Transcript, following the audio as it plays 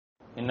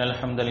إن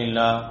الحمد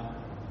لله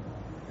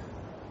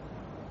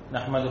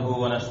نحمده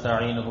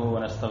ونستعينه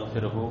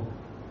ونستغفره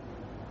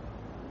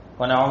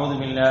ونعوذ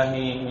بالله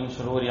من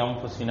شرور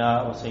أنفسنا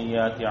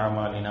وسيئات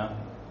أعمالنا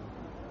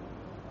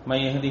من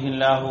يهده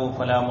الله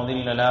فلا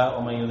مضل له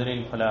ومن يضلل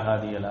فلا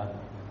هادي له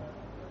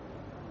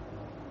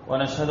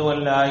ونشهد أن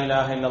لا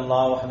إله إلا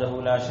الله وحده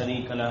لا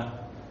شريك له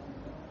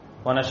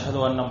ونشهد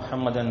أن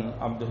محمدا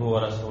عبده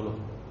ورسوله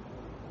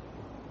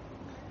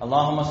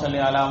اللهم صل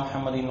على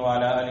محمد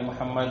وعلى آل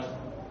محمد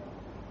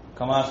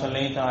كما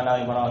صليت على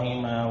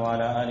إبراهيم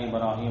وعلى آل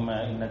إبراهيم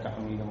إنك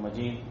حميد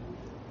مجيد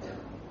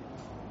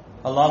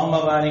اللهم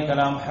بارك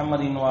على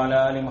محمد وعلى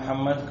آل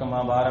محمد كما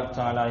باركت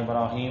على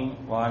إبراهيم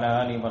وعلى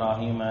آل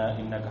إبراهيم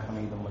إنك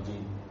حميد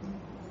مجيد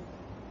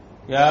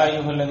يا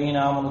أيها الذين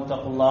آمنوا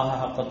اتقوا الله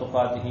حق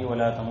تقاته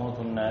ولا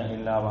تموتن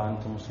إلا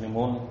وأنتم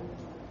مسلمون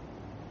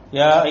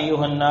يا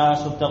أيها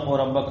الناس اتقوا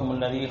ربكم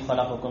الذي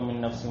خلقكم من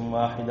نفس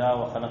واحدة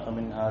وخلق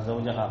منها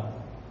زوجها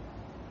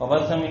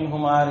وبث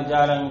منهما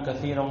رجالا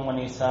كثيرا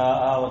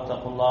ونساء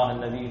واتقوا الله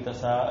الذي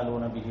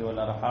تساءلون به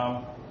والأرحام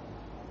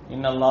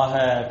إن الله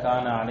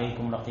كان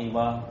عليكم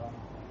رقيبا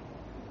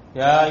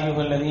يا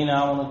أيها الذين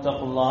آمنوا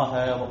اتقوا الله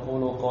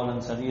وقولوا قولا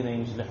سديدا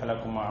يصلح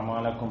لكم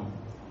أعمالكم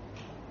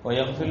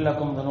ويغفر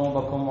لكم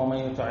ذنوبكم ومن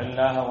يطع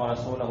الله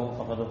ورسوله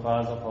فقد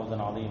فاز فوزا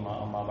عظيما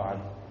أما بعد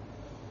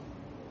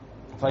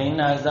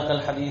فإن أصدق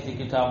الحديث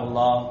كتاب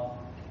الله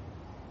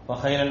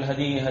وخير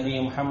الهدي هدي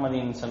محمد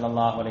صلى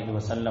الله عليه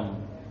وسلم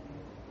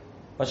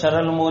وشر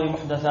الأمور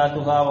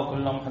محدثاتها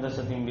وكل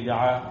محدثة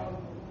بدعة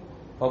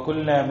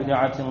وكل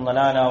بدعة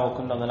ضلالة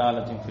وكل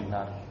ضلالة في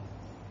النار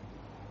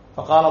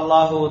فقال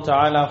الله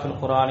تعالى في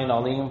القرآن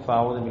العظيم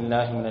فأعوذ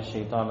بالله من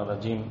الشيطان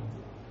الرجيم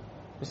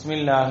بسم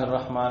الله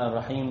الرحمن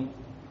الرحيم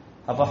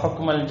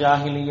أفحكم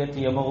الجاهلية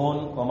يبغون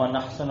ومن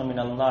أحسن من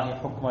الله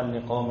حكما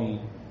لقوم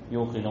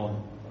يوقنون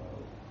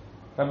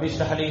رب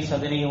اشرح لي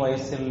صدري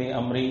ويسر لي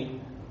أمري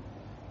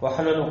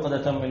واحلل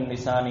عقدة من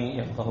لساني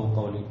يفقهوا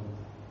قولي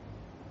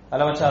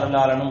அளவற்ற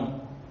அருளாளனும்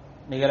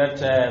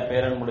நிகரற்ற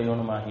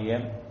பேரன்புடையவனுமாகிய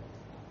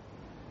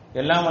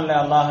எல்லாம் வல்ல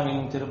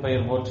அல்லாஹ்வின்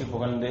திருப்பெயர் போற்றி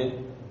புகழ்ந்து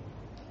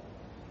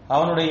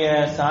அவனுடைய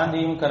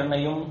சாந்தியும்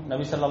கருணையும்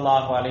நபி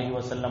ஸல்லல்லாஹு அலைஹி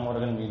வஸல்லம்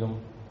அவர்கள் மீதும்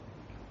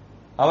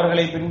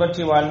அவர்களை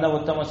பின்பற்றி வாழ்ந்த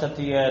உத்தம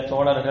சத்திய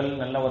தோழர்கள்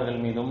நல்லவர்கள்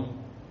மீதும்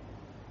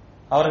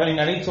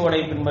அவர்களின் அடிச்சுவடை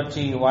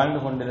பின்பற்றி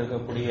வாழ்ந்து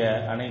கொண்டிருக்கக்கூடிய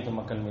அனைத்து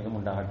மக்கள் மீதும்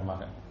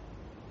உண்டாகட்டுமாக.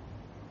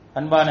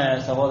 அன்பான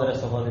சகோதர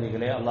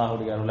சகோதரிகளே,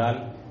 அல்லாஹ்வுடைய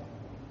அருளால்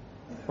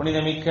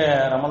புனிதமிக்க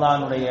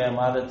ரமலானுடைய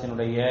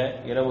மாதத்தினுடைய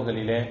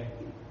இரவுகளிலே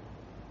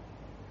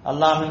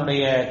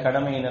அல்லாஹ்வினுடைய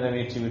கடமையை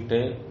நிறைவேற்றிவிட்டு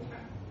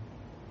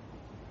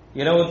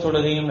இரவு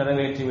தொழுகையும்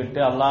நிறைவேற்றிவிட்டு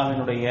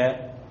அல்லாஹ்வினுடைய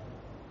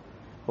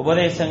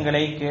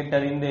உபதேசங்களை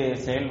கேட்டறிந்து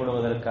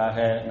செயல்படுவதற்காக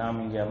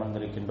நாம் இங்கே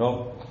அமர்ந்திருக்கின்றோம்.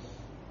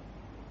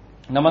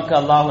 நமக்கு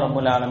அல்லாஹ்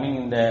ரப்பல் ஆலமீன்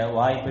இந்த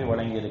வாய்ப்பை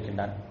வழங்கி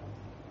இருக்கின்றான்.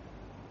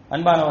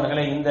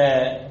 அன்பானவர்களை, இந்த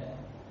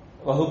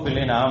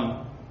வகுப்பிலே நாம்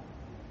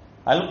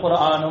அல்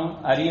குர்ஆனும்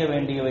அறிய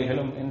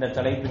வேண்டியவைகளும் என்ற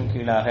தலைப்பின்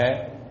கீழாக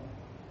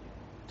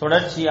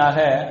தொடர்ச்சியாக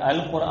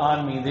அல்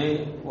குர்ஆன் மீது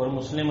ஒரு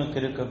முஸ்லிமுக்கு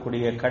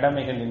இருக்கக்கூடிய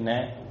கடமைகள் என்ன,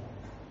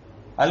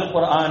 அல்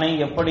குர்ஆனை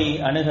எப்படி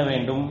அணுக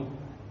வேண்டும்,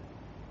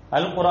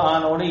 அல்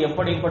குர்ஆனோடு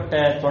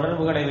எப்படிப்பட்ட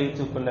தொடர்புகளை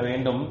வைத்துக் கொள்ள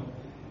வேண்டும்,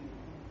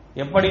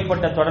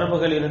 எப்படிப்பட்ட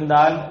தொடர்புகள்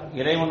இருந்தால்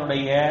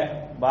இறைவனுடைய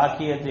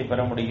பாக்கியத்தை பெற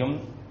முடியும்,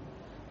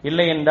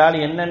 இல்லை என்றால்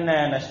என்னென்ன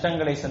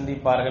நஷ்டங்களை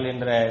சந்திப்பார்கள்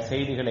என்ற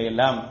செய்திகளை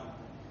எல்லாம்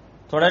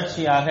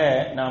தொடர்ச்சியாக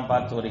நாம்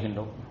பார்த்து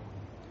வருகின்றோம்.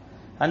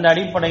 அந்த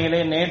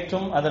அடிப்படையிலே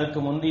நேற்றும் அதற்கு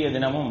முந்தைய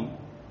தினமும்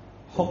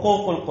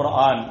ஹுகூகுல்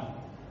குர்ஆன்,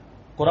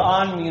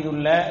 குர்ஆன்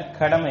மீதுள்ள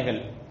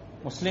கடமைகள்,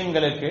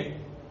 முஸ்லிம்களுக்கு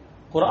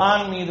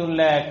குர்ஆன் மீதுள்ள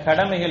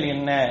கடமைகள்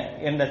என்ன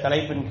என்ற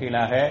தலைப்பின்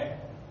கீழாக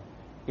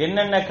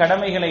என்னென்ன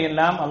கடமைகளை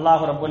எல்லாம்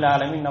அல்லாஹ் ரப்பல்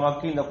ஆலமீன்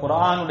நமக்கு இந்த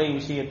குர்ஆனுடைய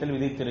விஷயத்தில்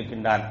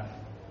விதித்திருக்கின்றான்,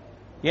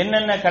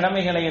 என்னென்ன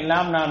கடமைகளை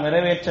எல்லாம் நாம்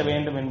நிறைவேற்ற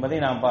வேண்டும் என்பதை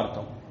நாம்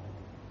பார்த்தோம்.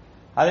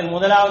 அதில்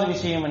முதலாவது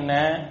விஷயம் என்ன?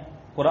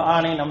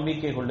 குர்ஆனை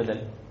நம்பிக்கை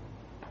கொள்ளுதல்,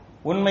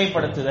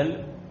 உண்மைப்படுத்துதல்.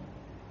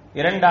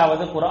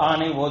 இரண்டாவது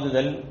குர்ஆனை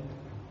ஓதுதல்.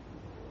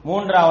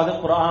 மூன்றாவது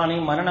குர்ஆனை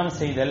மனனம்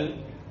செய்தல்.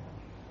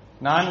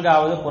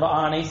 நான்காவது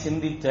குர்ஆனை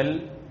சிந்தித்தல்.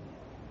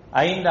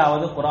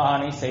 ஐந்தாவது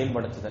குர்ஆனை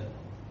செயல்படுத்துதல்.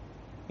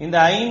 இந்த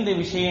 5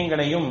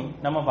 விஷயங்களையும்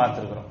நம்ம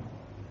பார்த்திருக்கிறோம்.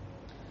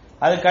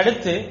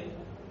 அதுக்கடுத்து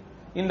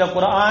இந்த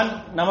குர்ஆன்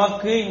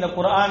நமக்கு இந்த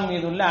குர்ஆன்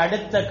மீதுள்ள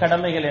அடுத்த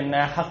கடமைகள் என்ன,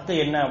 ஹக்கு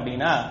என்ன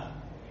அப்படின்னா,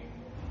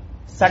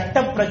 சட்ட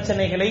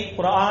பிரச்சனைகளை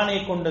குர்ஆனை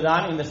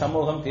கொண்டுதான் இந்த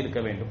சமூகம் தீர்க்க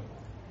வேண்டும்.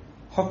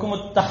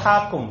 ஹுக்முத்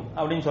தஹாக்கும்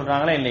அப்படின்னு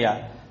சொல்றாங்களா இல்லையா?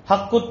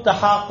 ஹக்குத்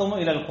தஹாக்கும்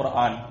இலல்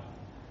குர்ஆன்,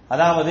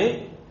 அதாவது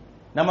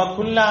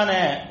நமக்குள்ளான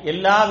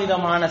எல்லா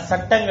விதமான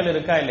சட்டங்கள்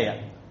இருக்கா இல்லையா,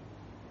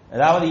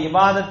 அதாவது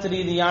இபாதத்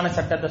ரீதியான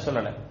சட்டத்தை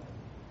சொல்லல,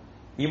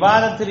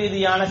 இபாதத்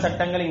ரீதியான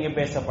சட்டங்கள் இங்க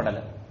பேசப்படல.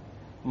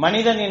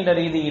 மனிதன் என்ற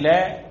ரீதியில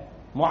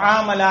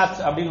முஆமலாத்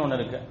அப்படின்னு ஒண்ணு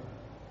இருக்கு.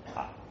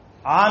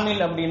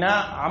 ஆமில் அப்படின்னா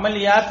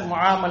அமலியாத்,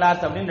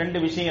 முஆமலாத் அப்படின்னு 2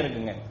 விஷயம்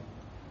இருக்குங்க.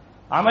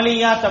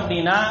 அமலியாத்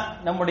அப்படின்னா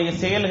நம்முடைய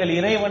செயல்கள்,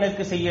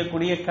 இறைவனுக்கு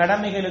செய்யக்கூடிய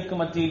கடமைகளுக்கு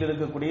மத்தியில்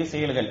இருக்கக்கூடிய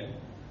செயல்கள்.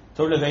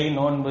 தொழுகை,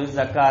 நோன்பு,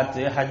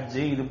 ஜக்காத்து,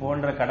 ஹஜ்ஜு இது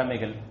போன்ற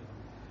கடமைகள்.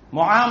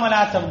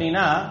 முஆமலாத்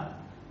அப்படின்னா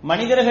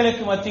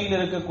மனிதர்களுக்கு மத்தியில்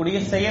இருக்கக்கூடிய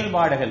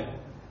செயல்பாடுகள்,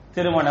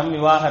 திருமணம்,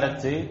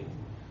 விவாகரத்து,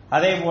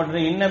 அதே போன்று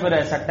இன்ன பிற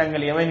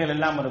சட்டங்கள் எவைகள்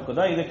எல்லாம்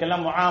இருக்குதோ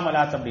இதுக்கெல்லாம்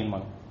முஆமலாத்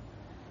அப்படின்பாங்க.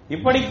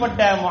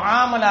 இப்படிப்பட்ட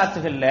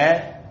முஆமலாத்துகள்ல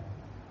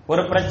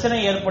ஒரு பிரச்சனை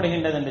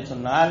ஏற்படுகின்றது என்று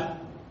சொன்னால்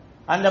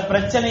அந்த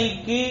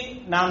பிரச்சனைக்கு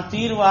நாம்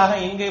தீர்வாக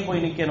எங்கே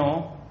போய் நிற்கணும்,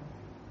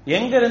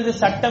 எங்கிருந்து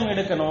சட்டம்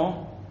எடுக்கணும்.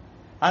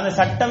 அந்த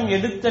சட்டம்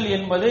எடுத்தல்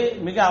என்பது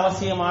மிக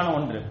அவசியமான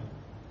ஒன்று.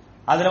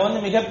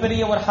 அதுல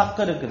மிகப்பெரிய ஒரு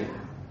ஹக் இருக்குது.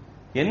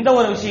 எந்த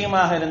ஒரு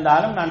விஷயமாக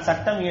இருந்தாலும் நான்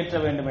சட்டம் இயற்ற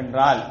வேண்டும்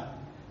என்றால்,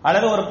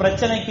 அல்லது ஒரு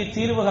பிரச்சனைக்கு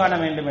தீர்வு காண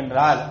வேண்டும்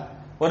என்றால்,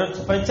 ஒரு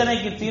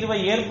பிரச்சனைக்கு தீர்வை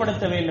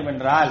ஏற்படுத்த வேண்டும்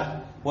என்றால்,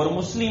 ஒரு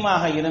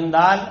முஸ்லீமாக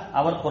இருந்தால்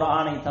அவர்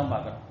குர்ஆனை தான்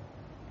பார்க்கணும்.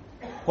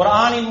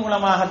 குர்ஆனின்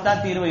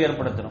மூலமாகத்தான் தீர்வை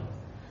ஏற்படுத்தணும்.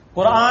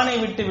 குர்ஆனை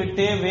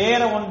விட்டு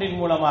வேற ஒன்றின்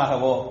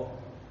மூலமாகவோ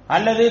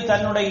அல்லது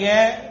தன்னுடைய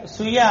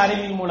சுய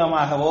அறிவின்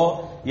மூலமாகவோ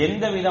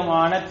எந்த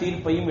விதமான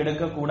தீர்ப்பையும்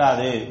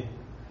எடுக்கக்கூடாது.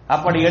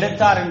 அப்படி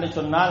எடுத்தார் என்று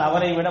சொன்னால்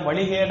அவரை விட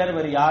வழிகேடர்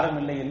வேறு யாரும்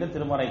இல்லை என்று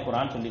திருமறை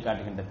குர்ஆன் சொல்லி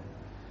காட்டுகின்றது.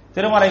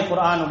 திருமறை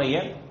குர்ஆனுடைய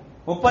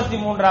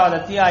 33வது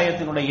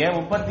அத்தியாயத்தினுடைய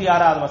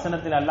 36வது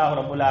வசனத்தில் அல்லாஹ்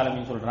ரப்பல்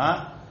ஆலமீன் சொல்றான்,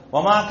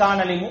 வமா கான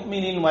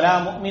லிமுஃமினின் வலா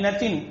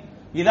முஃமினத்தின்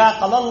இதா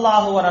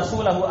கலல்லாஹு வ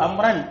ரசூலுஹு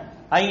அம்ரன்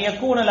ஐ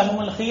யகூன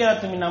லஹுமுல்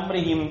ஹியரத்து மின்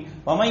அம்ரிஹிம்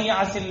வமை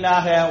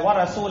யஅஸில்லாஹ வ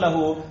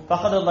ரசூலுஹு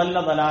ஃபகத் ضل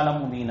ضلالا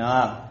முபீனா.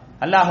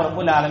 அல்லாஹ்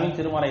ரப்பல் ஆலமீன்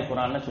திருமறை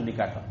குர்ஆன்ல சொல்லி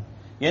காட்டுறான்,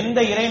 எந்த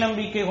இறை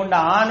நம்பிக்கை கொண்ட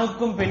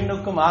ஆணுக்கும்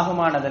பெண்ணுக்கும்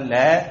ஆகுமானதல்ல,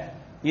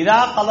 இதா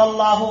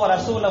கலல்லாஹு வ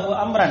ரசூலுஹு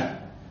அம்ரன்,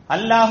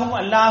 அல்லாஹும்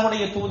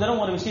அல்லாஹுடைய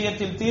தூதரும் ஒரு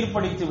விஷயத்தில்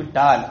தீர்ப்பளித்து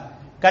விட்டால்,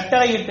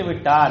 கட்டளையிட்டு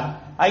விட்டால்,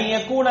 ஐ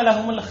யகூன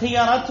லஹுமுல்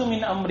ஹியரத்து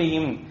மின்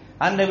அம்ரிஹிம்,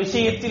 அந்த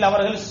விஷயத்தில்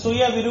அவர்கள்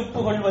சுய விருப்பு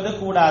கொள்வது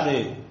கூடாது.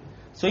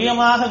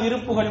 சுயமாக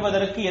விருப்பு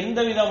கொள்வதற்கு எந்த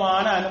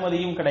விதமான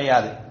அனுமதியும்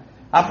கிடையாது.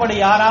 அப்படி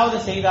யாராவது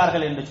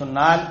செய்தார்கள் என்று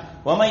சொன்னால்,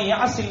 வமை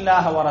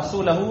யஅஸில்லாஹ வ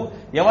ரசூலஹு,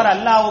 எவர்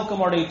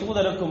அல்லாஹ்வுக்கும் அவருடைய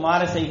தூதருக்கும்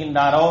மாறு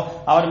செய்கின்றாரோ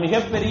அவர்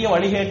மிகப்பெரிய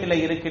வழிகேட்டிலே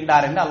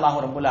இருக்கின்றார் என்று அல்லாஹ்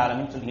ரப்பல்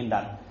ஆலமீன்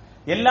சொல்கின்றார்.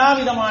 எல்லா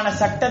விதமான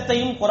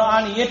சட்டத்தையும்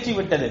குர்ஆன் இயற்றி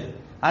விட்டது.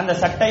 அந்த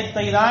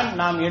சட்டத்தை தான்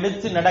நாம்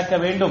எடுத்து நடக்க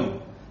வேண்டும்.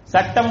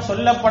 சட்டம்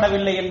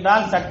சொல்லப்படவில்லை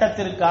என்றால்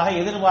சட்டத்திற்காக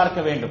எதிர்பார்க்க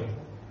வேண்டும்.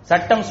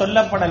 சட்டம்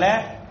சொல்லப்படல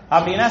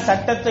அப்படின்னா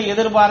சட்டத்தை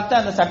எதிர்பார்த்து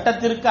அந்த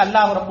சட்டத்திற்கு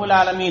அல்லாஹ் ரப்பல்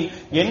ஆலமீன்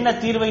என்ன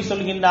தீர்வை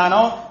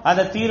சொல்கின்றானோ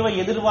அந்த தீர்வை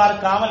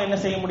எதிர்பார்க்காமல் என்ன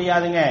செய்ய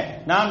முடியாதுங்க,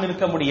 நாம்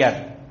நிற்க முடியாது.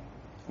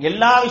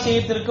 எல்லா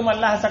விஷயத்திற்கும்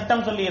அல்லாஹ்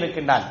சட்டம் சொல்லி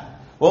இருக்கின்றான்.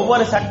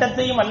 ஒவ்வொரு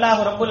சட்டத்தையும்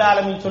அல்லாஹ் ரப்பல்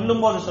ஆலமீன்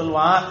சொல்லும் போது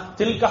சொல்வான்,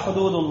 தில்க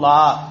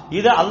ஹுதூதுல்லாஹ்,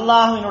 இது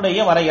அல்லாஹ்வினுடைய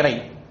வரையறை,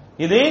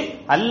 இது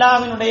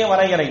அல்லாஹ்வினுடைய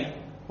வரையறை.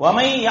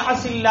 வமை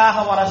யஅஸில்லாஹ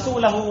வ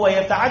ரசூலஹு வ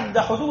யதஅத்த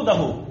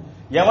ஹுதூதஹு,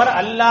 எவர்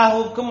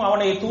அல்லாஹ்வுக்கும்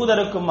அவனுடைய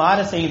தூதருக்கும்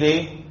மாறு செய்து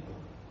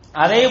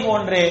அதே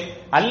போன்று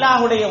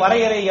அல்லாஹ்வுடைய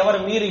வரையறை எவர்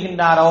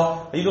மீறுகின்றாரோ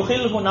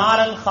யுஹில்ஹு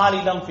நாரன்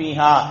ஹாலிதம்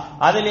ஃபீஹா,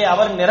 அதிலே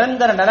அவர்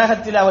நிரந்தர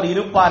நரகத்தில் அவர்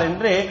இருப்பார்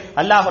என்று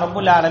அல்லாஹ்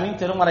ரப்பல் ஆலமீன்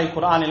திருமறை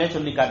குர்ஆனிலே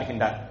சொல்லி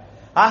காட்டுகின்றார்.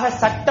 ஆக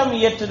சட்டம்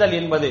இயற்றுதல்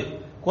என்பது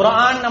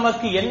குர்ஆன்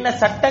நமக்கு என்ன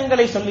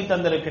சட்டங்களை சொல்லி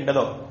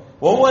தந்திருக்கின்றதோ,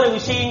 ஒவ்வொரு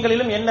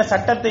விஷயங்களிலும் என்ன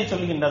சட்டத்தை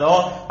சொல்கின்றதோ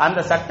அந்த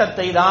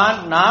சட்டத்தை தான்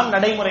நாம்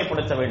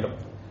நடைமுறைப்படுத்த வேண்டும்.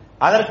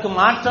 அதற்கு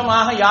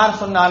மாற்றமாக யார்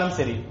சொன்னாலும்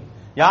சரி,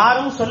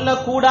 யாரும்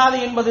சொல்லக்கூடாது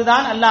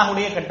என்பதுதான்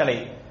அல்லாஹ்வுடைய கட்டளை.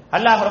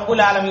 அல்லாஹ்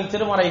ரப்பல் ஆலமீன்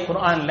திருமறை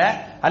குர்ஆன்ல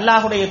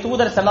அல்லாஹ்வுடைய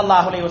தூதர்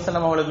ஸல்லல்லாஹு அலைஹி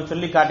வஸல்லம் அவர்களுக்கு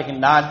சொல்லி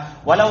காட்டுகின்றான்,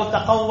 வலவ்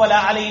தகவ்வல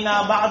அலைனா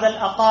பஅதல்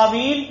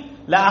அகாவில்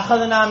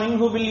லஅഖذனா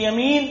மின்ஹு பில்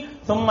யமீன்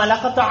ثم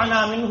لقطعنا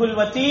منه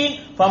الوتين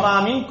فما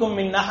منكم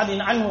من احد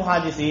عنه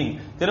حاجزين.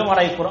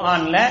 திருமறை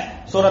குர்ஆன்ல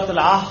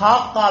சூரத்துல்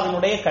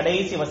ஆஹாக்காவினுடைய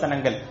கடைசி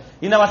வசனங்கள்.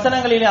 இந்த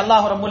வசனங்களிலே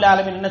அல்லாஹ் ரப்பல்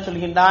ஆலமீன் என்ன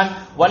சொல்கின்றான்,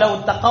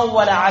 வலவ்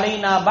தகவ்வல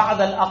அலைனா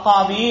பஅதல்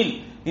அகாவில்,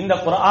 இந்த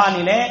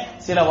குர்ஆனிலே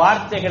சில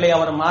வார்த்தைகளை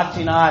அவர்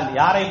மாற்றினால்,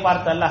 யாரை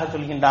பார்த்து அல்லாஹ்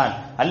சொல்கின்றான்,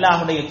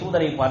 அல்லாஹ்வுடைய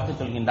தூதரை பார்த்து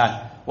சொல்கின்றான்.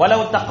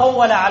 வலவ்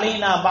தகவ்வல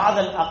அலைனா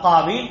பஅதல்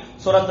அகாவில்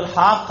சூரத்துல்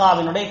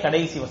ஹாக்காவினுடைய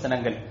கடைசி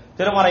வசனங்கள்.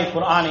 திருமறை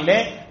குர்ஆனிலே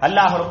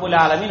அல்லாஹ் ரப்பல்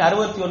ஆலமீன்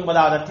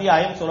 69வது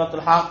அத்தியாயம்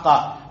சூரத்துல் ஹாக்கா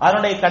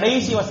அதனுடைய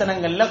கடைசி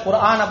வசனங்கள்ல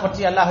குர்ஆனை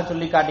பற்றி அல்லாஹ்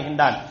சொல்லி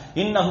காட்டுகின்றான்,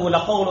 இன்னஹு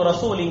லகவுலு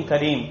ரசூலின்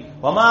கரீம்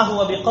வமா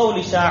ஹுவ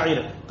பிகௌலி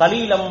ஷாயிர்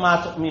கலீலம் மா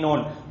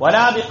துமினூன்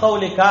வலா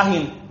பிகௌலி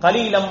காஹின்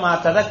கலீலம் மா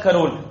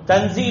ததக்கரூன்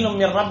தன்ஸீலும்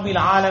மிர்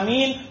ரப்பில்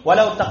ஆலமீன்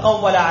வலவ்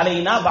தகவ்வல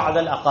அலைனா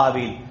பஅதல்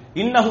அகாவில்.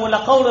 இன்னஹு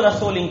லகவுலு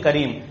ரசூலின்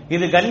கரீம்,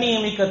 இது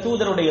கண்ணியமிக்க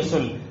தூதருடைய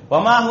சொல்.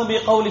 வமா ஹுவ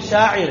பிகௌலி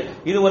ஷாயிர்,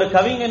 இது ஒரு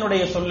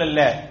கவிஞனுடைய சொல்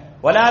அல்ல.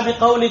 வலா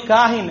பிகௌலி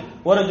காஹின்,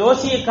 ஒரு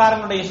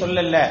ஜோசியக்காரனுடைய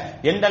சொல்லல்ல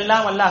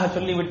என்றெல்லாம் அல்லாஹ்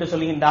சொல்லிவிட்டு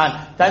சொல்கின்றான்,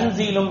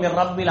 தன்ஸீலும் மிர்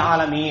ரப்பில்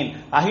ஆலமீன்,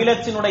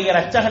 அகிலத்தினுடைய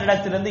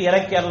இரட்சகனிடத்திலிருந்து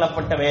இறக்கி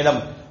அருளப்பட்ட வேதம்.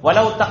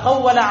 வலவ்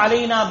தகவ்வல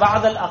அலைனா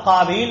பஅதல்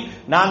அகாவில்,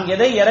 நாம்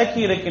எதை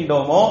இறக்கி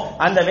இருக்கின்றோமோ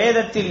அந்த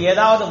வேதத்தில்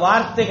ஏதாவது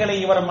வார்த்தைகளை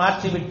இவர்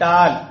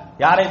மாற்றிவிட்டால்,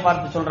 யாரை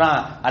பார்த்து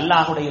சொல்றான்,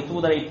 அல்லாஹ்வுடைய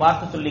தூதரை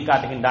பார்த்து சொல்லி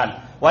காட்டுகின்றான்.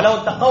 வலவ்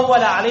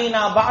தகவ்வல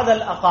அலைனா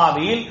பஅதல்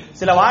அகாவில்,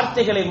 சில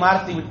வார்த்தைகளை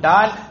மாற்றி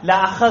விட்டால்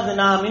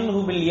லஅഖذனா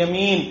மின்ஹு பில்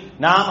யமீன்,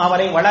 நாம்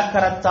அவரை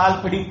வலக்கரத்தால்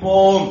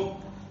பிடிப்போம்.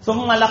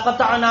 சும்ம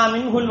லகதஅனா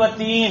மின்ஹுல்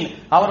வதீன்,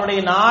 அவருடைய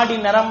நாடி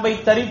நரம்பை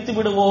தரித்து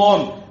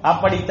விடுவோம்.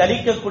 அப்படி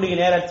தரிக்கக்கூடிய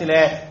நேரத்தில்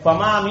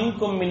ஃபமா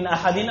மின்கும் மின்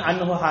அஹதின்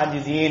அன்ஹு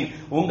ஹாஜிஸீன்,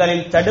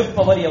 உங்களில்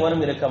தடுப்பவர்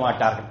எவரும் இருக்க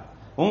மாட்டார்கள்.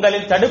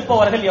 உங்களில்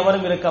தடுப்பவர்கள்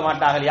எவரும் இருக்க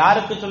மாட்டார்கள்.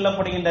 யாருக்கு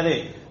சொல்லப்படுகின்றது?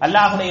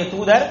 அல்லாஹ்வுடைய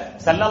தூதர்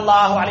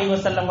ஸல்லல்லாஹு அலைஹி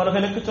வஸல்லம்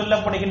அவர்களுக்கு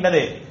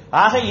சொல்லப்படுகின்றது.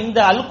 ஆக இந்த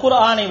அல்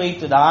குர்ஆனை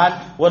வைத்துதான்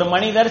ஒரு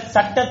மனிதர்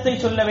சட்டத்தை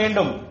சொல்ல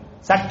வேண்டும்,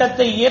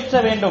 சட்டத்தை இயற்ற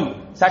வேண்டும்,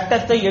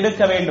 சட்டத்தை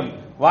எடுக்க வேண்டும்.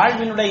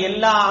 வாழ்வினுடைய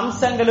எல்லா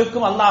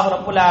அம்சங்களுக்கும் அல்லாஹ்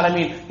ரப்புல்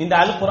ஆலமீன் இந்த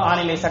அல்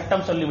குர்ஆனிலே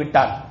சட்டம்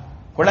சொல்லிவிட்டார்.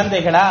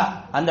 குழந்தைகளா,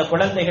 அந்த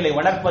குழந்தைகளை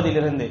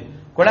வளர்ப்பதிலிருந்து,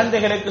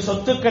 குழந்தைகளுக்கு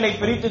சொத்துக்களை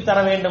பிரித்து தர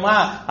வேண்டுமா,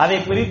 அதை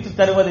பிரித்து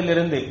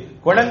தருவதிலிருந்து,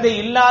 குழந்தை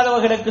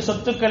இல்லாதவர்களுக்கு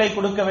சொத்துக்களை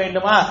கொடுக்க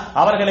வேண்டுமா,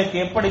 அவர்களுக்கு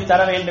எப்படி தர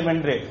வேண்டும்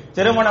என்று,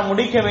 திருமணம்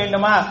முடிக்க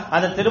வேண்டுமா,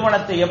 அந்த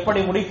திருமணத்தை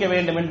எப்படி முடிக்க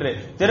வேண்டும் என்று,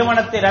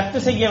 திருமணத்தை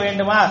ரத்து செய்ய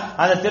வேண்டுமா,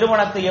 அந்த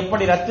திருமணத்தை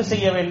எப்படி ரத்து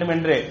செய்ய வேண்டும்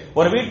என்று,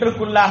 ஒரு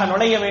வீட்டிற்குள்ளாக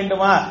நுழைய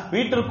வேண்டுமா,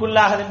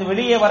 வீட்டிற்குள்ளாக இருந்து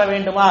வெளியே வர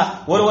வேண்டுமா,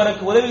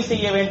 ஒருவருக்கு உதவி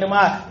செய்ய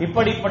வேண்டுமா,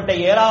 இப்படிப்பட்ட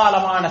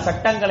ஏராளமான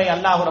சட்டங்களை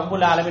அல்லாஹ்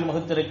ரப்புல் ஆலமீன்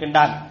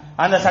வகுத்திருக்கின்றான்.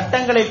 அந்த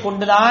சட்டங்களை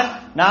கொண்டுதான்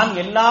நாம்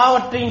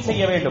எல்லாவற்றையும்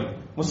செய்ய வேண்டும்.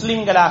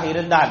 முஸ்லிம்களாக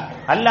இருந்தால்,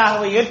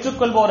 அல்லாஹ்வை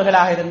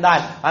ஏற்றுக்கொள்பவர்களாக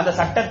இருந்தால், அந்த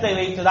சட்டத்தை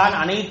வைத்துதான்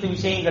அனைத்து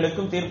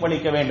விஷயங்களுக்கும்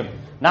தீர்ப்பளிக்க வேண்டும்.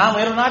 நாம்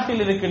ஒரு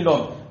நாட்டில்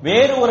இருக்கின்றோம்,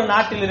 வேறு ஒரு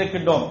நாட்டில்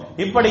இருக்கின்றோம்.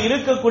 இப்படி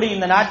இருக்கக்கூடிய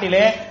இந்த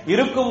நாட்டிலே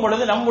இருக்கும்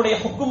பொழுது நம்முடைய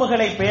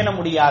ஹுக்குமுகளை பேண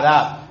முடியாதா,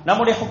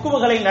 நம்முடைய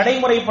ஹுக்குமுகளை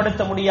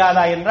நடைமுறைப்படுத்த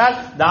முடியாதா என்றால்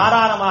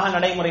தாராளமாக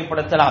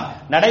நடைமுறைப்படுத்தலாம்.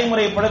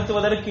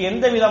 நடைமுறைப்படுத்துவதற்கு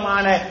எந்த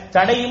விதமான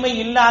தடையுமே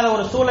இல்லாத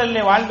ஒரு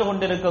சூழலிலே வாழ்ந்து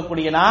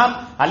கொண்டிருக்கக்கூடிய நாம்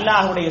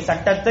அல்லாஹ்வுடைய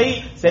சட்டத்தை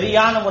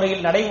சரியான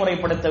முறையில்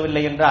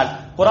நடைமுறைப்படுத்தவில்லை என்றால்,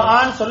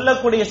 குர்ஆன்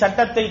சொல்லக்கூடிய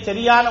சட்டத்தை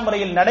சரியான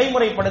முறையில்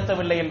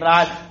நடைமுறைப்படுத்தவில்லை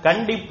என்றால்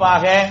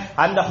கண்டிப்பாக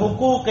அந்த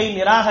ஹுக்கூக்கை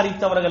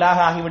நிராகரித்தவர்களாக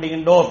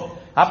ஆகிவிடுகின்றோம்.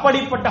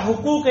 அப்படிப்பட்ட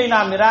ஹுக்கூக்கை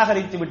நாம்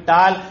நிராகரித்து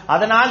விட்டால்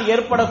அதனால்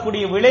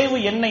ஏற்படக்கூடிய விளைவு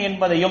என்ன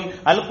என்பதையும்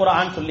அல்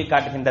குர்ஆன் சொல்லி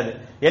காட்டுகின்றது.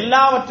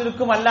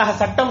 எல்லாவற்றிற்கும் அல்லாஹ்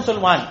சட்டம்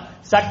சொல்வான்.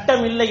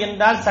 சட்டம் இல்லை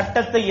என்றால்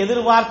சட்டத்தை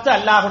எதிர்பார்த்து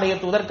அல்லாஹ்வுடைய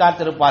தூதர்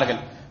காத்திருப்பார்கள்,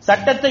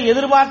 சட்டத்தை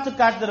எதிர்பார்த்து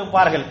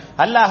காத்திருப்பார்கள்.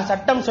 அல்லாஹ்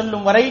சட்டம்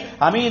சொல்லும் வரை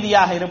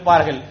அமைதியாக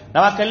இருப்பார்கள்.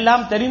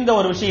 நமக்கெல்லாம் தெரிந்த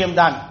ஒரு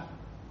விஷயம்தான்,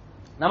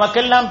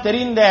 நமக்கெல்லாம்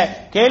தெரிந்த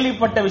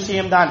கேள்விப்பட்ட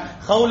விஷயம்தான்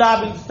ஹவுலா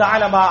பின்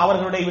சாலபா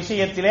அவர்களுடைய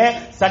விஷயத்திலே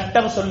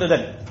சட்டம்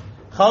சொல்லுதல்.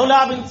 ஹவுலா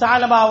பின்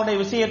சாலபாவுடைய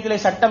விஷயத்திலே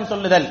சட்டம்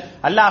சொல்லுதல்.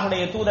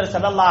 அல்லாஹ்வுடைய தூதர்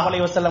ஸல்லல்லாஹு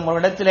அலைஹி வஸல்லம்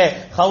அவரிடத்திலே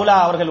ஹவுலா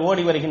அவர்கள்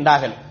ஓடி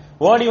வருகின்றார்கள்.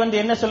 ஓடி வந்து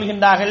என்ன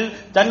சொல்கின்றார்கள்?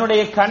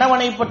 தன்னுடைய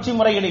கணவனை பற்றி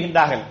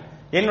முறையிடுகின்றார்கள்.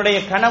 என்னுடைய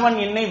கணவன்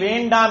என்னை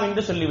வேண்டாம்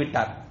என்று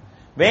சொல்லிவிட்டார்,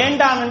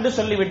 வேண்டாம் என்று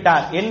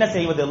சொல்லிவிட்டார், என்ன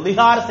செய்வது?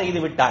 லிஹார் செய்து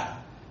விட்டார்.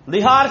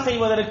 லிஹார்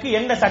செய்வதற்கு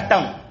என்ன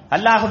சட்டம்?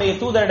 அல்லாஹ்வுடைய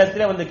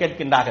தூதரிடத்திலே வந்து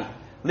கேட்கின்றார்கள்.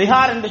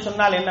 லிஹார் என்று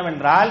சொன்னால்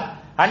என்னவென்றால்,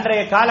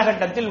 அன்றைய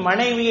காலகட்டத்தில்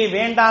மனைவியை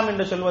வேண்டாம்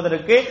என்று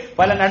சொல்வதற்கு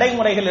பல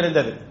நடைமுறைகள்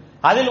இருந்தது.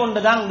 அதில்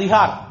ஒன்றுதான்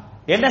லிஹார்.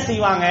 என்ன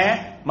செய்வாங்க?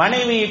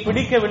 மனைவியை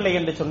பிடிக்கவில்லை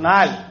என்று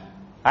சொன்னால்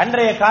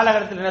அன்றைய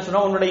காலகட்டத்தில் என்ன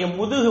சொன்னா, உன்னுடைய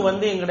முதுகு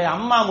வந்து எங்களுடைய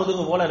அம்மா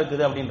முதுகு போல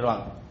இருக்குது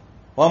அப்படின்றாங்க.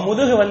 உன்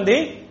முதுகு வந்து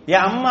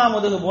என் அம்மா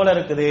முதுகு போல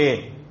இருக்குது,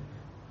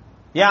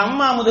 என்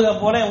அம்மா முதுக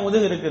போல என்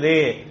முதுகு இருக்குது,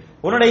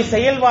 உன்னுடைய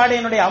செயல்பாடு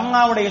என்னுடைய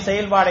அம்மாவுடைய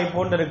செயல்பாடை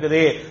போன்று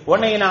இருக்குது,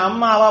 உன்னை நான்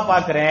அம்மாவா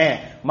பாக்குறேன்.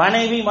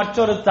 மனைவி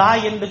மற்றொரு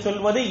தாய் என்று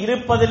சொல்வது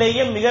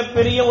இருப்பதிலேயே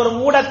மிகப்பெரிய ஒரு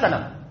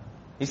மூடத்தனம்.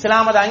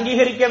 இஸ்லாம் அதை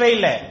அங்கீகரிக்கவே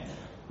இல்லை.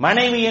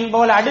 மனைவி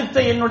என்பவள்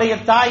அடுத்த என்னுடைய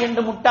தாய்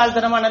என்று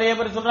முட்டாள்தனமா நிறைய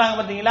பேர் சொல்றாங்க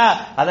பாத்தீங்களா?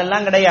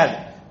 அதெல்லாம் கிடையாது.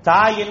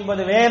 தாய்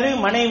என்பது வேறு,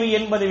 மனைவி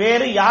என்பது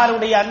வேறு.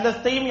 யாருடைய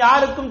அந்தஸ்தையும்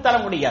யாருக்கும் தர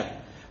முடியாது.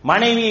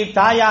 மனைவியை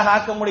தாயாக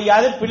ஆக்க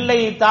முடியாது,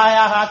 பிள்ளையை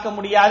தாயாக ஆக்க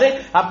முடியாது.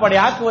 அப்படி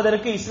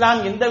ஆக்குவதற்கு இஸ்லாம்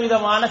எந்த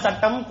விதமான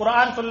சட்டமும்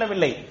குர்ஆன்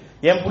சொல்லவில்லை.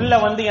 என்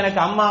புள்ள வந்து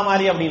எனக்கு அம்மா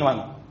மாதிரி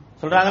அப்படின்னு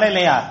சொல்றாங்களா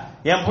இல்லையா?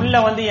 என் புள்ள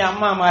வந்து என்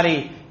அம்மா மாதிரி,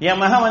 என்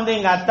மகன் வந்து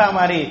எங்க அத்தா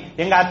மாதிரி,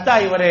 எங்க அத்தா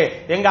இவரு,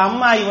 எங்க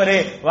அம்மா இவரு,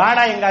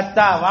 வாடா எங்க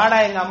அத்தா, வாடா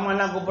எங்க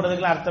அம்மா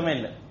கூப்பிடுறதுக்குலாம் அர்த்தமே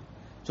இல்லை.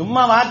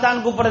 சும்மா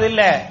வாத்தான் கூப்பிடுறது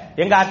இல்ல,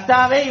 எங்க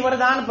அத்தாவே இவர்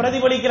தான்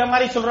பிரதிபலிக்கிற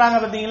மாதிரி சொல்றாங்க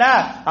பாத்தீங்களா?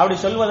 அப்படி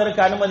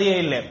சொல்வதற்கு அனுமதியே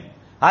இல்லை.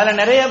 அதுல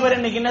நிறைய பேர்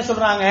இன்னைக்கு என்ன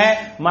சொல்றாங்க,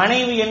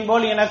 மனைவி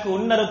என்போல் எனக்கு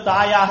இன்னொரு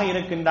தாயாக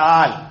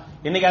இருக்கின்றாள்.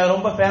 இன்னைக்கு அது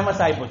ரொம்ப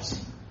ஃபேமஸ் ஆகி போச்சு.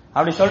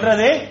 அப்படி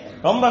சொல்றது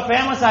ரொம்ப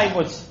ஃபேமஸ் ஆகி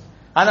போச்சு.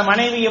 அந்த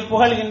மனைவியை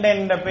புகழ்கின்ற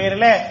என்ற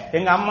பெயரில்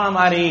எங்க அம்மா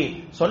மாதிரி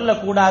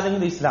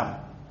சொல்லக்கூடாதுங்கிறது இஸ்லாம்.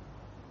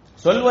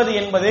 சொல்வது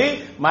என்பது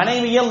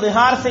மனைவியை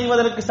லிஹார்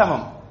செய்வதற்கு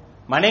சமம்,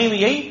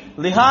 மனைவியை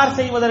லிஹார்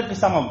செய்வதற்கு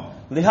சமம்.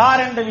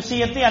 லிஹார் என்ற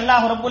விஷயத்தை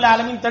அல்லாஹ் ரப்புல்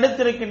ஆலமீன்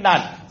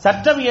தடுத்திருக்கின்றான்,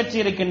 சட்டம் இயற்றி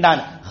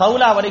இருக்கின்றான்.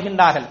 ஹவுலா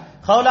வருகின்றார்கள்.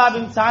 ஹவுலா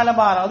பின்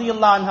சாலபா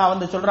ரலியல்லாஹு அன்ஹா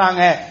வந்து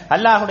சொல்றாங்க,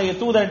 அல்லாஹ்வுடைய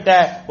தூதர்ட்ட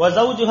வ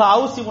ஜௌஜுஹா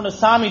ஔஸ் இப்னு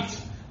சாமித்,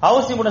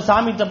 ஔஸ் இப்னு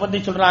சாமித்தை பத்தி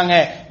சொல்றாங்க.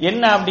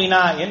 என்ன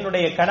அப்படின்னா,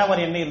 என்னுடைய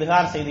கணவர் என்னை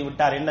லிஹார் செய்து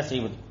விட்டார், என்ன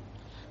செய்வது,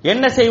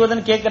 என்ன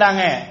செய்வதுன்னு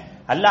கேட்கிறாங்க.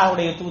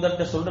 அல்லாஹ்வுடைய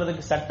தூதர்ட்ட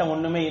சொல்றதுக்கு சட்டம்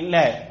ஒண்ணுமே இல்ல,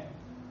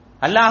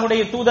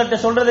 அல்லாஹ்வுடைய தூதர்ட்ட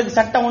சொல்றதுக்கு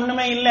சட்டம்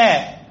ஒண்ணுமே இல்ல.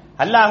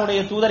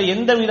 அல்லாஹ்வுடைய தூதர்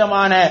எந்த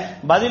விதமான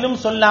பதிலும்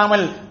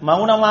சொல்லாமல்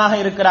மௌனமாக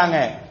இருக்கிறாங்க.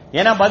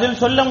 ஏன்னா பதில்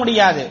சொல்ல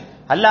முடியாது,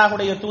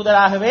 அல்லாஹ்வுடைய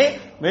தூதராகவே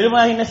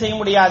வெறுமையாக என்ன செய்ய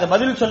முடியாது,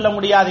 பதில் சொல்ல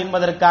முடியாது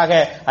என்பதற்காக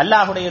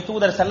அல்லாஹ்வுடைய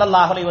தூதர்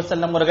ஸல்லல்லாஹு அலைஹி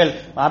வஸல்லம் அவர்கள்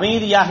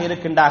அமைதியாக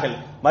இருக்கின்றார்கள்.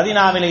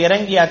 மதீனாவிலே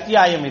இறங்கிய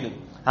அத்தியாயம் இது.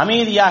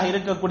 அமைதியாக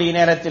இருக்கக்கூடிய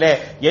நேரத்திலே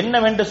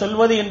என்னவென்று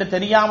சொல்வது என்று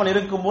தெரியாமல்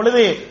இருக்கும்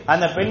பொழுது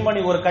அந்த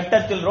பெண்மணி ஒரு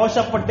கட்டத்தில்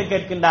ரோஷப்பட்டு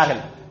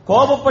கேட்கின்றார்கள்,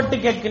 கோபப்பட்டு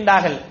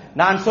கேட்கின்றார்கள்,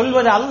 நான்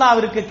சொல்வது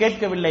அல்லாஹ்விற்கு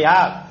கேட்கவில்லையா?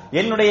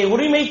 என்னுடைய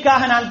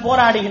உரிமைக்காக நான்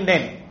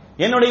போராடுகின்றேன்,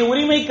 என்னுடைய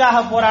உரிமைக்காக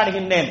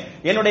போராடுகின்றேன்.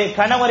 என்னுடைய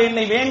கணவர்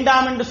என்னை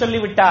வேண்டாம் என்று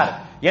சொல்லிவிட்டார்,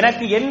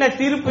 எனக்கு என்ன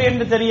தீர்ப்பு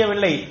என்று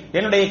தெரியவில்லை.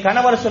 என்னுடைய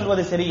கணவர்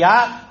சொல்வது சரியா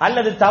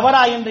அல்லது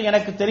தவறா என்று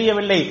எனக்கு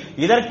தெரியவில்லை.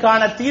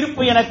 இதற்கான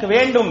தீர்ப்பு எனக்கு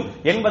வேண்டும்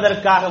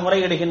என்பதற்காக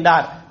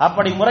முறையிடுகின்றார்.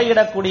 அப்படி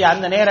முறையிடக்கூடிய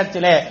அந்த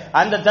நேரத்திலே,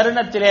 அந்த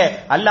தருணத்திலே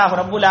அல்லாஹ்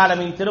ரப்புல்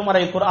ஆலமீன்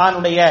திருமறை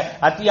குர்ஆனுடைய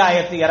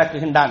அத்தியாயத்தை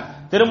இறக்குகின்றான்.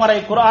 திருமறை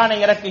குர்ஆனை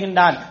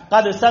இறக்குகின்றான்.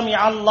 قد سمع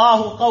الله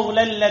قول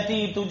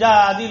التي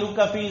تجادلك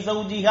في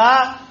زوجها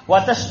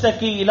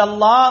وتشتكي الى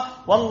الله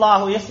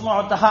والله يسمع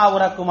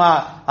تحاوركما.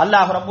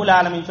 அல்லாஹ் ரப்புல்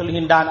ஆலமீன்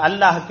சொல்கின்றான்,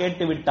 அல்லாஹ்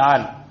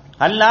கேட்டுவிட்டான்,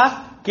 அல்லாஹ்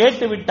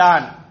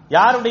கேட்டுவிட்டான்.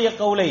 யாருடைய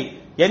கவுலை?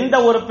 எந்த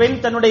ஒரு பெண்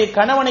தன்னுடைய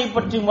கணவனை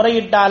பற்றி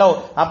முறையிட்டாலோ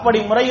அப்படி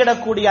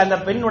முறையிடக்கூடிய அந்த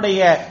பெண்ணுடைய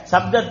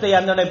சப்தத்தை,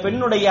 அந்த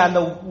பெண்ணுடைய அந்த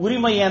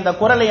உரிமையை, அந்த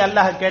குரலை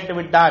அல்லாஹ்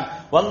கேட்டுவிட்டான்.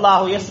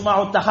 வல்லாஹு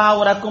யஸ்மஉ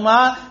தஹாவுரகுமா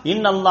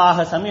இன்னல்லாஹ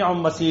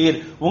ஸமீஉம் பஸீர்.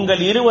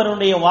 உங்கள்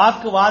இருவருடைய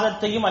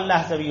வாக்குவாதத்தையும்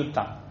அல்லாஹ்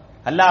செவியுற்றான்.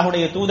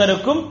 அல்லாஹ்வுடைய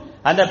தூதருக்கும்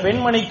அந்த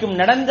பெண்மணிக்கும்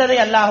நடந்ததை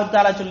அல்லாஹ்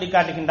தஆலா சொல்லி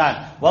காட்டுகின்றான்.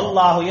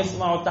 வல்லாஹு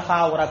யஸ்மஉ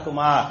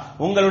தஹாவுரகுமா,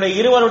 உங்களுடைய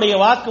இருவருடைய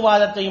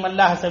வாக்குவாதத்தையும்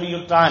அல்லாஹ்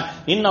செவியுற்றான்.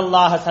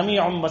 இன்னல்லாஹ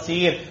ஸமீஉம்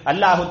பஸீர்,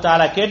 அல்லாஹ்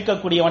தஆலா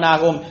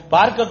கேட்கக்கூடியவனாகவும்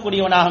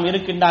பார்க்கக்கூடியவனாகவும்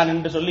இருக்கின்றான்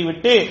என்று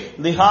சொல்லிவிட்டு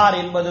லிஹார்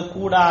என்பது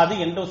கூடாது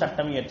என்று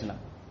சட்டம்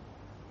இயற்றினார்.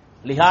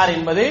 லிஹார்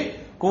என்பது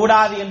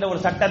கூடாது என்ற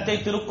ஒரு சட்டத்தை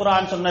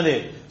திருக்குர்ஆன் சொன்னது.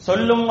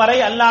 சொல்லும் வரை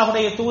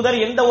அல்லாஹ்வுடைய தூதர்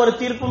எந்த ஒரு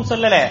தீர்ப்பும்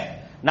சொல்லல.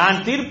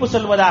 நான் தீர்ப்பு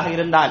சொல்வதாக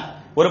இருந்தால்,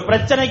 ஒரு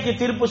பிரச்சனைக்கு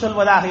தீர்ப்பு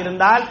சொல்வதாக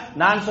இருந்தால்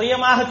நான்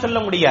சுயமாக சொல்ல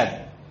முடியாது,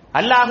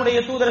 அல்லாஹ்வுடைய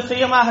தூதர்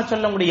சுயமாக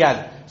சொல்ல முடியாது.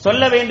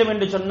 சொல்ல வேண்டும்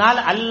என்று சொன்னால்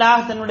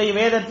அல்லாஹ் தன்னுடைய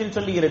வேதத்தில்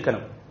சொல்லி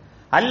இருக்கணும்,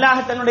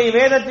 அல்லாஹ் தன்னுடைய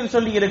வேதத்தில்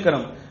சொல்லி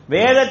இருக்கணும்.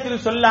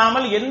 வேதத்தில்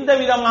சொல்லாமல் எந்த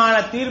விதமான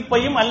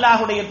தீர்ப்பையும்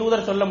அல்லாஹ்வுடைய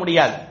தூதர் சொல்ல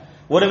முடியாது.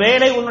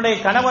 ஒருவேளை உன்னுடைய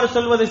கணவர்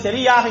சொல்வது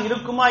சரியாக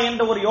இருக்குமா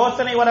என்ற ஒரு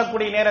யோசனை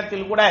வரக்கூடிய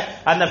நேரத்தில் கூட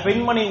அந்த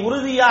பெண்மணி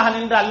உறுதியாக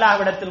நின்று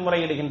அல்லாஹ்விடத்தில்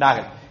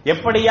முறையிடுகின்றார்கள்.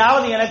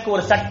 எப்படியாவது எனக்கு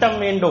ஒரு சட்டம்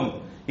வேண்டும்,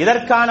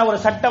 இதற்கான ஒரு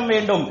சட்டம்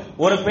வேண்டும்.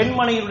 ஒரு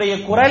பெண்மணியுடைய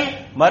குரல்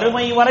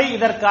மறுமை வரை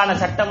இதற்கான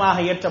சட்டமாக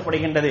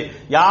இயற்றப்படுகின்றது.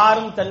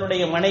 யாரும்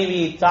தன்னுடைய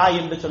மனைவியை தாய்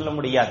என்று சொல்ல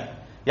முடியாது,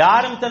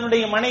 யாரும்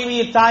தன்னுடைய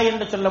மனைவியை தாய்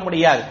என்று சொல்ல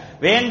முடியாது.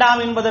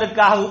 வேண்டாம்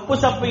என்பதற்காக உப்பு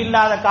சப்பு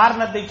இல்லாத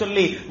காரணத்தை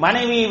சொல்லி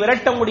மனைவியை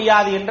விரட்ட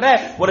முடியாது என்ற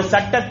ஒரு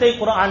சட்டத்தை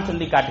குர்ஆன்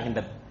சொல்லி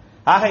காட்டுகின்றது.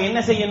 ஆக என்ன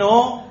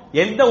செய்யணும்?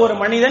 எந்த ஒரு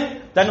மனிதன்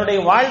தன்னுடைய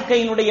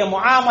வாழ்க்கையினுடைய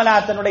முஆமலா,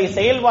 தன்னுடைய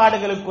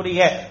செயல்பாடுகளுக்குரிய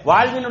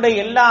வாழ்வினுடைய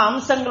எல்லா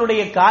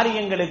அம்சங்களுடைய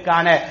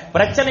காரியங்களுக்கான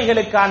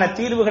பிரச்சனைகளுக்கான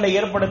தீர்வுகளை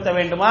ஏற்படுத்த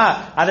வேண்டுமா,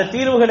 அந்த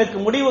தீர்வுகளுக்கு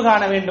முடிவு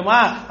காண வேண்டுமா?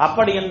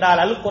 அப்படி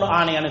என்றால் அல்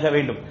குர்ஆனை அணுக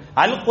வேண்டும்.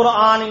 அல்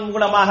குர்ஆனின்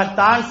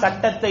மூலமாகத்தான்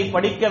சட்டத்தை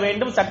படிக்க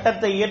வேண்டும்,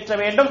 சட்டத்தை இயற்ற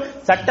வேண்டும்,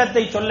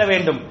 சட்டத்தை சொல்ல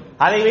வேண்டும்.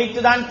 அதை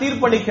வைத்துதான்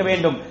தீர்ப்பளிக்க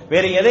வேண்டும்,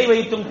 வேறு எதை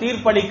வைத்தும்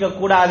தீர்ப்பளிக்க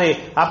கூடாது.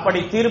 அப்படி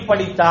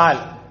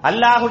தீர்ப்பளித்தால்,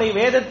 அல்லாஹ்வுடைய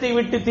வேதத்தை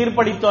விட்டு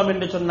தீர்ப்பளித்தோம்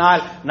என்று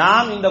சொன்னால்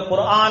நாம் இந்த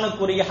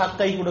குர்ஆனுக்குரிய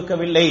ஹக்கை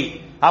கொடுக்கவில்லை.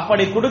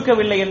 அப்படி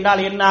கொடுக்கவில்லை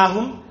என்றால் என்ன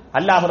ஆகும்?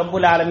 அல்லாஹ்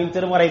ரப்புல் ஆலமீன்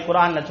திருமறை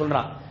குர்ஆன்ல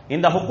சொல்றான்.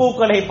 இந்த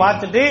ஹுக்கூக்களை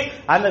பார்த்துட்டு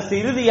அந்த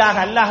இறுதியாக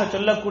அல்லாஹ்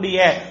சொல்லக்கூடிய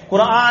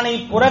குர்ஆனை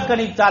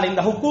புறக்கணித்தால்,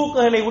 இந்த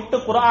ஹுக்கூக்களை விட்டு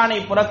குர்ஆனை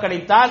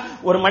புறக்கணித்தால்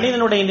ஒரு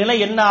மனிதனுடைய நிலை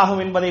என்ன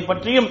ஆகும் என்பதை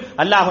பற்றியும்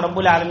அல்லாஹ்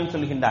ரப்புல் ஆலமீன்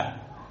சொல்கின்றார்.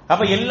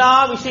 அப்ப எல்லா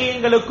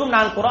விஷயங்களுக்கும்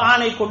நான்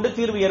குர்ஆனை கொண்டு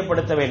தீர்வு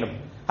ஏற்படுத்த வேண்டும்.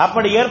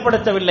 அப்படி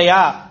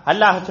ஏற்படுத்தவில்லையா?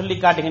 அல்லாஹ் சொல்லி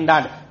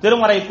காட்டுகின்றான்.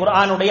 திருமறை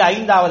குர்ஆனுடைய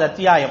 5வது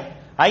அத்தியாயம்,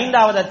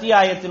 5வது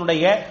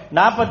அத்தியாயத்தினுடைய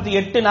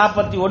 48,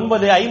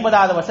 49,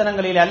 50வது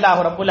வசனங்களில்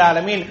அல்லாஹ் ரப்புல்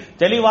ஆலமீன்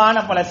தெளிவான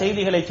பல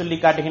செய்திகளை சொல்லி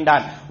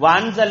காட்டுகின்றான்.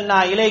 வஅன்ஸல்னா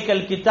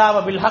இலைக்கல்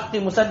கிதாப பில்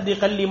ஹக்கி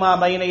முஸத்திகல் லிமா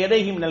பைன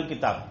யதைஹி மினல்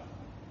கிதாப்,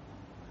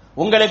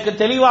 உங்களுக்கு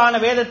தெளிவான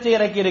வேதத்தை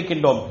இறக்கி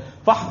இருக்கின்றோம்.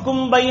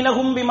 ஃபஹ்கும்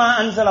பைனஹும் பிமா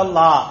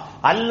அன்ஸலல்லாஹ்,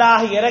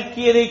 அல்லாஹ்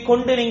இறக்கியதை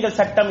கொண்டு நீங்கள்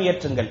சட்டம்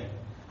இயற்றுங்கள்,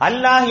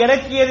 அல்லாஹ்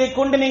இறக்கியதை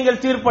கொண்டு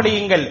நீங்கள்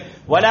தீர்ப்படியுங்கள்.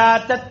 வலா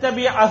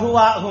தத்தபி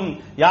அஹ்வாஹும்,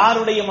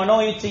 யாருடைய மனோ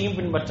இச்சையும்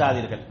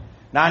பின்பற்றாதீர்கள்.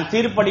 நான்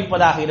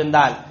தீர்ப்பளிப்பதாக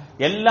இருந்தால்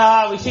எல்லா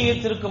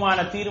விஷயத்திற்குமான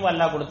தீர்வு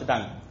அல்லாஹ்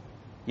கொடுத்துட்டாங்க.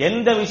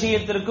 எந்த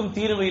விஷயத்திற்கும்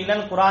தீர்வு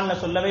இல்லைன்னு குர்ஆன்ல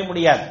சொல்லவே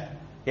முடியாது.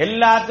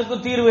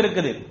 எல்லாத்துக்கும் தீர்வு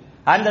இருக்குது.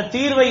 அந்த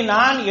தீர்வை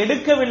நான்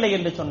எடுக்கவில்லை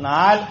என்று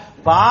சொன்னால்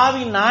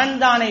பாவி நான்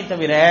தானே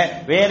தவிர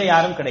வேற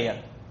யாரும்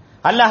கிடையாது.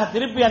 அல்லாஹ்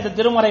திருப்பி அந்த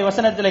திருமறை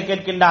வசனத்தில்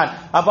கேட்கின்றான்,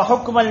 அப்ப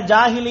ஹுக்மல்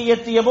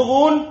ஜாஹிலியத்தி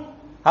யபூன்,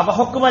 அப்ப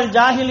ஹுக்மல்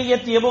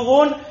ஜாஹிலியத்தி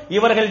யபூன்,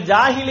 இவர்கள்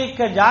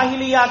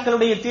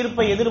ஜாஹிலியாக்களுடைய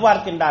தீர்ப்பை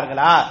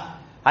எதிர்பார்க்கின்றார்களா?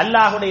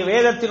 அல்லாஹ்வுடைய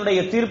வேதத்தினுடைய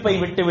தீர்ப்பை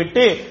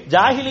விட்டுவிட்டு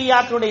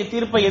ஜாஹிலியாக்களுடைய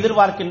தீர்ப்பை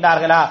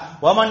எதிர்பார்க்கின்றார்களா?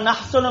 வமன்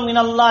அஹ்ஸனு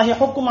மினல்லாஹி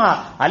ஹுக்மா,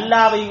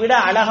 அல்லாஹ்வை விட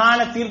அழகான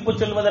தீர்ப்பு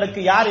சொல்வதற்கு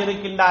யார்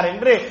இருக்கின்றார்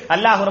என்று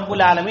அல்லாஹ்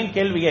ரப்புல் ஆலமீன்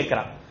கேள்வி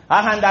கேட்கிறான்.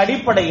 ஆக அந்த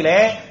அடிப்படையிலே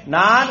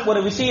நான் ஒரு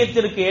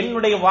விஷயத்திற்கு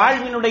என்னுடைய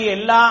வாழ்வினுடைய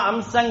எல்லா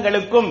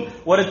அம்சங்களுக்கும்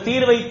ஒரு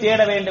தீர்வை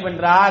தேட வேண்டும்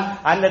என்றால்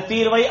அந்த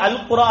தீர்வை அல்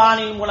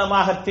குர்ஆனின்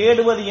மூலமாக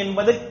தேடுவது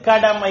என்பது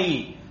கடமை,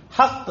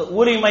 ஹக்,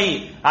 உரிமை.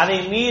 அதை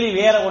மீறி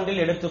வேற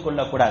ஒன்றில் எடுத்துக்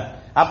கொள்ளக்கூடாது.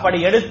 அப்படி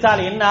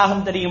எடுத்தால் என்ன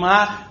ஆகும் தெரியுமா?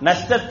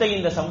 நஷ்டத்தை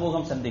இந்த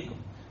சமூகம்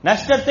சந்திக்கும்.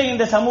 நஷ்டத்தை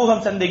இந்த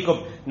சமூகம்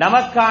சந்திக்கும்.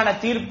 நமக்கான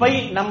தீர்ப்பை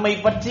நம்மை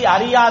பற்றி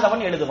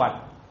அறியாதவன் எழுதுவான்.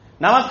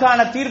 நமக்கான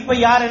தீர்ப்பை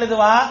யார்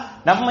எழுதுவா?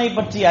 நம்மை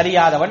பற்றி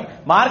அறியாதவன்,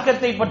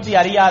 மார்க்கத்தை பற்றி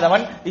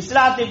அறியாதவன்,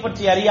 இஸ்லாத்தை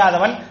பற்றி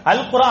அறியாதவன்,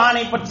 அல்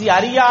குர்ஆனை பற்றி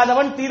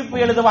அறியாதவன் தீர்ப்பு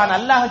எழுதுவான்.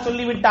 அல்லாஹ்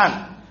சொல்லிவிட்டான்,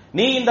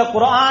 நீ இந்த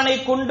குர்ஆனை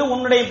கொண்டு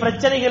உன்னுடைய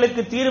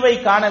பிரச்சனைகளுக்கு தீர்வை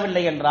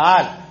காணவில்லை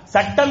என்றால்,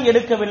 சட்டம்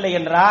எடுக்கவில்லை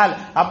என்றால்,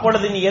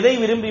 அப்பொழுது நீ எதை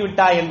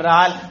விரும்பிவிட்டாய்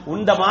என்றால்,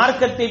 இந்த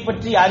மார்க்கத்தை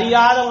பற்றி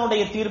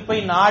அறியாதவனுடைய தீர்ப்பை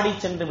நாடி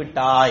சென்று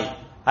விட்டாய்.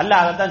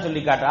 அல்லாஹ் அதான்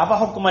சொல்லி காட்டுறான். அப்ப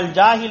ஹுக்மல்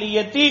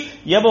ஜாஹிலியத்தி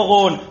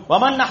யபூன்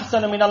வமன்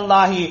அஹ்ஸனு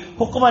மினல்லாஹி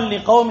ஹுக்மன்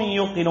லிகௌமின்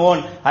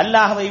யூகினூன்.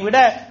 அல்லாஹ்வை விட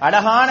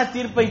அழகான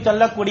தீர்ப்பை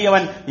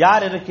சொல்லக்கூடியவன்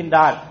யார்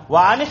இருக்கின்றார்?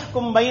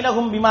 வஅனிஹ்கும்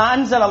பைனஹும் பிமா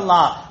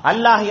அன்ஸலல்லாஹ்.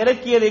 அல்லாஹ்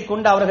இறக்கியதை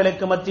கொண்டு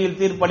அவர்களுக்கு மத்தியில்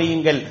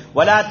தீர்ப்பளியுங்கள்.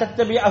 வலா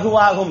தத்தபி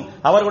அஹ்வாஹும்.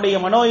 அவருடைய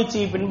மனோ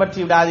இச்சையை பின்பற்றி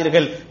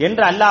விடாதீர்கள்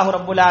என்று அல்லாஹ்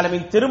ரப்பல்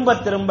ஆலமீன் திரும்ப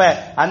திரும்ப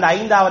அந்த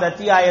 5வது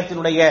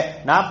அத்தியாயத்தினுடைய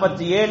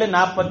 47,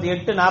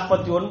 48,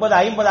 49,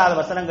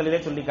 50வது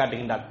வசனங்களிலே சொல்லி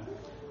காட்டுகின்றார்.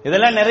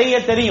 இதெல்லாம் நிறைய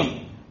தெரியும்.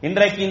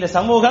 இன்றைக்கு இந்த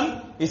சமூகம்,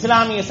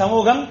 இஸ்லாமிய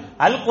சமூகம்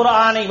அல்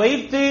குர்ஆனை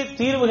வைத்து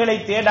தீர்வுகளை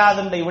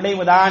தேடாத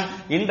விளைவுதான்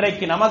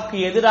இன்றைக்கு நமக்கு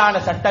எதிரான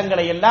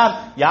சட்டங்களை எல்லாம்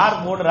யார்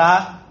போடுறா?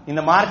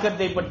 இந்த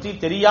மார்க்கத்தை பற்றி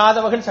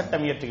தெரியாதவர்கள்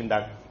சட்டம்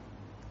இயற்றுகின்றார்கள்.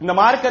 இந்த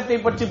மார்க்கத்தை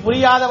பற்றி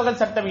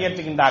புரியாதவர்கள் சட்டம்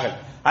இயற்றுகின்றார்கள்.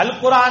 அல்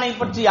குர்ஆனை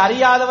பற்றி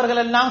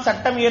அறியாதவர்கள் எல்லாம்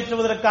சட்டம்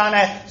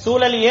இயற்றுவதற்கான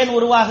சூழல் ஏன்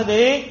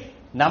உருவாகுது?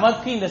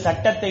 நமக்கு இந்த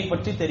சட்டத்தை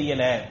பற்றி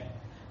தெரியல,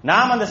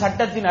 நாம் அந்த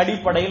சட்டத்தின்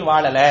அடிப்படையில்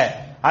வாழல,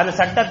 அந்த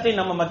சட்டத்தை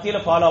நம்ம மத்தியில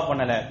ஃபாலோ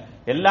பண்ணல.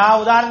 எல்லா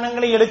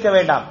உதாரணங்களையும் எடுக்க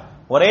வேண்டாம்.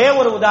 ஒரே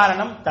ஒரு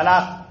உதாரணம்,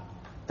 தலாக்.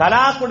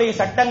 தலாக்குடைய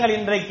சட்டங்கள்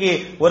இன்றைக்கு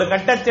ஒரு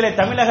கட்டத்தில்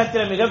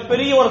தமிழகத்தில்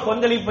மிகப்பெரிய ஒரு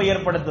கொந்தளிப்பை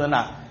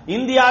ஏற்படுத்துதுன்னா,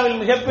 இந்தியாவில்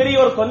மிகப்பெரிய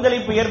ஒரு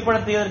கொந்தளிப்பு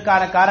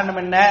ஏற்படுத்தியதற்கான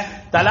காரணம் என்ன?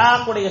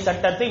 தலாக்குடைய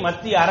சட்டத்தை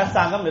மத்திய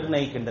அரசாங்கம்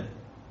நிர்ணயிக்கின்றது.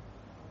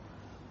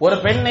 ஒரு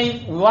பெண்ணை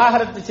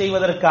விவாகரத்து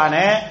செய்வதற்கான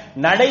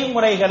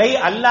நடைமுறைகளை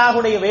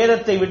அல்லாஹ்வுடைய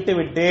வேதத்தை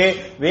விட்டுவிட்டு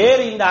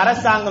வேறு இந்த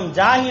அரசாங்கம்,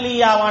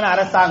 ஜாஹிலியாவான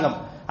அரசாங்கம்,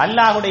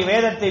 அல்லாஹ்வுடைய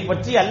வேதத்தை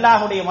பற்றி,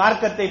 அல்லாஹ்வுடைய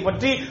மார்க்கத்தை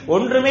பற்றி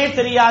ஒன்றுமே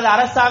தெரியாத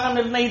அரசாங்கம்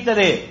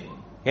நிர்ணயித்தது.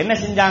 என்ன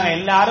செஞ்சாங்க?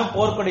 எல்லாரும்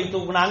போர்க்கொடி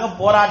தூக்குனாங்க,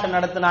 போராட்டம்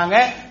நடத்தினாங்க,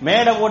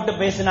 மேடை போட்டு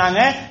பேசினாங்க,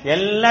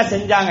 எல்லாம்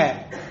செஞ்சாங்க.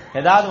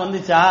 ஏதாவது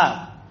வந்துச்சா?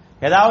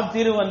 ஏதாவது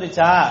தீர்வு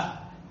வந்துச்சா?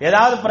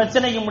 ஏதாவது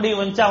பிரச்சனைக்கு முடிவு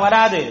வந்துச்சா?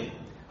 வராது.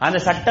 அந்த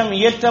சட்டம்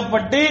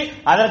இயற்றப்பட்டு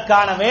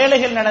அதற்கான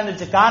வேலைகள்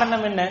நடந்துச்சு.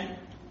 காரணம் என்ன?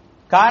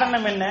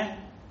 காரணம் என்ன?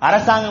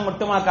 அரசாங்கம்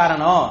மட்டுமா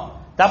காரணம்?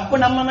 தப்பு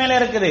நம்ம மேல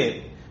இருக்குது.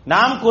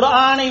 நாம்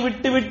குர்ஆனை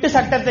விட்டு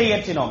சட்டத்தை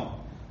இயற்றினோம்.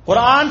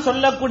 குர்ஆன்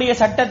சொல்லக்கூடிய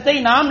சட்டத்தை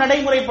நாம்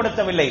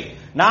நடைமுறைப்படுத்தவில்லை.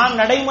 நாம்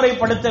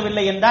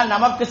நடைமுறைப்படுத்தவில்லை என்றால்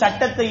நமக்கு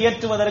சட்டத்தை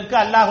இயற்றுவதற்கு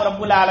அல்லாஹ்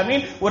ரப்புல்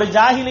ஆலமீன் ஒரு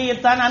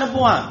ஜாஹிலியத்தான்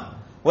அனுப்புவான்,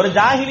 ஒரு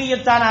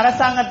ஜாஹிலியத்தான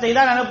அரசாங்கத்தை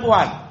தான்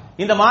அனுப்புவான்.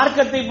 இந்த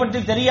மார்க்கத்தை பற்றி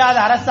தெரியாத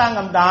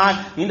அரசாங்கம் தான்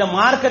இந்த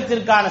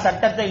மார்க்கத்திற்கான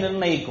சட்டத்தை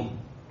நிர்ணயிக்கும்.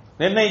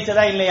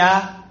 நிர்ணயிச்சதா இல்லையா?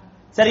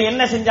 சரி,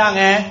 என்ன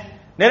செஞ்சாங்க?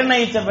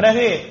 நிர்ணயித்த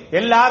பிறகு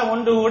எல்லாரும்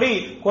ஒன்று கூடி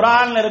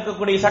குர்ஆன்ல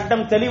இருக்கக்கூடிய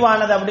சட்டம்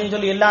தெளிவானது அப்படின்னு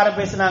சொல்லி எல்லாரும்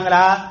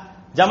பேசினாங்களா?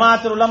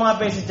 ஜமாத்துல் உலமா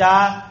பேசிச்சா?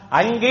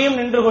 அங்கேயும்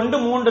நின்று கொண்டு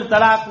 3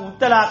 தலாக்,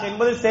 முத்தலாக்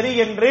என்பது சரி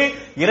என்று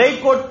இறை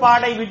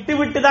கோட்பாடை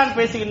விட்டு தான்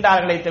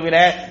பேசுகின்றார்களே தவிர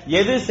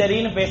எது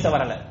சரின்னு பேச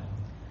வரல.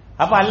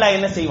 அப்ப அல்லாஹ்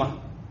என்ன செய்வான்?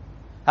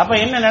 அப்ப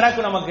என்ன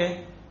நடக்கும்?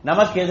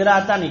 நமக்கு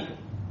எதிராக தான் நிற்கும்.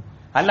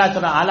 அல்லாஹ்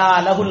சொன்ன அலா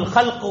லஹுல்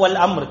ஹல்க் வல்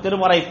அம்ர்,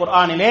 திருமறை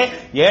குர்ஆனிலே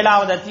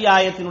 7வது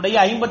அத்தியாயத்தினுடைய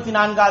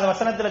 54வது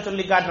வசனத்தில்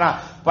சொல்லி காட்டுறான்.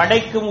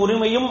 படைக்கும்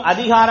உரிமையும்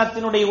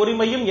அதிகாரத்தினுடைய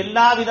உரிமையும்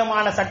எல்லா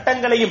விதமான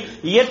சட்டங்களையும்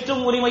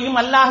இயற்றும் உரிமையும்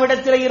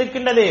அல்லாஹ்விடத்திலே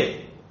இருக்கின்றது.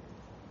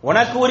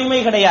 உனக்கு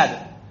உரிமை கிடையாது,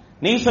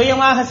 நீ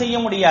சுயமாக செய்ய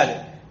முடியாது.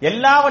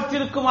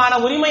 எல்லாவற்றிற்குமான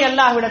உரிமை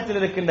அல்லாஹ்விடத்தில்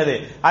இருக்கின்றது.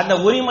 அந்த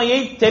உரிமையை,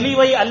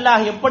 தெளிவை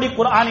அல்லாஹ் எப்படி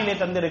குர்ஆனிலே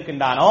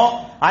தந்திருக்கின்றானோ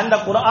அந்த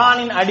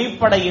குர்ஆனின்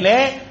அடிப்படையிலே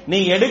நீ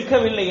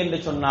எடுக்கவில்லை என்று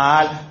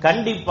சொன்னால்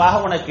கண்டிப்பாக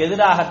உனக்கு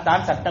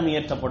எதிராகத்தான் சட்டம்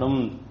இயற்றப்படும்.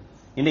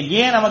 இன்னைக்கு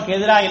ஏன் நமக்கு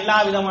எதிராக எல்லா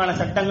விதமான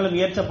சட்டங்களும்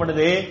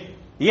இயற்றப்படுது?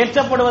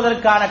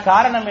 இயற்றப்படுவதற்கான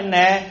காரணம் என்ன?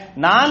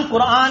 நான்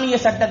குர்ஆனிய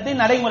சட்டத்தை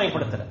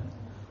நடைமுறைப்படுத்துறேன்,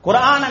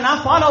 குர்ஆனை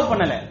நான் ஃபாலோ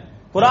பண்ணல,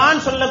 குர்ஆன்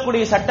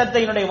சொல்லக்கூடிய சட்டத்தை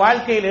என்னுடைய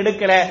வாழ்க்கையில்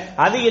எடுக்கல,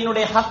 அது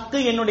என்னுடைய ஹக்கு,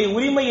 என்னுடைய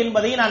உரிமை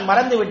என்பதை நான்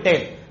மறந்து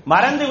விட்டேன்.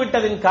 மறந்து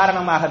விட்டதின்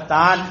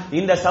காரணமாகத்தான்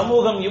இந்த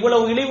சமூகம்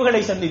இவ்வளவு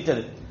இழிவுகளை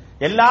சந்தித்தது.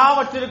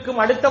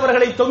 எல்லாவற்றிற்கும்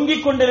அடுத்தவர்களை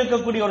தொங்கிக்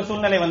கொண்டிருக்கக்கூடிய ஒரு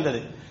சூழ்நிலை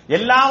வந்தது.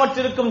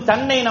 எல்லாவற்றிற்கும்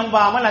தன்னை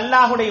நம்பாமல்,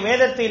 அல்லாஹ்வுடைய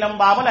வேதத்தை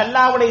நம்பாமல்,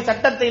 அல்லாஹ்வுடைய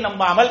சட்டத்தை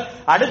நம்பாமல்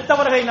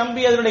அடுத்தவர்களை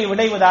நம்பியதனுடைய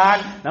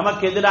விளைவுதான்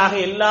நமக்கு எதிராக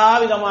எல்லா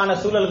விதமான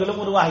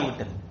சூழல்களும்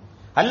உருவாகிவிட்டது.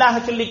 அல்லாஹ்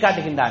சொல்லி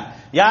காட்டுகின்றான்,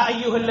 யா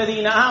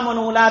அய்யுஹல்லதீன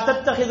ஆமனூ லா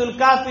தத்தகிதுல்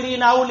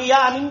காஃபிரீன அவுலியா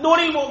மின்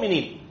தூனில்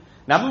முஃமினீன்.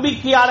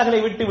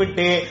 நம்பிக்கையாளர்களை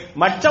விட்டுவிட்டு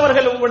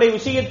மற்றவர்கள் உங்களுடைய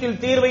விஷயத்தில்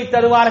தீர்வை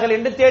தருவார்கள்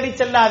என்று தேடி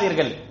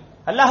செல்லாதீர்கள்.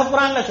 அல்லாஹ்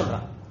குர்ஆன்ல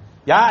சொல்றான்,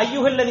 யா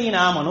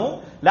அய்யுஹல்லதீன ஆமனூ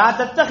லா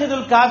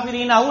தத்தகிதுல்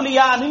காஃபிரீன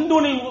அவுலியா மின்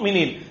தூனில்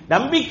முஃமினீன்.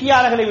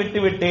 நம்பிக்கையாளர்களை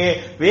விட்டுவிட்டு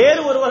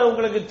வேறு ஒருவர்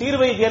உங்களுக்கு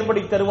தீர்வை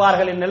ஏற்படுத்தி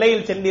தருவார்கள் என்ற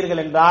நிலையில்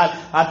சென்றீர்கள் என்றால்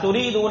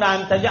அத்துரீதுன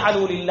அன்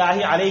தஜஅலு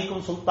லில்லாஹி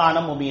அலைக்கும்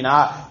சுல்தானம் முபீனா,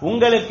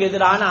 உங்களுக்கு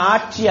எதிரான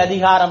ஆட்சி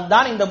அதிகாரம்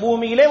தான் இந்த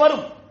பூமியிலே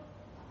வரும்.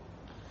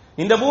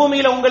 இந்த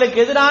பூமியில உங்களுக்கு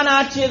எதிரான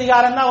ஆட்சி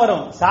அதிகாரம் தான்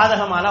வரும்,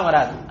 சாதகமான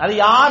வராது. அது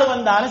யார்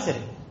வந்தாலும்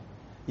சரி,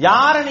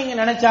 யாரை நீங்க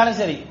நினைச்சாலும்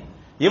சரி,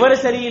 இவர்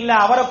சரியில்லை,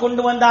 அவரை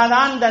கொண்டு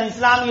வந்தாதான் இந்த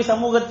இஸ்லாமிய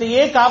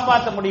சமூகத்தையே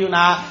காப்பாற்ற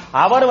முடியும்னா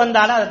அவர்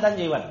வந்தாலும் அதைத்தான்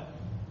செய்வார்.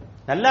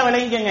 நல்லா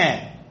விளங்கிக்கங்க,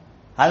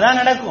 அதான்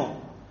நடக்கும்.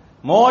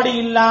 மோடி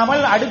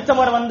இல்லாமல்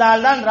அடுத்தவர்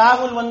வந்தால்தான்,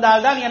 ராகுல்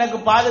வந்தால்தான் எனக்கு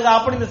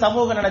பாதுகாப்பு இந்த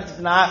சமூகம்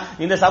நினைச்சுன்னா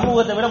இந்த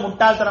சமூகத்தை விட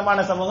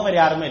முட்டாள்தனமான சமூகம்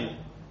வேறு யாருமே இல்லை.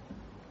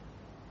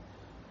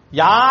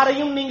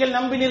 யாரையும் நீங்கள்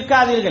நம்பி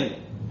நிற்காதீர்கள்,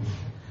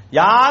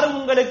 யாரும்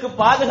உங்களுக்கு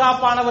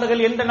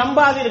பாதுகாப்பானவர்கள் என்று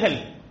நம்பாதீர்கள்.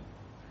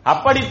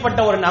 அப்படிப்பட்ட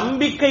ஒரு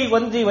நம்பிக்கை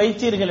ஒன்றை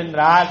வைத்தீர்கள்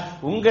என்றால்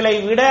உங்களை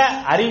விட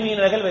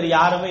அறிவியனர்கள் வேறு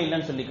யாருமே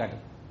இல்லைன்னு சொல்லி காட்டு.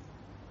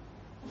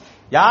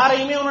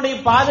 யாரையுமே உன்னுடைய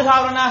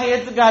பாதுகாவலனாக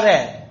ஏத்துக்காத.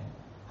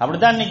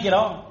 அப்படித்தான்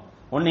நிக்கிறோம்.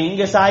 ஒன்னு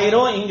இங்க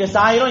சாயிரும், இங்க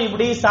சாயிரும்,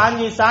 இப்படி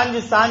சாஞ்சி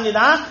சாஞ்சி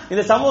சாஞ்சிதான்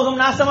இந்த சமூகம்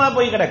நாசமா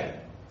போய் கிடக்கு.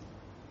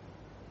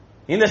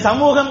 இந்த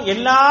சமூகம்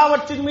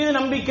எல்லாவற்றின் மீது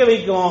நம்பிக்கை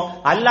வைக்கும்,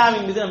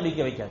 அல்லாஹ்வின் மீது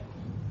நம்பிக்கை வைக்காது.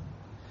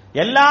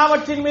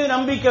 எல்லாவற்றின் மீது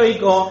நம்பிக்கை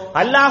வைக்கும்,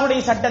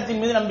 அல்லாஹ்வுடைய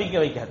சட்டத்தின் மீது நம்பிக்கை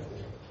வைக்காது.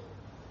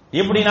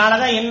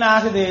 இப்படினாலதான் என்ன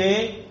ஆகுது,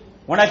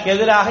 உனக்கு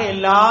எதிராக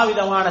எல்லா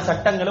விதமான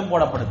சட்டங்களும்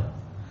போடப்படுது,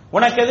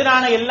 உனக்கு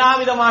எதிரான எல்லா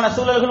விதமான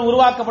சூழல்களும்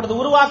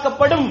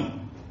உருவாக்கப்படும்.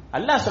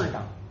 அல்லாஹ்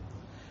சொல்லிட்டான்,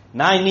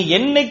 நான் நீ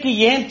என்னைக்கு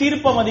ஏன்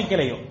தீர்ப்பை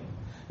மதிக்கலையோ,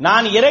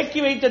 நான் இறக்கி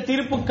வைத்த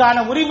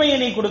தீர்ப்புக்கான உரிமையை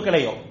நீ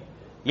கொடுக்கலையோ,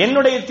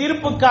 என்னுடைய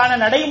தீர்ப்புக்கான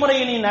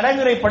நடைமுறையை நீ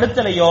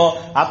நடைமுறைப்படுத்தலையோ,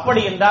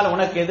 அப்படி என்றால்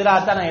உனக்கு எதிராக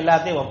தான் நான்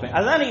எல்லாத்தையும் வைப்பேன்.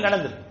 அதுதான் நீங்க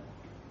நடந்தது,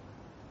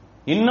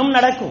 இன்னும்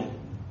நடக்கும்.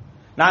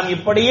 நாம்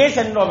இப்படியே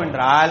சென்றோம்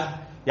என்றால்,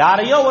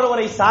 யாரையோ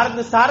ஒருவரை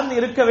சார்ந்து சார்ந்து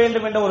இருக்க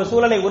வேண்டும் என்ற ஒரு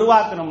சூழலை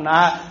உருவாக்கணும்னா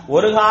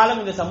ஒரு காலம்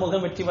இந்த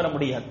சமூகம் வெற்றி பெற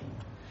முடியாது.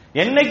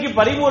 என்னைக்கு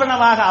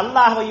பரிபூரணமாக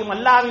அல்லாஹ்வையும்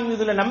அல்லாஹ்வின்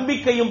மீதுள்ள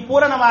நம்பிக்கையும்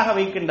பூரணமாக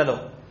வைக்கின்றதோ,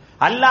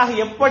 அல்லாஹ்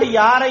எப்படி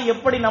யாரை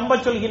எப்படி நம்ப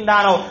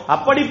சொல்கின்றானோ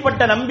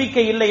அப்படிப்பட்ட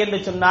நம்பிக்கை இல்லை என்று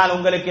சொன்னால்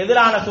உங்களுக்கு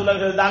எதிரான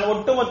சூழல்கள் தான்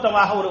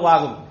ஒட்டுமொத்தமாக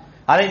உருவாகும்.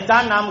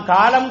 அதைத்தான் நாம்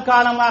காலம்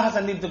காலமாக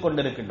சந்தித்துக்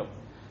கொண்டிருக்கின்றோம்,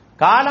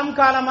 காலம்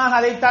காலமாக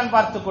அதைத்தான்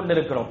பார்த்துக்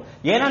கொண்டிருக்கிறோம்.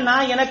 ஏன்னா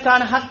நான்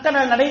எனக்கான ஹக்கை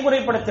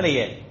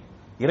நடைமுறைப்படுத்தலையே.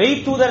 இறை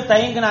தூதர்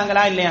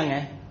தயங்கினாங்களா இல்லையாங்க?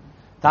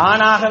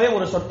 தானாகவே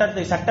ஒரு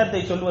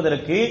சட்டத்தை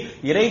சொல்வதற்கு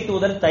இறை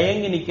தூதர்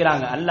தயங்கி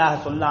நிக்கிறாங்க.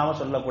 அல்லாஹ் சொல்லாம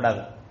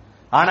சொல்லக்கூடாது.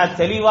 ஆனா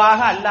தெளிவாக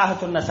அல்லாஹ்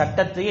சொன்ன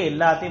சட்டத்தையே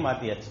எல்லாத்தையும்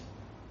மாற்றியாச்சு.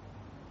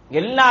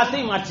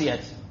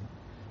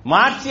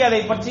 மாற்றி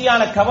அதை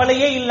பற்றியான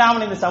கவலையே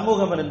இல்லாமல் இந்த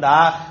சமூகம் இருந்தா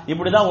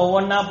இப்படிதான்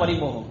ஒவ்வொன்னா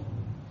பறிபோகும்.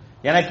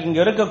 எனக்கு இங்க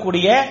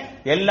இருக்கக்கூடிய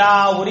எல்லா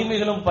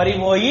உரிமைகளும்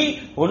பறிபோய்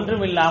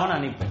ஒன்றும் இல்லாமல்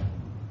அனுப்பேன்.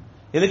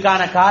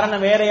 இதுக்கான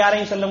காரணம் வேற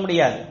யாரையும் சொல்ல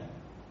முடியாது,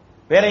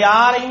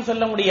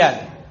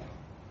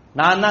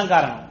 நான் தான்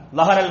காரணம்.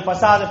 லஹரல்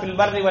ஃபஸாத ஃபில்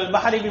பர்ரி வல்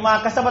பஹரி பிமா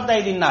கஸபத்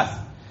ஐதின் நாஸ்.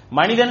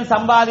 மனிதன்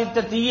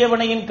சம்பாதித்த தீய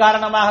வினையின்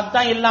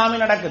காரணமாகத்தான் எல்லாமே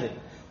நடக்குது.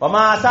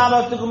 வமா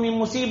அஸாபத்துகும் மின்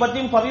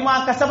முஸீபத்தின் ஃபபிமா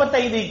கஸபத்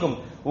ஐதீக்கும்.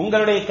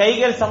 உங்களுடைய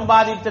கைகள்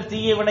சம்பாதித்த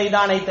தீய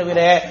வினைதானே தவிர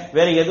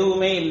வேற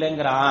எதுவுமே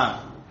இல்லைங்கிறான்.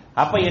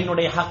 அப்ப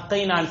என்னுடைய ஹக்கை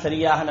நான்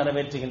சரியாக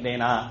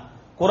நிறைவேற்றுகின்றேனா?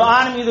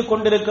 குர்ஆன் மீது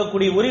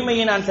கொண்டிருக்கக்கூடிய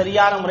உரிமையை நான்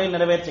சரியான முறையில்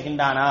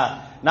நிறைவேற்றுகின்றானா?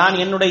 நான்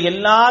என்னுடைய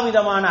எல்லா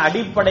விதமான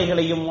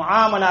அடிப்படைகளையும்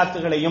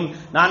முஆமலாத்துகளையும்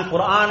நான்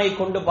குர்ஆனை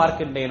கொண்டு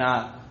பார்க்கின்றேனா?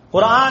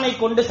 குர்ஆனை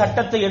கொண்டு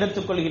சட்டத்தை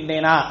எடுத்துக்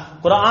கொள்கின்றேனா?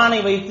 குர்ஆனை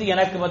வைத்து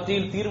எனக்கு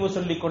மத்தியில் தீர்வு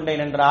சொல்லிக்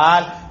கொண்டேன்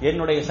என்றால்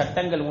என்னுடைய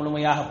சட்டங்கள்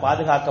முழுமையாக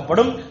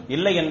பாதுகாக்கப்படும்.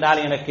 இல்லை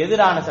என்றால் எனக்கு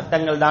எதிரான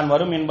சட்டங்கள் தான்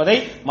வரும் என்பதை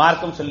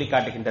மார்க்கம் சொல்லி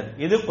காட்டுகின்றது.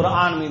 இது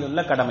குர்ஆன் மீது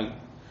உள்ள கடமை.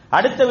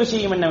 அடுத்த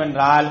விஷயம்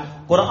என்னவென்றால்,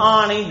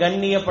 குர்ஆனை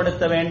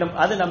கண்ணியப்படுத்த வேண்டும்.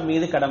 அது நம்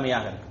மீது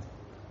கடமையாக இருக்கு.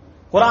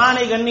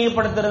 குர்ஆனை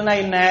கண்ணியப்படுத்துறதுனா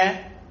என்ன?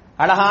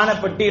 அழகான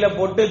பெட்டியில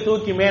போட்டு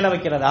தூக்கி மேல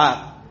வைக்கிறதா?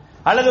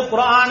 அல்லது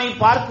குர்ஆனை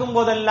பார்க்கும்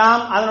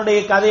போதெல்லாம் அதனுடைய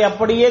கதை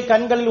அப்படியே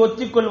கண்களில்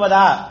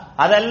ஒத்திக்கொள்வதா?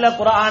 அதல்ல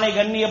குர்ஆனை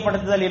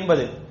கண்ணியப்படுத்துதல்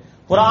என்பது.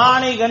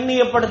 குர்ஆனை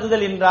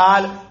கண்ணியப்படுத்துதல்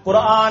என்றால்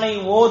குர்ஆனை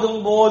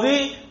ஓதும் போது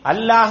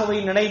அல்லாஹ்வை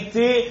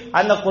நினைத்து,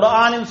 அந்த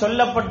குர்ஆனில்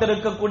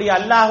சொல்லப்பட்டிருக்கக்கூடிய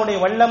அல்லாஹ்வுடைய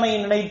வல்லமையை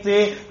நினைத்து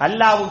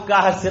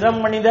அல்லாஹ்வுக்காக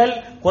சிரமணிதல்,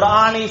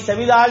 குர்ஆனை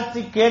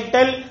செவிதாழ்த்தி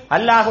கேட்டல்,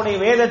 அல்லாஹ்வுடைய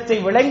வேதத்தை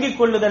விளங்கிக்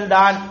கொள்ளுதல்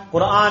தான்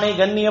குர்ஆனை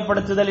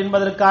கண்ணியப்படுத்துதல்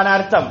என்பதற்கான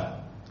அர்த்தம்.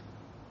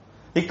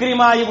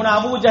 இக்ரிமா இப்னு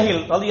அபூ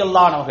ஜஹில்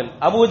ரலியல்லாஹு அன்ஹு,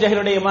 அபூ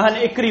ஜஹிலுடைய மகன்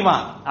இக்ரிமா,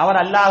 அவர்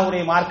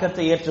அல்லாஹ்வுடைய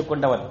மார்க்கத்தை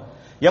ஏற்றுக்கொண்டவர்.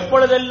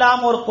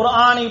 எப்பொழுதெல்லாம் ஒரு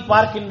குர்ஆனை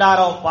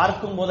பார்க்கின்றாரோ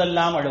பார்க்கும்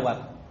போதெல்லாம்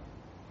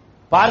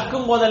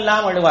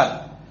அழுவார்.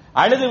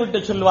 அழுது விட்டு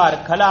சொல்வார்,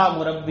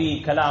 கலாமு ரப்பி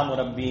கலாமு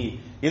ரப்பி,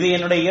 இது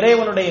என்னுடைய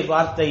இறைவனுடைய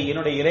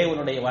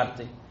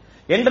வார்த்தை.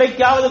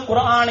 என்றைக்காவது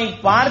குர்ஆனை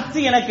பார்த்து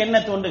எனக்கு என்ன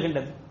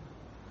தோன்றுகின்றது?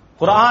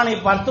 குர்ஆனை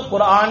பார்த்து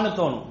குர்ஆன்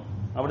தோணும்,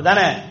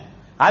 அப்படித்தானே?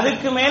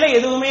 அதுக்கு மேல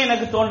எதுவுமே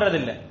எனக்கு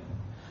தோன்றதில்லை.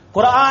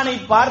 குர்ஆனை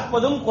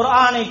பார்ப்பதும்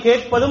குர்ஆனை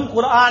கேட்பதும்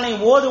குர்ஆனை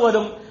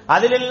ஓதுவதும்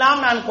அதிலெல்லாம்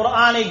நான்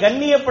குர்ஆனை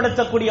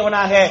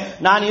கண்ணியப்படுத்தக்கூடியவனாக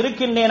நான்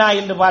இருக்கின்றேனா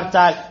என்று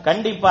பார்த்தால்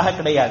கண்டிப்பாக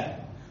கிடையாது.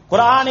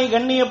 குர்ஆனை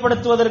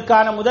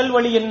கண்ணியப்படுத்துவதற்கான முதல்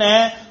வழி என்ன?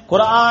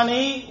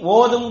 குர்ஆனை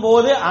ஓதும்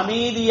போது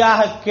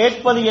அமைதியாக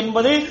கேட்பது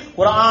என்பது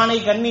குர்ஆனை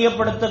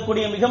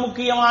கண்ணியப்படுத்தக்கூடிய மிக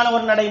முக்கியமான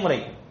ஒரு நடைமுறை.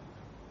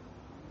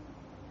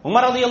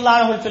 உமர்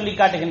ரலியல்லாஹு அன்ஹு சொல்லி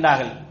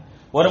காட்டுகின்றார்கள்,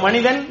 ஒரு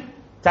மனிதன்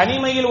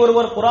தனிமையில்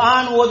ஒருவர்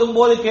குர்ஆன் ஓதும்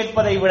போது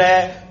கேட்பதை விட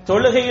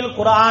தொழுகையில்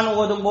குர்ஆன்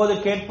ஓதும் போது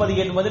கேட்பது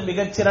என்பது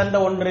மிகச்சிறந்த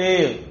ஒன்று.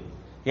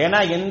 ஏன்னா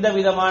எந்த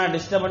விதமான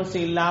டிஸ்டர்பன்ஸ்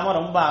இல்லாம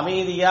ரொம்ப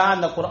அமைதியா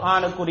அந்த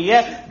குர்ஆனுக்குரிய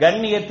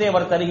கண்ணியத்தை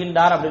அவர்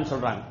தருகின்றார் அப்படின்னு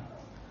சொல்றாங்க.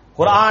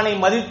 குர்ஆனை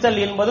மதித்தல்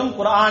என்பதும்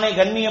குர்ஆனை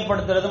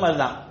கண்ணியப்படுத்துறதும்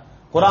அதுதான்.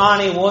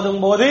 குர்ஆனை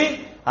ஓதும் போது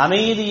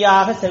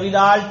அமைதியாக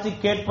செவிதாழ்த்தி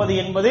கேட்பது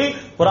என்பது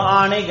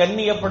குர்ஆனை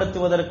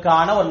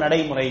கண்ணியப்படுத்துவதற்கான ஒரு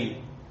நடைமுறை.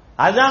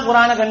 அதுதான்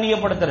குர்ஆனை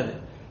கண்ணியப்படுத்துறது.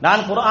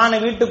 நான் குர்ஆனை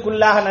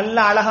வீட்டுக்குள்ளாக நல்ல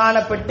அழகான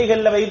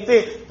பெட்டிகள்ல வைத்து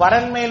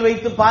பரன்மேல்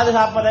வைத்து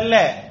பாதுகாப்பதல்ல.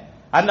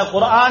 அந்த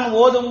குர்ஆன்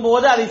ஓதும்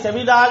போது அதை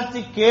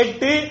செவிதாழ்த்தி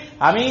கேட்டு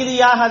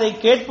அமைதியாக அதை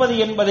கேட்பது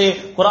என்பது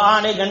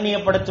குர்ஆனை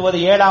கண்ணியப்படுத்துவது.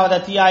 7வது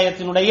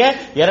அத்தியாயத்தினுடைய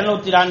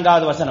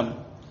 204வது வசனம்.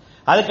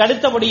 அதுக்கு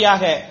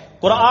அடுத்தபடியாக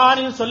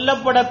குர்ஆனில்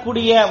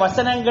சொல்லப்படக்கூடிய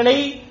வசனங்களை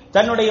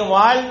தன்னுடைய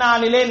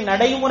வாழ்நாளிலே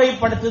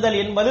நடைமுறைப்படுத்துதல்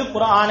என்பது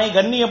குர்ஆனை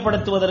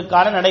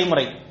கண்ணியப்படுத்துவதற்கான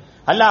நடைமுறை.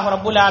 அல்லாஹ்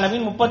ரப்பல்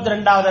ஆலமீன்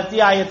 32வது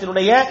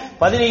அத்தியாயத்தினுடைய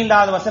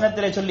 15வது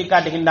வசனத்திலே சொல்லி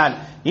காட்டுகின்றான்,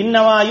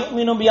 இன்னமா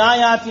யுமினு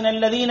பிஆயாத்தின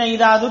அல்லதீன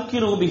இதா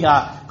ذுக்கிரு பிஹா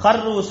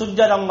கர்ரு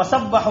சுஜ்ஜதம்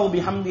வஸப்பஹு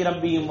பிஹம்தி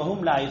ரப்பிஹிம்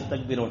வஹும் லா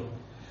யஸ்தக்பிரூன்.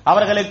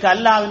 அவர்களுக்கு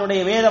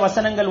அல்லாஹ்வினுடைய வேத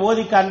வசனங்கள்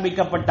ஓதி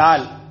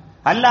காண்பிக்கப்பட்டால்,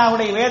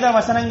 அல்லாஹ்வுடைய வேத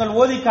வசனங்கள்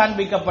ஓதி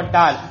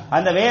காண்பிக்கப்பட்டால்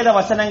அந்த வேத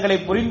வசனங்களை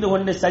புரிந்து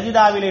கொண்டு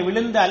சஜிதாவிலே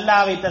விழுந்து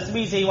அல்லாஹ்வை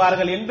தஸ்பீஹ்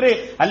செய்வார்கள் என்று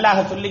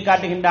அல்லாஹ் சொல்லி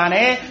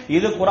காட்டுகின்றானே,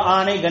 இது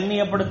குர்ஆனை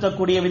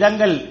கண்ணியப்படுத்தக்கூடிய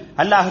விதங்கள்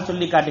அல்லாஹ்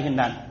சொல்லி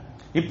காட்டுகின்றான்.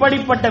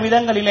 இப்படிப்பட்ட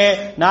விதங்களிலே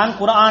நான்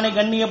குர்ஆனை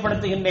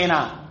கண்ணியப்படுத்துகின்றேனா?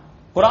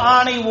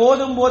 குர்ஆனை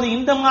ஓதும் போது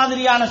இந்த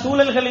மாதிரியான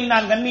சூழல்களில்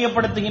நான்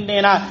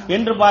கண்ணியப்படுத்துகின்றேனா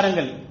என்று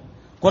பாருங்கள்.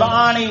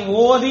 குர்ஆனை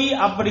ஓதி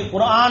அப்படி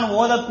குர்ஆன்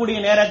ஓதக்கூடிய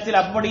நேரத்தில்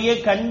அப்படியே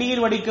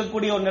கண்ணீர்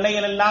வடிக்கக்கூடிய ஒரு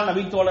நிலையில் எல்லாம்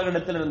நபி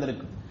தோழர்களிடத்தில்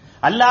இருந்திருக்கு,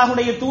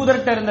 அல்லாஹ்வுடைய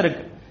தூதர்கிட்ட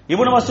இருந்திருக்கு.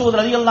 இப்னு மஸ்ஊத்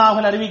ரலியல்லாஹு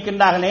அன்ஹு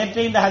அறிவிக்கின்றார்கள்,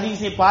 நேற்று இந்த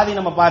ஹதீஸை பாதி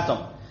நம்ம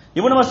பார்த்தோம்.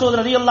 இப்னு மஸ்ஊத்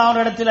ரலியல்லாஹு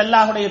அன்ஹு இடத்தில்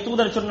அல்லாஹ்வுடைய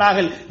தூதர்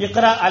சொன்னார்கள்,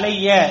 இக்ரா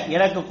அலைய,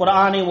 எனக்கு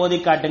குர்ஆனை ஓதி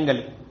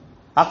காட்டுங்கள்.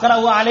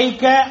 அக்ரவு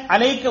அலைக்க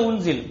அலைக்க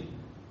உன்சில்,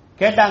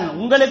 கேட்டாங்க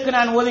உங்களுக்கு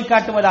நான் ஓதி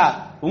காட்டுவதா,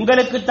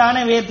 உங்களுக்கு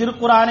தானே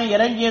திருக்குர்ஆனை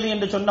இறங்கியது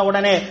என்று சொன்ன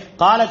உடனே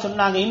கால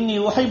சொன்னாங்க, இன்னி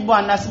உஹிப்பு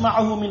அன்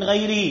அஸ்மஅஹு மின்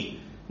கைரி,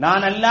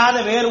 நான் அல்லாத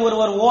வேறு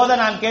ஒருவர் ஓத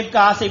நான் கேட்க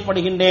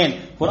ஆசைப்படுகின்றேன்.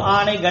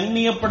 குர்ஆனை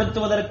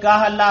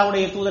கண்ணியப்படுத்துவதற்காக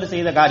அல்லாஹ்வுடைய தூதர்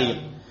செய்த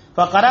காரியம்.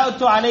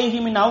 ஃபகரஅத்து அலைஹி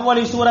மின்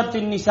அவ்வலி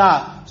சூரத்தின் நிசா,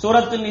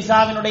 சூரத்துன்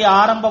நிசாவினுடைய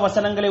ஆரம்ப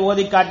வசனங்களை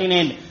ஓதி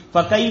காட்டினேன்.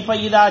 ஃபகைஃப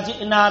இதா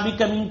ஜினா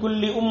பிக மின்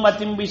குல்லி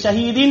உம்மத்தின்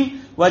பிஷஹீதின்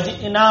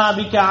வஜினா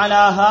பிக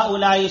அலா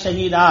ஹாஉலாஇ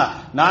ஷஹீதா.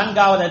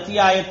 4வது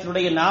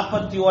அத்தியாயத்தினுடைய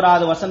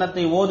 41வது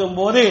வசனத்தை ஓதும்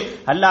போது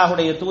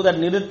அல்லாஹ்வுடைய தூதர்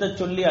நிறுத்தச்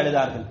சொல்லி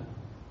அழுதார்கள்.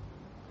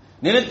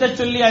 நிறுத்தச்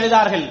சொல்லி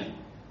அழுதார்கள்.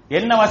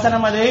 என்ன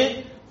வசனம் அது?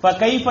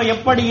 ஃபகைஃப,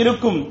 எப்படி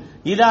இருக்கும்,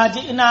 இதா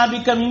ஜினா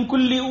பிக மின்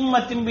குல்லி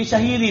உம்மத்தின்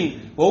பிஷஹீதின்,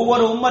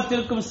 ஒவ்வொரு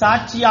உம்மத்திற்கும்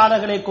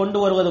சாட்சியாளர்களை கொண்டு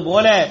வருவது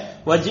போல,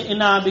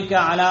 வஜினா பிக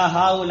அலா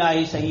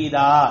ஹாஉலாஇ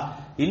ஷஹீதா,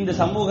 இந்த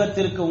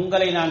சமூகத்திற்கு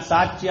உங்களை நான்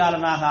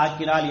சாட்சியாளனாக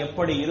ஆக்கினால்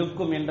எப்படி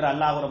இருக்கும் என்று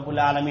அல்லாஹ் ரப்பல்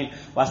ஆலமீன்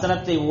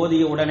வசனத்தை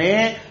ஓதிய உடனே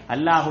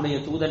அல்லாஹ்வுடைய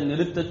தூதர்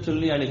நிறுத்தச்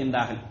சொல்லி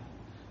அழுகின்றார்கள்.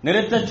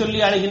 நிறுத்தச் சொல்லி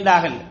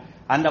அழுகின்றார்கள்.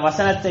 அந்த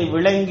வசனத்தை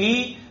விளங்கி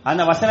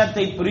அந்த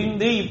வசனத்தை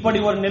புரிந்து இப்படி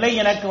ஒரு நிலை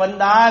எனக்கு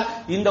வந்தால்,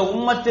 இந்த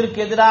உம்மத்திற்கு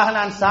எதிராக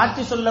நான்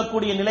சாட்சி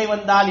சொல்லக்கூடிய நிலை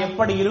வந்தால்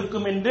எப்படி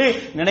இருக்கும் என்று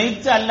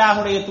நினைத்து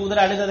அல்லாஹ்வுடைய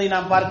தூதர் அழுததை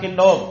நாம்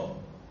பார்க்கின்றோம்.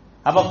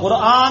 அப்ப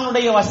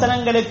குர்ஆனுடைய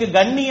வசனங்களுக்கு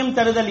கண்ணியம்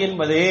தருதல்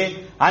என்பது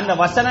அந்த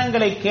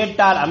வசனங்களை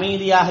கேட்டால்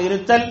அமைதியாக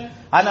இருத்தல்,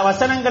 அந்த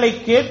வசனங்களை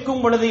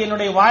கேட்கும் பொழுது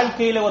என்னுடைய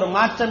வாழ்க்கையில ஒரு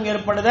மாற்றம்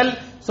ஏற்படுதல்.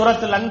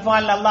 சூரத்துல்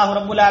அன்ஃபால் அல்லாஹ்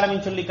ரப்பல்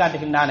ஆலமீன் சொல்லி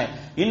காட்டுகின்றானே,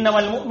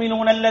 இன்னமல்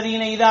முஃமினூன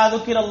அல்லதீன இதா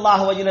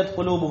ذுக்கிரல்லாஹு வஜிலத்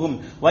குலூபுஹும்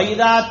வ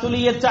இதா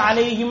துலியத்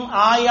அலைஹிம்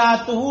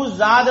ஆயாத்துஹு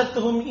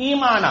ஸாதத்துஹும்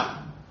ஈமானா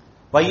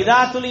வைதா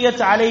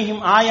துலியத்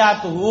அலைஹிம்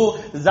ஆயாத்துஹு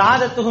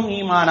ஸாதத்துஹும்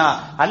ஈமானா.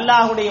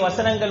 அல்லாஹ்வுடைய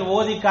வசனங்கள்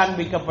ஓதி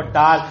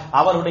காண்பிக்கப்பட்டால்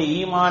அவருடைய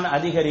ஈமான்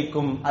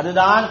அதிகரிக்கும்.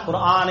 அதுதான்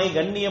குர்ஆனை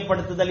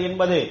கண்ணியப்படுத்துதல்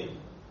என்பது.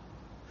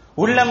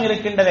 உள்ளம்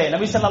இருக்கின்றதே,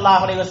 நபி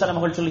ஸல்லல்லாஹு அலைஹி வஸல்லம்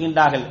அவர்கள்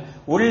சொல்கின்றார்கள்,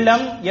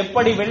 உள்ளம்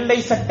எப்படி வெள்ளை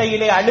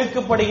சட்டையிலே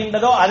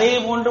அழுக்குப்படுகின்றதோ அதே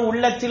போன்று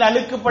உள்ளத்தில்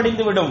அழுக்கு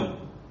படிந்து விடும்.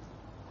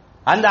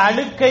 அந்த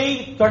அழுக்கை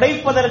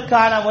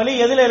துடைப்பதற்கான வழி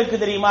எதுல இருக்கு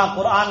தெரியுமா?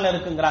 குர்ஆன்ல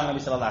இருக்குங்கிறாங்க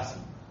நபி ஸல்லல்லாஹு அலைஹி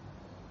வஸல்லம்.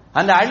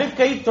 அந்த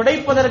அழுக்கை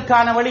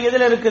துடைப்பதற்கான வழி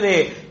எதில் இருக்குது?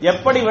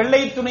 எப்படி வெள்ளை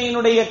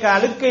துணியினுடைய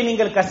அழுக்கை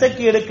நீங்கள்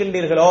கசக்கி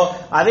எடுக்கின்றீர்களோ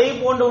அதே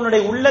போன்று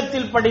உன்னுடைய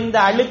உள்ளத்தில் படிந்த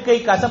அழுக்கை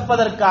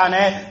கசப்பதற்கான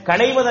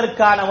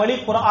களைவதற்கான வழி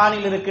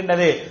குர்ஆனில்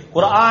இருக்கின்றது.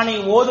 குர்ஆனை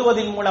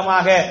ஓதுவதன்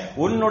மூலமாக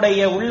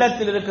உன்னுடைய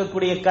உள்ளத்தில்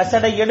இருக்கக்கூடிய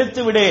கசடை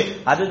எடுத்துவிடு.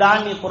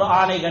 அதுதான் நீ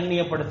குர்ஆனை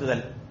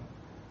கண்ணியப்படுத்துதல்.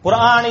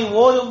 குர்ஆனை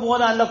ஓதும்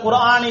போது அந்த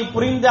குர்ஆனை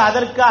புரிந்து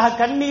அதற்காக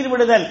கண்ணீர்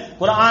விடுதல்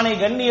குர்ஆனை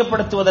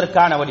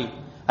கண்ணியப்படுத்துவதற்கான வழி.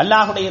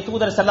 அல்லாஹ்வுடைய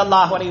தூதர்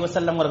ஸல்லல்லாஹு அலைஹி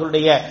வஸல்லம்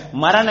அவர்களுடைய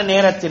மரண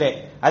நேரத்திலே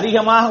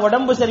அதிகமாக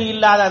உடம்பு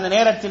சரியில்லாத அந்த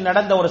நேரத்தில்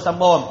நடந்த ஒரு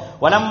சம்பவம்.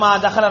 வலம்மா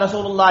தഖல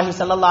ரசூலுல்லாஹி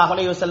ஸல்லல்லாஹு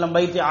அலைஹி வஸல்லம்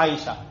பைத்தி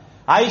ஆயிஷா,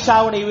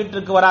 ஆயிஷாவுடைய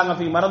வீட்டுக்கு வராங்க.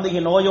 மறந்துகி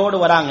நோயோடு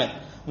வராங்க.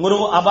 முரு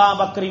அபா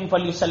பக்ரின்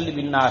ஃபல்யுஸல்லி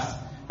பின்னாஸ்,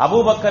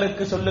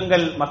 அபூபக்கருக்கு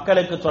சொல்லுங்கள்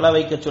மக்களுக்கு தொழ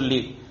வைக்க சொல்லி.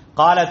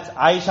 காலத்,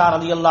 ஆயிஷா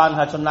ரலியல்லாஹு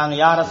அன்ஹா சொன்னாங்க,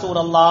 யா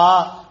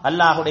ரசூலல்லாஹ்,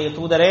 அல்லாஹ்வுடைய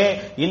தூதரே,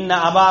 இன்ன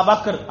அபா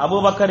பக்ர்,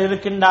 அபூபக்கர்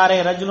இருக்கின்றாரே,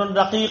 ரஜுலுன்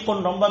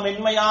ரகீகுன், ரொம்ப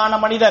மென்மையான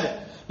மனிதர்.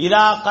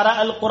 இதா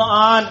கரஅல்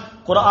குர்ஆன்,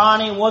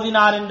 குர்ஆனை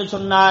ஓதினார் என்று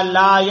சொன்னால்,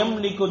 லா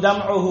யம்லிகு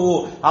தம்உஹு,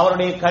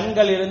 அவருடைய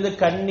கண்களில் இருந்து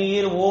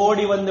கண்ணீர்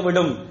ஓடி வந்து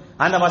விடும்.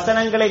 அந்த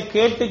வசனங்களை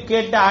கேட்டு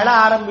கேட்டு அழ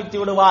ஆரம்பித்து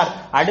விடுவார்.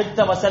 அடுத்த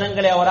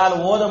வசனங்களை அவரால்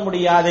ஓத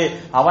முடியாது.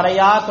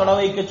 அவரையா தொலை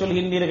வைக்க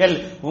சொல்கின்றீர்கள்,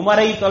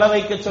 உமரை தொலை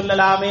வைக்க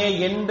சொல்லலாமே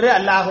என்று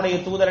அல்லாஹ்வுடைய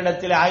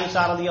தூதரிடத்தில்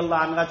ஆயிஷா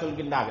ரலியல்லாஹு அன்ஹா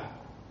சொல்கின்றார்கள்.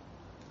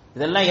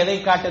 இதெல்லாம் எதை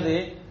காட்டுது?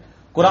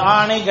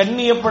 குர்ஆனை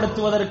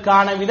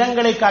கண்ணியப்படுத்துவதற்கான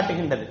விதங்களை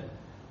காட்டுகின்றது.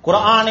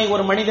 குர்ஆனை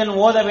ஒரு மனிதன்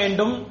ஓத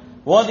வேண்டும்,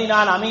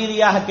 ஓதினால்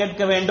அமைதியாக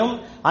கேட்க வேண்டும்,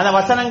 அந்த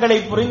வசனங்களை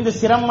புரிந்து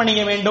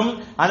சிரமணிய வேண்டும்,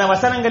 அந்த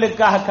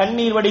வசனங்களுக்காக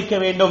கண்ணீர் வடிக்க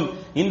வேண்டும்.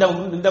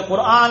 இந்த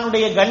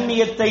குர்ஆனுடைய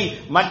கண்ணியத்தை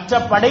மற்ற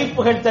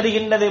படைப்புகள்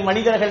தருகின்றது,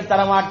 மனிதர்கள்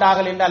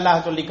தரமாட்டார்கள் என்று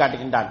அல்லாஹ் சொல்லி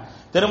காட்டுகின்றான்.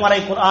 திருமறை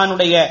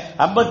குர்ஆனுடைய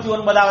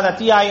 59வது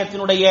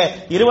அத்தியாயத்தினுடைய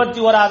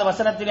 21வது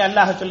வசனத்திலே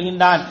அல்லாஹ்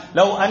சொல்கின்றான்,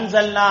 லவ்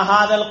அன்ஸல்னா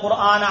ஹாதல்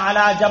குர்ஆன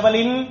அலா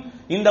ஜபலின்,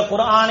 இந்த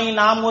குர்ஆனை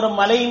நாம் ஒரு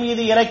மலை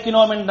மீது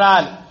இறக்கினோம்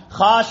என்றால்,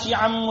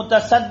 காஷிஅம்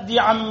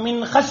முத்தஸத்திஅம்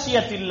மின்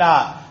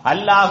கஷ்யத்தில்லாஹ்,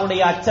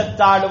 அல்லாஹ்வுடைய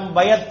அச்சத்தாலும்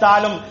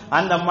பயத்தாலும்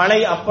அந்த மலை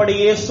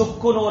அப்படியே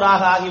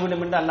சுக்குநூறாக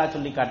ஆகிவிடும் என்று அல்லாஹ்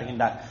சொல்லி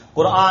காட்டுகின்றார்.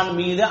 குர்ஆன்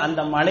மீது அந்த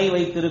மலை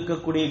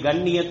வைத்திருக்கக்கூடிய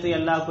கண்ணியத்தை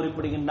அல்லாஹ்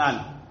குறிப்பிடுகின்றான்.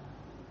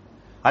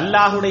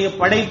 அல்லாஹ்வுடைய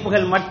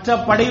படைப்புகள், மற்ற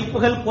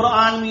படைப்புகள்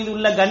குர்ஆன் மீது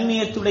உள்ள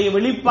கண்ணியத்துடைய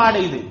வெளிப்பாடு.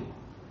 இது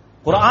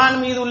குர்ஆன்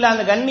மீது உள்ள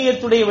அந்த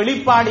கண்ணியத்துடைய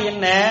வெளிப்பாடு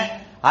என்ன?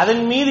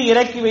 அதன் மீது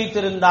இறக்கி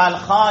வைத்திருந்தால்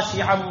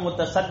காஷிஅம்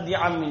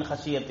முத்தஸத்திஅம் மின்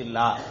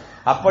கஷ்யத்தில்லாஹ்,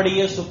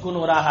 அப்படியே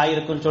சுக்குநூறாக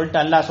இருக்கும் சொல்லிட்டு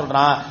அல்லாஹ்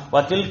சொல்றான்,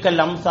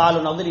 வதில்கல் அம்சாலு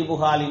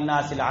நத்ரிபுஹா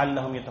லின்னாஸி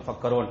லஅல்லஹும்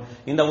யதஃபக்கரூன்.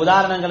 இந்த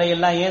உதாரணங்களை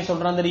எல்லாம் ஏன்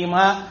சொல்றோம்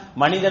தெரியுமா?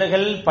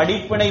 மனிதர்கள்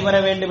படிப்பினை பெற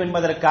வேண்டும்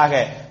என்பதற்காக,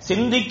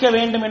 சிந்திக்க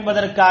வேண்டும்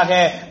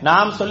என்பதற்காக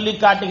நாம் சொல்லி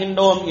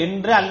காட்டுகின்றோம்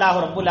என்று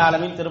அல்லாஹ் ரப்பல்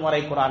ஆலமீன்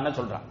திருமறை குர்ஆன்ல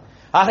சொல்றான்.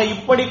 ஆக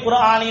இப்படி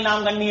குர்ஆனை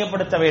நாம்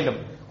கண்ணியப்படுத்த வேண்டும்.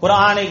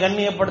 குர்ஆனை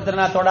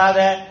கண்ணியப்படுத்தினா தொடாத,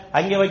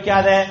 அங்கே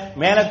வைக்காத,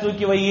 மேல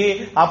தூக்கி வை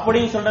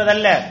அப்படின்னு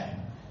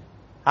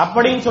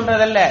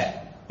சொல்றதல்ல.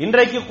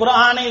 இன்றைக்கு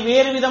குர்ஆனை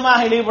வேறு விதமாக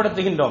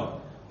இழிவுபடுத்துகின்றோம்.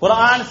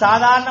 குர்ஆன்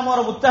சாதாரண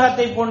ஒரு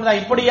புத்தகத்தை போன்றதா,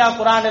 இப்படியா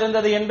குர்ஆன்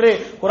இருந்தது என்று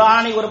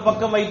குர்ஆனை ஒரு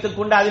பக்கம் வைத்துக்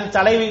கொண்டு அதில்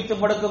தலை வைத்து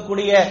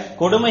படுக்கக்கூடிய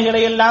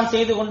கொடுமைகளை எல்லாம்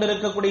செய்து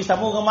கொண்டிருக்கக்கூடிய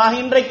சமூகமாக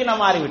இன்றைக்கு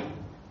நாம் மாறிவிட்டோம்.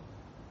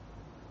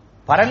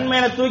 பரன்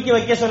மேல தூக்கி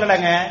வைக்க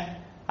சொல்லலங்க,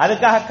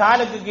 அதுக்காக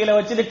காலுக்கு கீழே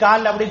வச்சுட்டு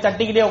காலில் அப்படி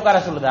தட்டிக்கிட்டே உட்கார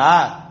சொல்லுதா,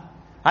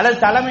 அல்லது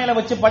தலைமையில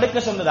வச்சு படுக்க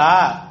சொல்லுதா?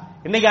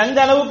 இன்னைக்கு அந்த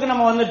அளவுக்கு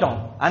நம்ம வந்துட்டோம்.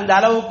 அந்த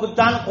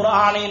அளவுக்குத்தான்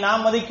குர்ஆனை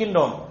நாம்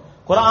மதிக்கின்றோம்,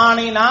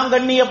 குர்ஆனை நாம்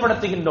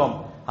கண்ணியப்படுத்துகின்றோம்.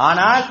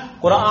 ஆனால்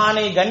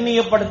குர்ஆனை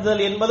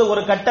கண்ணியப்படுத்துதல் என்பது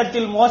ஒரு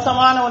கட்டத்தில்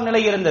மோசமான ஒரு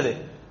நிலை இருந்தது.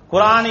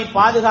 குர்ஆனை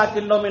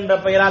பாதுகாக்கின்றோம் என்ற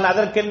பெயரால்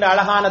அதற்கென்று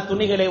அழகான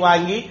துணிகளை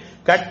வாங்கி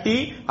கட்டி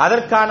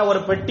அதற்கான ஒரு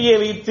பெட்டியை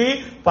வைத்து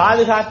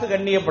பாதுகாத்து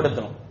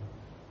கண்ணியப்படுத்தணும்.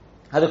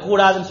 அது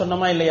கூடாதுன்னு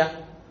சொன்னோமா இல்லையா?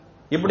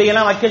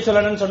 இப்படியெல்லாம் வைக்க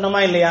சொல்லணும்னு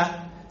சொன்னோமா இல்லையா?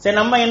 சரி,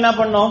 நம்ம என்ன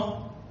பண்ணோம்?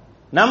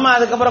 நம்ம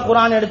அதுக்கப்புறம்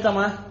குர்ஆன்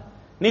எடுத்தோமா?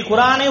 நீ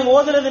குர்ஆனை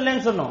ஓதுறது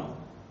இல்லைன்னு சொன்னோம்,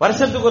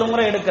 வருஷத்துக்கு ஒரு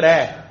முறை எடுக்கிற,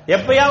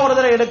 எப்பயா ஒரு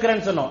தடவை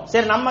எடுக்கிறேன்னு சொன்னோம்.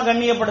 சரி, நம்ம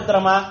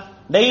கண்ணியப்படுத்துறோமா?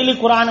 டெய்லி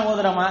குர்ஆன்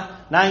ஓதுறோமா?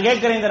 நான்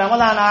கேட்கிறேன், இந்த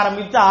ரமலான்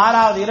ஆரம்பித்து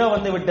 6வது இரவு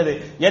வந்து விட்டது,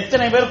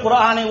 எத்தனை பேர்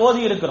குர்ஆனை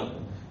ஓதி இருக்கிறோம்?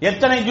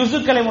 எத்தனை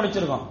ஜுசுக்களை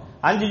முடிச்சிருக்கோம்?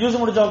 5 ஜுசு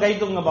முடிச்சவங்க கை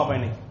தூக்குங்க பாப்பா.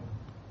 இன்னைக்கு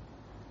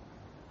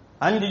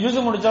 5 ஜுசு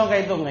முடிச்சவங்க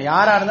கை தூக்குங்க,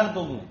 யாரா இருந்தாலும்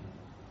தூக்குங்க.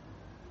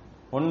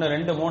 1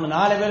 2 3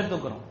 4 பேர்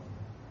தூக்குறோம்,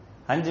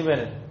 5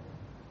 பேர்.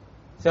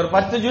 சரி,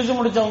 10 ஜூஸ்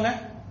முடிச்சவங்க?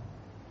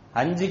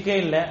 5க்கே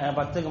இல்ல,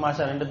 10க்கு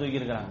மாசம் 2 தூக்கி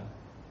இருக்கிறாங்க.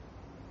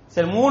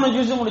 சரி, 3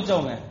 ஜூஸ்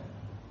முடிச்சவங்க?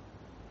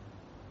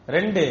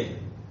 2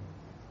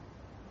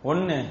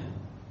 1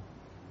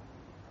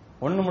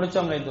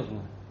 முடிச்சவங்க கை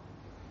தூக்குங்க.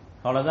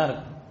 அவ்வளவுதான்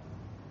இருக்கு.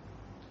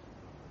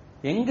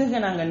 எங்க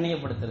நான்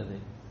கண்ணியப்படுத்துறது?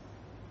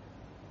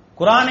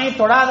 குர்ஆனை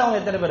தொடாதவங்க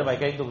எத்தனை பேர்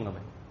பாய்? கை தூக்குங்க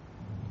பாய்.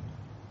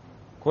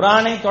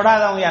 குர்ஆனை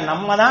தொடாதவங்க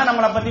நம்ம தான்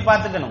நம்மளை பத்தி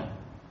பார்த்துக்கணும்.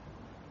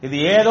 இது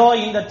ஏதோ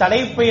இந்த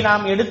தலைப்பை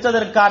நாம்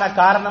எடுத்ததற்கான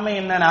காரணமே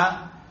என்னன்னா,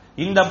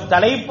 இந்த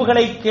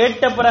தலைப்புகளை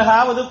கேட்ட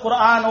பிறகாவது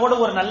குர்ஆனோடு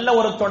ஒரு நல்ல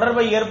ஒரு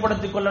தொடர்பை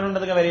ஏற்படுத்திக்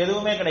கொள்ளணுன்றதுக்கு வேற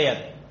எதுவுமே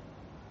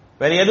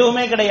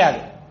கிடையாது.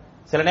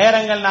 சில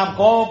நேரங்கள் நாம்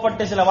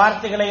கோபப்பட்டு சில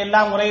வார்த்தைகளை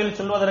எல்லாம் முறையில்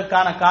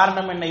சொல்வதற்கான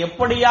காரணம் என்ன?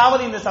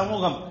 எப்படியாவது இந்த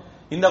சமூகம்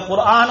இந்த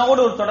குர்ஆனோடு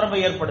ஒரு தொடர்பை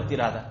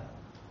ஏற்படுத்திராத.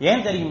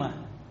 ஏன் தெரியுமா?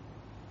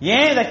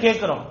 ஏன் இதை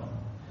கேட்கிறோம்?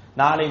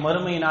 நாளை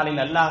மறுமை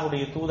நாளில்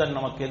அல்லாஹ்வுடைய தூதர்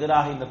நமக்கு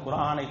எதிராக இந்த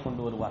குர்ஆனை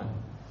கொண்டு வருவார்கள்.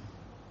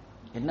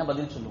 என்ன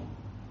பதில் சொல்லுவோம்?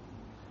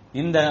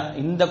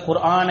 இந்த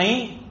குர்ஆனை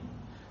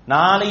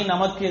நாளை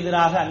நமக்கு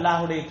எதிராக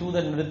அல்லாஹ்வுடைய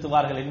தூதர்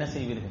நிறுத்துவார்கள், என்ன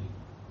செய்வீர்கள்?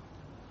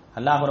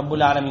 அல்லாஹ்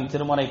ரப்பல் ஆலமீன்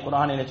திருமறை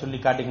குர்ஆனிலே சொல்லி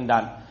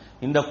காட்டுகின்றான்.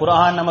 இந்த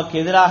குர்ஆன் நமக்கு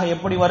எதிராக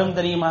எப்படி வரும்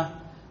தெரியுமா?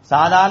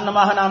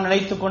 சாதாரணமாக நாம்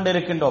நினைத்துக்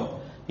கொண்டிருக்கின்றோம்.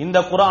 இந்த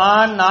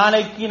குர்ஆன்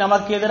நாளைக்கு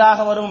நமக்கு எதிராக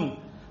வரும்.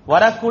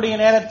 வரக்கூடிய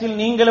நேரத்தில்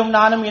நீங்களும்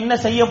நானும் என்ன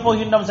செய்ய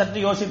போகின்றோம் சற்று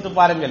யோசித்து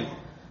பாருங்கள்.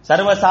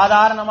 சர்வ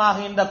சாதாரணமாக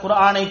இந்த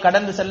குர்ஆனை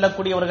கடந்து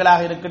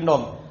செல்லக்கூடியவர்களாக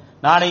இருக்கின்றோம்.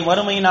 நாளை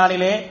மறுமை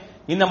நாளிலே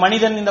இந்த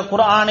மனிதன் இந்த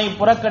குர்ஆனை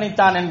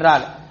புறக்கணித்தான்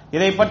என்றால்,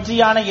 இதை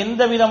பற்றியான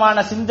எந்த விதமான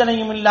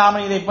சிந்தனையும்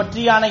இல்லாமல், இதை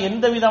பற்றியான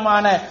எந்த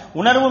விதமான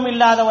உணர்வும்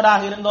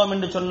இல்லாதவராக இருந்தோம்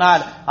என்று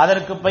சொன்னால்,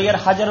 அதற்கு பெயர்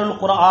ஹஜருல்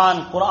குர்ஆன்,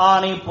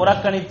 குர்ஆனை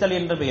புறக்கணித்தல்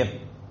என்று பெயர்.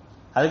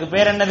 அதுக்கு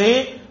பேர் என்னது?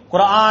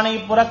 குர்ஆனை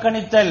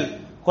புறக்கணித்தல்.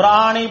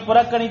 குர்ஆனை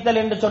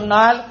புறக்கணித்தல் என்று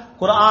சொன்னால்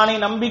குர்ஆனை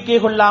நம்பிக்கை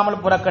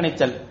கொள்ளாமல்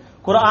புறக்கணித்தல்,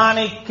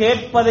 குர்ஆனை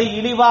கேட்பதை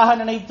இழிவாக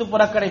நினைத்து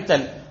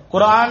புறக்கணித்தல்,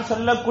 குர்ஆன்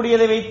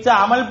சொல்லக்கூடியதை வைத்து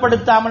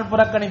அமல்படுத்தாமல்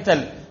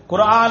புறக்கணித்தல்,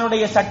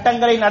 குர்ஆனுடைய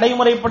சட்டங்களை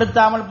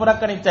நடைமுறைப்படுத்தாமல்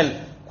புறக்கணித்தல்,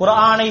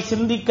 குர்ஆனை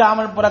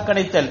சிந்திக்காமல்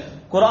புறக்கணித்தல்,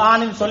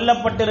 குர்ஆனில்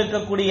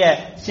சொல்லப்பட்டிருக்கக்கூடிய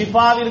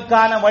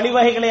ஷிஃபாவிற்கான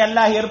வழிவகைகளை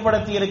அல்லாஹ்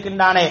ஏற்படுத்தி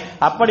இருக்கின்றானே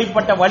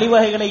அப்படிப்பட்ட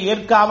வழிவகைகளை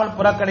ஏற்காமல்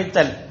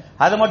புறக்கணித்தல்,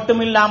 அது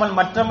மட்டுமில்லாமல்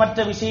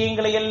மற்ற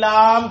விஷயங்களை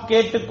எல்லாம்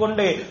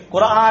கேட்டுக்கொண்டு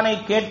குர்ஆனை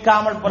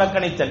கேட்காமல்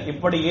புறக்கணித்தல்.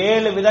 இப்படி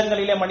 7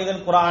 விதங்களிலே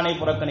மனிதன் குர்ஆனை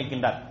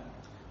புறக்கணிக்கின்றான்.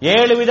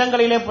 7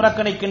 விதங்களிலே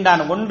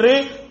புறக்கணிக்கின்றான். 1,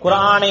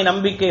 குர்ஆனை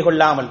நம்பிக்கை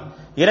கொள்ளாமல்.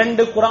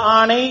 2,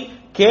 குர்ஆனை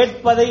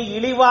கேட்பதை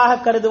இழிவாக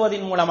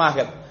கருதுவதன்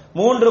மூலமாக.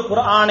 3,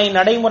 குர்ஆனை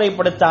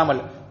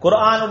நடைமுறைப்படுத்தாமல்,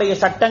 குர்ஆனுடைய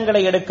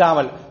சட்டங்களை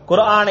எடுக்காமல்,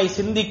 குர்ஆனை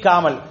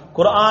சிந்திக்காமல்,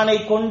 குர்ஆனை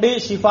கொண்டு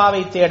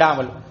ஷிஃபாவை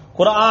தேடாமல்,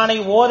 குர்ஆனை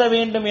ஓத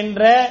வேண்டும்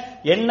என்ற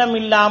எண்ணம்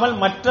இல்லாமல்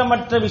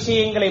மற்ற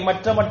விஷயங்களை,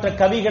 மற்ற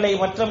கவிகளை,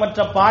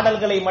 மற்ற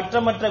பாடல்களை,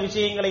 மற்ற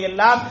விஷயங்களை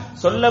எல்லாம்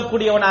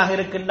சொல்லக்கூடியவனாக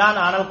இருக்கின்றான்.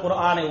 ஆனால்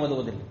குர்ஆனை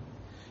ஓதுவதில்லை.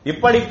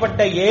 இப்படிப்பட்ட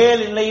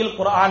 7 நிலையில்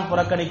குர்ஆன்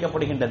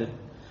புறக்கணிக்கப்படுகின்றது.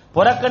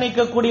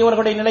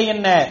 புறக்கணிக்கக்கூடியவர்களுடைய நிலை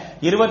என்ன?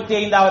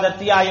 25வது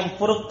அத்தியாயம்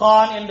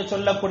ஃபுர்கான் என்று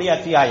சொல்லக்கூடிய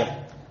அத்தியாயம்.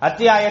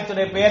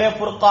 அத்தியாயத்துடைய பெயரே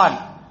ஃபுர்கான்.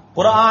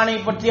 குர்ஆனை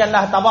பற்றி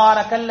அல்லாஹ்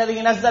தபாரக்கல்லதி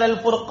நஸலல்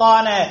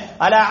ஃபுர்கான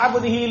அலா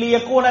அப்திஹி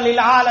லியகூன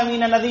லில்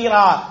ஆலமீன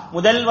நதீரா.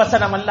 முதல்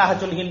வசனம் அல்லாஹ்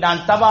சொல்கின்றான்,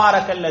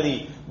 தபாரக்கல்லதி,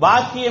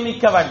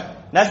 பாக்கியமிக்கவன்,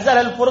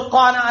 நஸலல்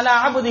ஃபுர்கான அலா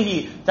அப்திஹி,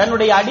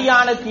 தன்னுடைய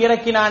அடியானுக்கு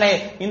இறக்கினானே,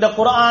 இந்த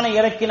குர்ஆனை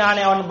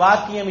இறக்கினானே, அவன்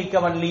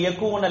பாக்கியமிக்கவன்.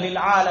 லியகூன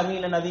லில்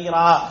ஆலமீன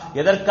நதீரா,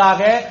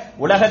 எதற்காக?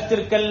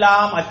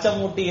 உலகத்திற்கெல்லாம்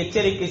அச்சமூட்டி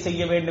எச்சரிக்கை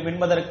செய்ய வேண்டும்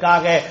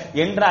என்பதற்காக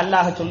என்று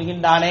அல்லாஹ்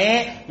சொல்கின்றானே.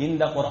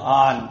 இந்த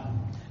குர்ஆன்,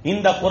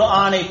 இந்த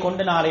குர்ஆனை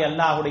கொண்டு நாளை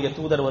அல்லாஹ்வுடைய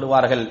தூதர்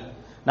வருவார்கள்.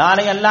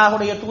 நாளை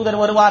அல்லாஹ்வுடைய தூதர்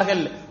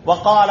வருவார்கள்.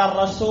 வகால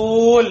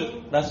ரசூல்,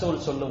 ரசூல்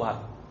சொல்லுவார்.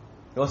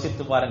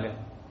 யோசித்து பாருங்கள்,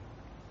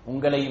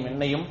 உங்களையும்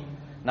என்னையும்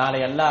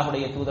நாளை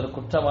அல்லாஹ்வுடைய தூதர்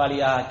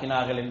குற்றவாளியாக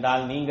ஆக்கினார்கள்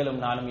என்றால் நீங்களும்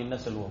நானும் என்ன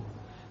சொல்வோம்?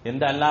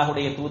 எந்த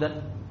அல்லாஹ்வுடைய தூதர்?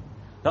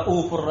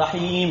 ரഊஃபுர்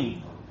ரஹீம்,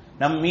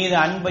 நம் மீது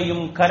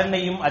அன்பையும்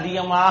கருணையும்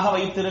அதிகமாக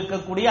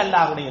வைத்திருக்கக்கூடிய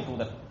அல்லாஹ்வுடைய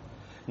தூதர்.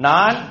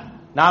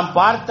 நாம்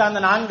பார்த்த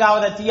அந்த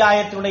 4வது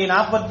அத்தியாயத்தினுடைய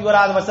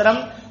 41வது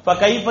வசனம்,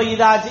 فَكَيْفَ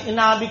إِذَا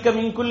جِئْنَا بِكَ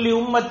مِنْ كُلِّ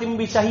أُمَّةٍ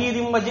بِشَهِيدٍ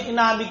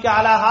وَجِئْنَا بِكَ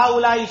عَلَى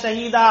هَؤُلَاءِ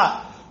شَهِيدًا.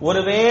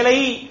 ஒருவேளை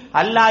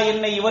அல்லாஹ்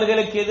என்னை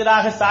இவர்களுக்கு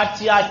எதிராக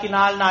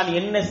சாட்சியாக்கினால் நான்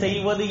என்ன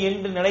செய்வது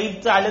என்று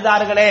நினைத்து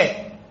அழுதார்களே,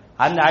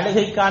 அந்த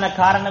அழுகைக்கான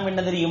காரணம் என்ன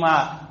தெரியுமா?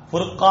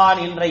 ஃபுர்கான்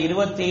என்ற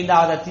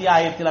 25வது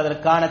அத்தியாயத்தில்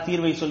அதற்கான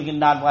தீர்வை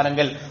சொல்கின்றான்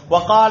பாருங்கள்.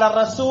 வகால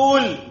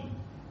ரசூல்,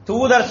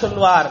 தூதர்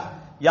சொல்வார்,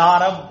 யா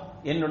ரப்,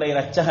 என்னுடைய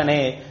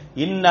இரட்சகனே,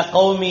 இன்ன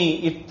கௌமி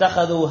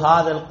இத்தகது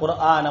ஹாதல்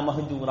குர்ஆன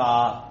மஹ்ஜூரா,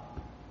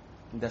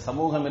 இந்த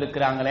சமூகம்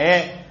இருக்கிறாங்களே,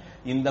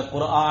 இந்த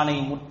குர்ஆனை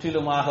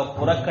முற்றிலுமாக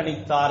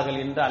புறக்கணித்தார்கள்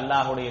என்று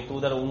அல்லாஹ்வுடைய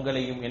தூதர்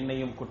உங்களையும்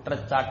என்னையும்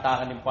குற்றச்சாட்டாக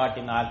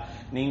நிப்பாட்டினால்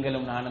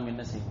நீங்களும் நானும்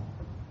என்ன செய்வோம்?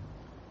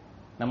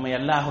 நம்மை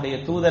அல்லாஹ்வுடைய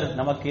தூதர்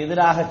நமக்கு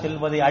எதிராக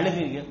சொல்வதை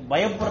அழுகி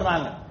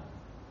பயப்படுறாங்க.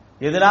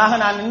 எதிராக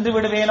நான் நின்று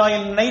விடுவேனோ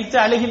என்று நினைத்து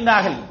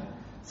அழுகின்றார்கள்.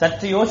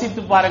 சற்று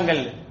யோசித்து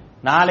பாருங்கள்,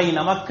 நாளை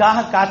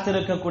நமக்காக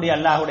காத்திருக்கக்கூடிய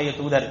அல்லாஹ்வுடைய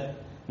தூதர்,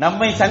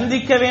 நம்மை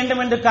சந்திக்க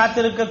வேண்டும் என்று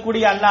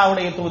காத்திருக்கக்கூடிய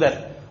அல்லாஹ்வுடைய தூதர்,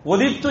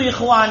 ஒதித்து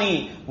இஹ்வானி,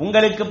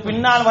 உங்களுக்கு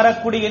பின்னால்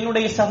வரக்கூடிய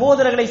என்னுடைய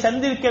சகோதரர்களை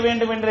சந்திக்க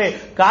வேண்டும் என்று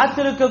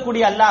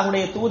காத்திருக்கக்கூடிய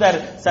அல்லாஹ்வுடைய தூதர்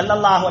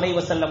ஸல்லல்லாஹு அலைஹி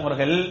வஸல்லம்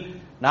அவர்கள்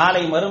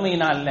நாளை மறுமை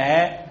நாள்ல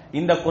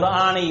இந்த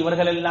குர்ஆனை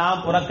இவர்கள்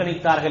எல்லாம்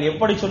புறக்கணித்தார்கள்.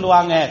 எப்படி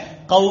சொல்லுவாங்க?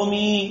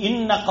 கௌமி,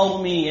 இன்ன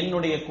கௌமி,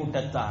 என்னுடைய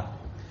கூட்டத்தார்,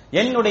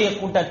 என்னுடைய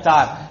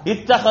கூட்டத்தார்,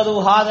 இத்தகது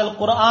ஹாதல்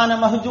குர்ஆன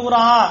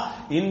மஹ்ஜூரா,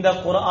 இந்த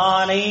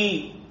குர்ஆனை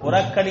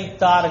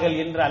புறக்கணித்தார்கள்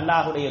என்று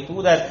அல்லாஹ்வுடைய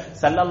தூதர்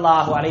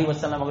ஸல்லல்லாஹு அலைஹி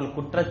வஸல்லம் அவர்கள்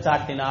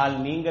குற்றச்சாட்டினால்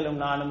நீங்களும்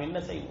நானும் என்ன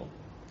செய்வோம்?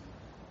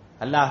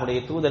 அல்லாஹ்வுடைய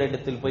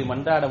தூதரிடத்தில் போய்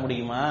மன்றாட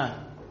முடியுமா?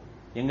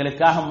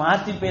 எங்களுக்காக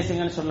மாற்றி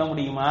பேசுங்கன்னு சொல்ல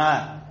முடியுமா?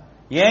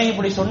 ஏன்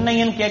இப்படி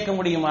சொன்னீங்கன்னு கேட்க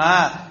முடியுமா?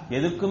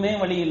 எதுக்குமே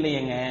வழி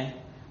இல்லையேங்க,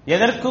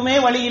 எதற்குமே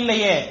வழி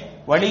இல்லையே.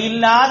 வழி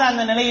இல்லாத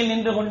அந்த நிலையில்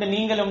நின்று கொண்டு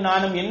நீங்களும்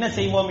நானும் என்ன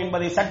செய்வோம்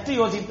என்பதை சற்று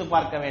யோசித்து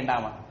பார்க்க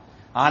வேண்டாமா?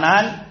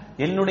 ஆனால்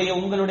என்னுடைய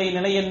உங்களுடைய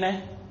நிலை என்ன?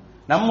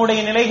 நம்முடைய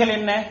நிலைகள்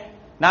என்ன?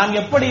 நாம்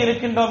எப்படி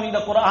இருக்கின்றோம் இந்த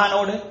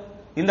குர்ஆனோடு?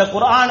 இந்த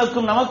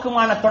குர்ஆனுக்கும்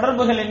நமக்குமான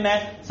தொடர்புகள் என்ன?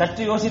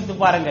 சற்று யோசித்து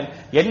பாருங்கள்.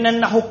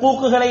 என்னென்ன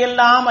ஹுக்கூக்குகளை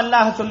எல்லாம்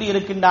அல்லாஹ் சொல்லி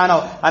இருக்கின்றானோ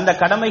அந்த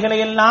கடமைகளை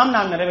எல்லாம்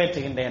நான்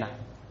நிறைவேற்றுகின்றேனா?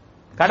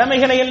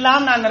 கடமைகளை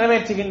எல்லாம் நான்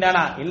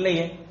நிறைவேற்றுகின்றேனா?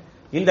 இல்லையே.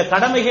 இந்த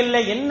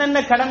கடமைகள்ல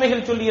என்னென்ன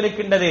கடமைகள் சொல்லி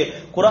இருக்கின்றது?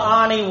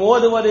 குர்ஆனை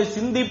ஓதுவது,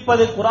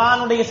 சிந்திப்பது,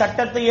 குர்ஆனுடைய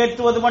சட்டத்தை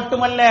ஏற்றுவது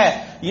மட்டுமல்ல,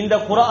 இந்த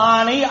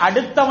குர்ஆனை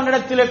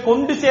அடுத்தவனிடத்திலே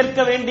கொண்டு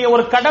சேர்க்க வேண்டிய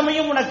ஒரு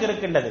கடமையும் உனக்கு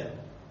இருக்கின்றது.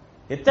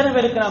 எத்தனை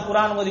பேருக்கு நான்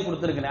குர்ஆன் ஓதி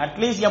கொடுத்திருக்கேன்?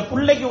 அட்லீஸ்ட் என்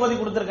பிள்ளைக்கு ஓதி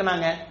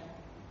கொடுத்திருக்கேனாங்க?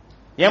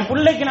 என்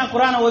பிள்ளைக்கு நான்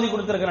குர்ஆனை ஓதி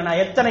கொடுத்திருக்கிறேன்.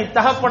 எத்தனை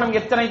தகப்பனும்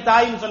எத்தனை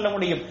தாயும் சொல்ல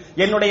முடியும்?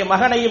 என்னுடைய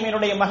மகனையும்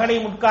என்னுடைய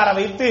மகனையும் உட்கார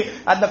வைத்து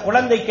அந்த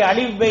குழந்தைக்கு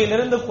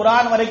அலிஃபையிலிருந்து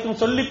குர்ஆன் வரைக்கும்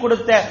சொல்லிக்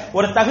கொடுத்த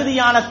ஒரு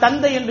தகுதியான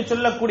தந்தை என்று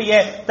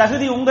சொல்லக்கூடிய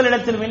தகுதி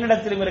உங்களிடத்திலும்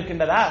என்னிடத்திலும்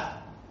இருக்கின்றதா?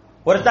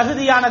 ஒரு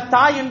தகுதியான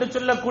தாய் என்று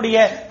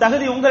சொல்லக்கூடிய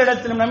தகுதி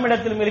உங்களிடத்திலும்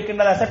நம்மிடத்திலும்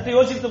இருக்கின்றதா? சற்று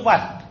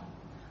யோசித்துப்பார்.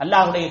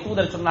 அல்லாஹ்வுடைய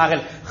தூதர் சொன்னார்கள்,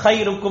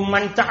 ஹைருக்கும்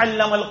மன்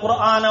தஅல்லமல்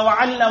குர்ஆன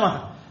வஅல்லமஹு,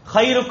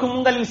 ஹைருக்கும்,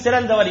 உங்களில்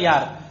சிறந்தவர்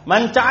யார்?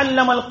 மன்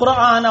தஅல்லமல்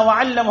குர்ஆன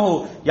வஅல்லமஹு,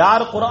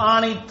 யார்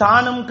குர்ஆனை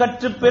தானும்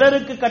கற்று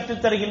பிறருக்கு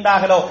கற்றுத்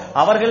தருகின்றார்களோ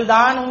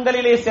அவர்கள்தான்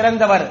உங்களிலே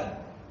சிறந்தவர்.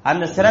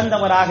 அந்த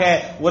சிறந்தவராக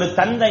ஒரு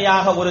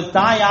தந்தையாக ஒரு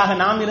தாயாக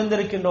நாம்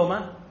இருந்திருக்கின்றோமா?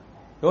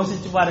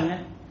 யோசிச்சு பாருங்க.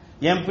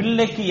 என்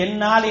பிள்ளைக்கு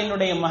என்னால்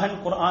என்னுடைய மகன்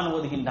குர்ஆன்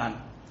ஓதுகின்றான்,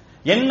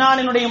 என்னால்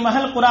என்னுடைய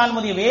மகள் குர்ஆன்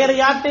ஓதி, வேற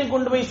யார்ட்டையும்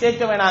கொண்டு போய்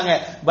சேர்க்க வேணாங்க.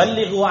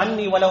 பல்லிகு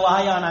அன்னி வலவ்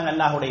ஆயா, நாங்க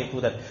அல்லாஹ்வுடைய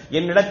தூதர்.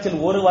 என்னிடத்தில்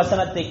ஒரு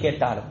வசனத்தை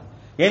கேட்டாலும்,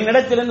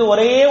 என்னிடத்திலிருந்து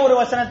ஒரே ஒரு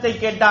வசனத்தை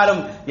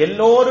கேட்டாலும்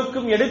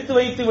எல்லோருக்கும் எடுத்து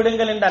வைத்து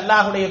விடுங்கள் என்று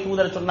அல்லாஹ்வுடைய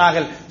தூதர்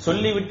சொன்னார்கள்.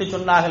 சொல்லிவிட்டு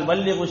சொன்னார்கள்,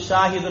 வல்லிகு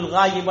ஷாஹிதுல்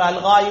காயிப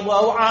அல் காயிபு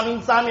அவ்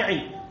ஆமின்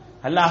சாமிஇன்.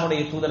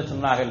 அல்லாஹ்வுடைய தூதர்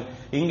சொன்னார்கள்,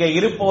 இங்கே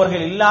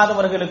இருப்பவர்கள்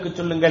இல்லாதவர்களுக்கு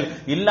சொல்லுங்கள்,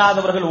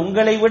 இல்லாதவர்கள்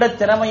உங்களை விட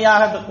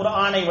திறமையாக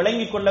குர்ஆனை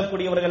விளங்கிக்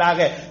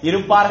கொள்ளக்கூடியவர்களாக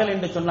இருப்பார்கள்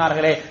என்று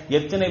சொன்னார்களே.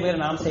 எத்தனை பேர்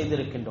நாம்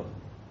செய்திருக்கின்றோம்?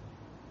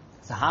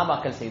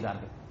 சஹாபாக்கள்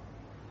செய்தார்கள்,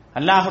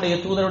 அல்லாஹ்வுடைய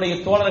தூதருடைய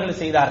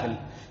தோழர்கள் செய்தார்கள்.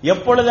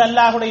 எப்பொழுது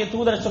அல்லாஹ்வுடைய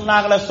தூதர்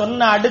சொன்னாங்களோ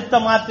சொன்ன அடுத்த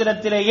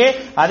மாத்திரத்திலேயே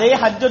அதே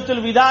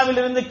ஹஜ்ஜத்துல் விதாவில்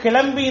இருந்து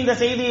கிளம்பி இந்த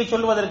செய்தியை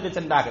சொல்வதற்கு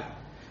சென்றார்கள்.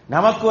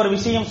 நமக்கு ஒரு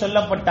விஷயம்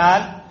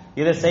சொல்லப்பட்டால்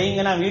இதை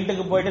செய்யுங்க, நான்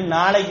வீட்டுக்கு போயிட்டு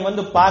நாளைக்கு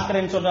வந்து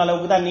பாக்குறேன்னு சொல்ற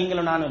அளவுக்கு தான்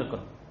நீங்களும் நானும்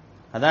இருக்கிறோம்.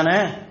 அதானே?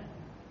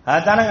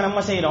 அதானங்க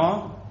நம்ம செய்யறோம்.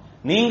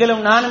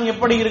 நீங்களும் நானும்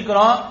எப்படி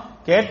இருக்கிறோம்?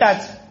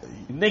 கேட்டாச்சு,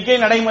 இன்னைக்கே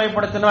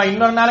நடைமுறைப்படுத்தணும்,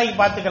 இன்னொரு நாளைக்கு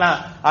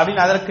பார்த்துக்கலாம்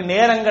அப்படின்னு அதற்கு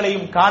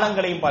நேரங்களையும்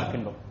காலங்களையும்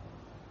பார்க்கின்றோம்.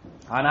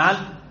 ஆனால்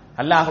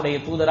அல்லாஹ்வுடைய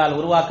தூதரால்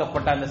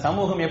உருவாக்கப்பட்ட அந்த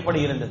சமூகம் எப்படி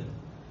இருந்தது?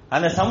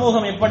 அந்த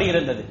சமூகம் எப்படி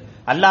இருந்தது?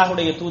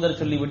 அல்லாஹ்வுடைய தூதர்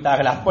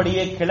சொல்லிவிட்டார்கள்,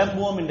 அப்படியே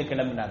கிளம்புவோம் என்று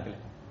கிளம்பினார்கள்.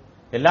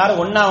 எல்லாரும்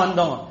ஒன்னா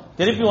வந்தோம்,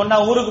 திருப்பி ஒன்னா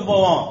ஊருக்கு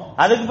போவோம்,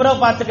 அதுக்கு பிறகு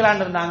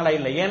பார்த்துக்கலான் இருந்தாங்களா?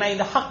 இல்லை. ஏன்னா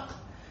இந்த ஹக்,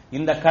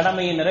 இந்த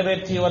கடமையை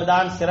நிறைவேற்றியவர்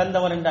தான்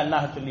சிறந்தவர் என்று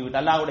அல்லாஹ் சொல்லிவிட்டு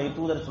அல்லாஹ்வுடைய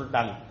தூதர்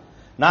சொல்லிட்டாங்க.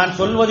 நான்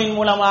சொல்வதின்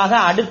மூலமாக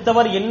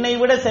அடுத்தவர் என்னை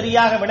விட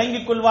சரியாக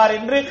விளங்கிக் கொள்வார்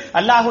என்று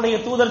அல்லாஹ்வுடைய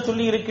தூதர்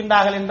சொல்லி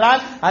இருக்கின்றார்கள்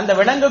என்றால் அந்த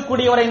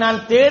விளங்கக்கூடியவரை நான்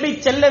தேடி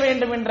செல்ல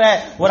வேண்டும் என்ற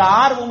ஒரு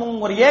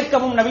ஆர்வமும் ஒரு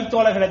ஏக்கமும்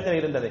நபித்தோழர்களிடத்தில்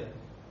இருந்தது.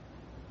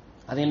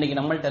 அது இன்னைக்கு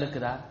நம்மள்ட்ட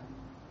இருக்குதா?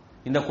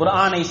 இந்த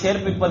குர்ஆனை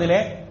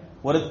சேர்ப்பிப்பதிலே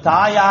ஒரு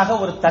தாயாக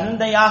ஒரு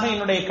தந்தையாக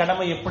என்னுடைய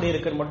கடமை எப்படி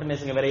இருக்குன்னு மட்டும்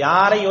நேசிங்க. வேற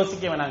யாரையும்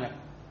யோசிக்க வேணாங்க,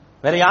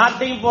 வேற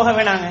யார்ட்டையும் போக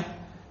வேணாங்க.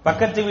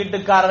 பக்கத்து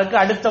வீட்டுக்காரருக்கு,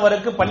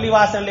 அடுத்தவருக்கு,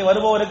 பள்ளிவாசலில்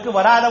வருபவருக்கு,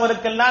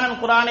 வராதவருக்கெல்லாம்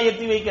நான் குர்ஆனை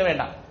ஏற்றி வைக்க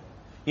வேண்டாம்.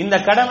 இந்த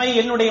கடமை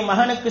என்னுடைய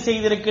மகனுக்கு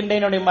செய்திருக்கின்றேன்,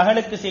 என்னுடைய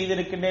மகளுக்கு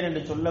செய்திருக்கின்றேன்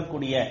என்று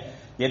சொல்லக்கூடிய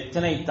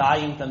எத்தனை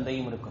தாயும்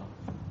தந்தையும் இருக்கிறோம்.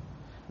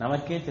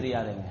 நமக்கே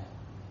தெரியாதுங்க.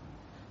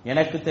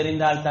 எனக்கு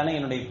தெரிந்தால் தானே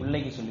என்னுடைய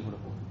பிள்ளைக்கு சொல்லிக்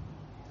கொடுப்போம்,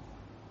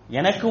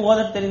 எனக்கு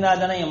ஓத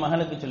தெரிந்தால் தானே என்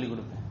மகளுக்கு சொல்லிக்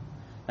கொடுப்பேன்.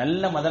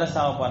 நல்ல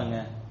மதரசாவை பாருங்க,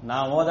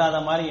 நான் ஓதாத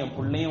மாதிரி என்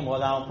பிள்ளையும்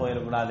ஓதாம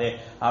போயிடக்கூடாது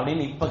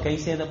அப்படின்னு இப்ப கை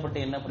சேதப்பட்டு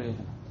என்ன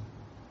பிரயோஜனம்?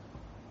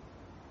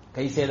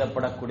 கை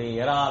சேதப்படக்கூடிய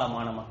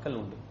ஏராளமான மக்கள்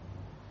உண்டு.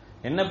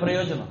 என்ன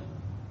பிரயோஜனம்?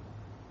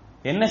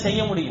 என்ன செய்ய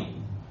முடியும்?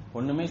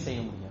 ஒண்ணுமே செய்ய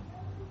முடியாது.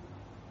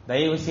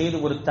 தயவு செய்து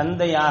ஒரு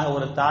தந்தையாக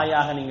ஒரு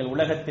தாயாக நீங்கள்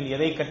உலகத்தில்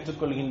எதை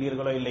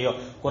கற்றுக்கொள்கின்றீர்களோ இல்லையோ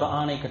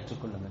குர்ஆனை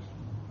கற்றுக்கொள்ளுங்கள்.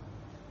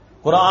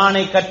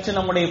 குர்ஆனை கற்று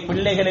நம்முடைய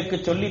பிள்ளைகளுக்கு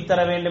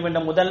சொல்லித்தர வேண்டும்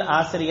என்ற முதல்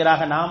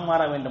ஆசிரியராக நாம்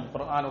மாற வேண்டும்.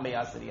 குர்ஆனுடைய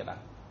ஆசிரியராக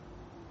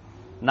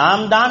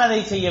நாம் தான் அதை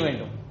செய்ய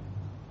வேண்டும்.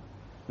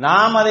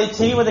 நாம் அதை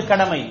செய்வது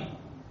கடமை.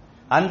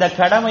 அந்த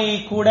கடமையை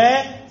கூட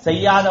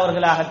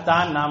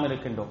செய்யாதவர்களாகத்தான் நாம்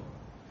இருக்கின்றோம்.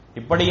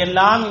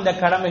 இப்படியெல்லாம் இந்த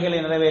கடமைகளை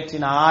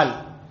நிறைவேற்றினால்,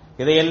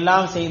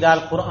 இதையெல்லாம்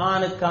செய்தால்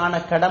குர்ஆனுக்கான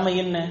கடமை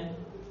என்ன?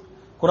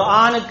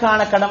 குர்ஆனுக்கான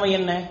கடமை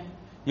என்ன?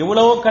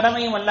 இவ்வளவு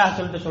கடமையும் அல்லாஹ்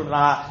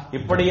சொல்றா.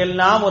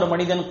 இப்படியெல்லாம் ஒரு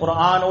மனிதன்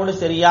குர்ஆனோடு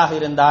சரியாக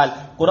இருந்தால்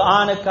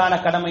குர்ஆனுக்கான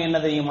கடமை என்ன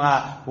தெரியுமா?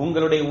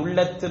 உங்களுடைய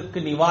உள்ளத்திற்கு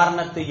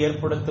நிவாரணத்தை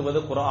ஏற்படுத்துவது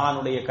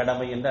குர்ஆனுடைய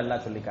கடமை என்று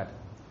அல்லாஹ் சொல்லி காட்டு.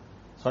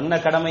 சொன்ன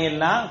கடமை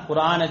எல்லாம்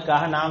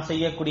குர்ஆனுக்காக நாம்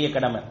செய்யக்கூடிய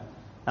கடமை.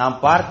 நாம்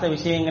பார்த்த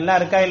விஷயங்கள்லாம்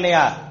இருக்கா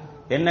இல்லையா?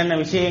 என்னென்ன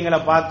விஷயங்களை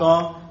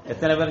பார்த்தோம்,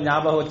 எத்தனை பேர்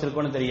ஞாபகம்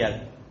வச்சிருக்கோன்னு தெரியாது.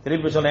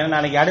 திருப்பி சொல்றேன்,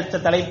 நாளைக்கு அடுத்த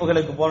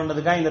தலைப்புகளுக்கு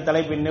போறதுக்காக இந்த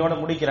தலைப்பு இன்னையோட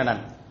முடிக்கிறேன்.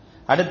 நான்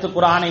அடுத்து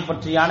குர்ஆனை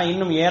பற்றியான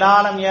இன்னும்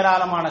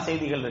ஏராளமான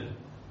செய்திகள் இருக்கு.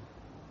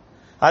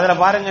 அதுல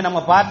பாருங்க, நம்ம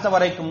பார்த்த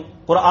வரைக்கும்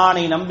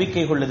குர்ஆனை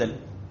நம்பிக்கை கொள்ளுதல்,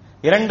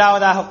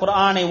 இரண்டாவதாக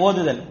குர்ஆனை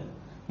ஓதுதல்,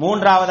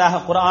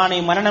 மூன்றாவதாக குர்ஆனை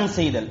மனனம்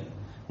செய்தல்,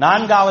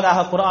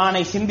 நான்காவதாக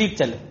குர்ஆனை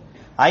சிந்தித்தல்,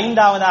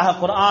 ஐந்தாவதாக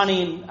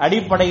குர்ஆனின்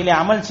அடிப்படையிலே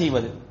அமல்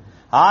செய்வது,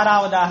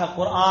 ஆறாவதாக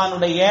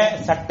குர்ஆனுடைய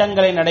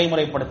சட்டங்களை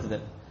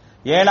நடைமுறைப்படுத்துதல்,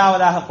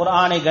 ஏழாவதாக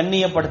குர்ஆனை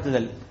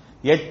கண்ணியப்படுத்துதல்,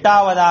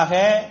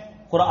 எட்டாவதாக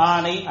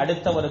குர்ஆனை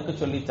அடுத்தவருக்கு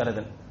சொல்லித்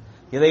தருதல்.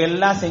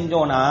 இதையெல்லாம்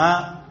செஞ்சோனா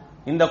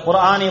இந்த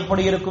குர்ஆன்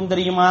எப்படி இருக்கும்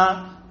தெரியுமா?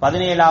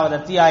 17வது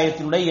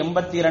அத்தியாயத்தினுடைய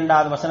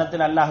 82வது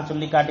வசனத்தில் அல்லாஹ்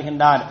சொல்லி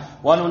காட்டுகின்றான்,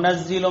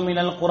 வனுனஸ்ஸிலு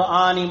மினல்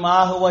குர்ஆனி மா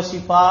ஹுவ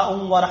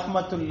ஷிஃபாஉன் வ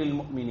ரஹ்மத்துல் லில்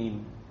முஃமினீன்.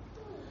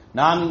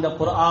 நாம் இந்த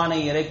குர்ஆனை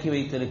இறக்கி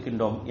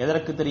வைத்திருக்கின்றோம்.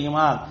 எதற்கு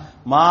தெரியுமா?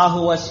 மா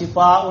ஹுவ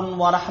ஷிஃபாஉன்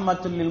வ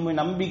ரஹ்மத்துல் லில்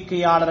முஃமினீன்.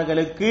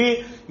 நம்பிக்கையாளர்களுக்கு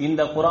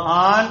இந்த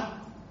குர்ஆன்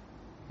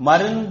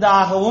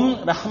மருந்தாகவும்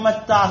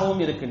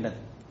ரஹ்மத்தாகவும் இருக்கின்றது.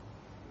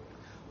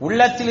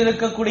 உள்ளத்தில்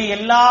இருக்கக்கூடிய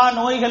எல்லா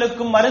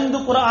நோய்களுக்கும் மருந்து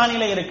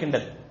குர்ஆனிலே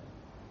இருக்கின்றது.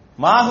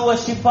 மா ஹுவ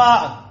ஷிஃபா,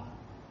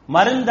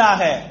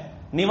 மருந்தாக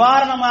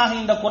நிவாரணமாக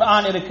இந்த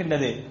குர்ஆன்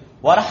இருக்கின்றது.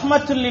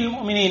 வரஹ்மத்துல் லில்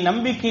முஃமினீன்,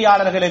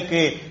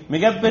 நம்பிக்கையாளர்களுக்கு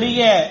மிகப்பெரிய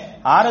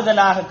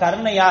ஆறுதலாக,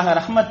 கருணையாக,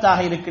 ரஹ்மத்தாக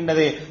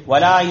இருக்கின்றது.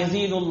 வலா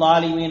யஸீதுல்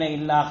ஸாலிமீன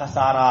இல்லா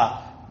கஸாரா,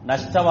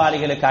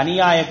 நஷ்டவாளிகளுக்கு,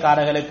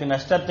 அநியாயக்காரர்களுக்கு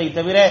நஷ்டத்தை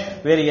தவிர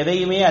வேறு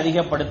எதையுமே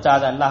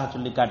அதிகப்படுத்தாது அல்லாஹ்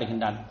சொல்லி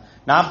காட்டுகின்றான்.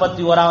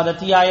 41வது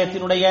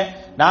அத்தியாயத்தினுடைய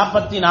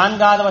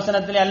 44வது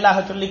வசனத்திலே அல்லாஹ்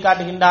சொல்லி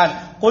காட்டுகின்றான்,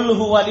 குல்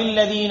ஹுவ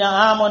லில்லதீன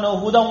ஆமனூ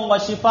ஹுதன் வ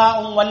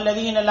ஷிஃபாஉன்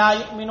வல்லதீன லா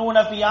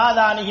யுமினூன ஃபீ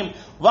ஆதானிஹிம்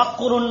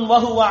வக்ருன் வ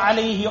ஹுவ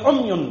அலைஹி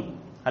உம்யுன்.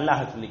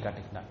 அல்லாஹ் சொல்லி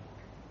காட்டுகின்றான்.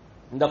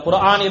 இந்த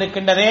குர்ஆன்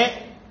இருக்கின்றதே,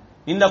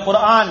 இந்த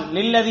குர்ஆன்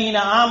லில்லதீன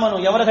ஆமனு,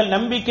 எவர்கள்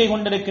நம்பிக்கை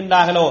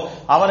கொண்டிருக்கின்றார்களோ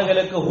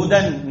அவர்களுக்கு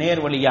ஹுதன்,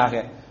 நேர்வழியாக,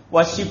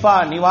 வ ஷிஃபா,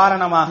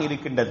 நிவாரணமாக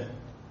இருக்கின்றது.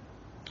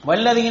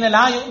 வல்லதீன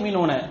லா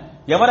யுமினூன,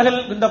 எவர்கள்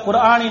இந்த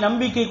குர்ஆனை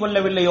நம்பிக்கை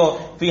கொள்ளவில்லையோ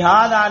ஃபி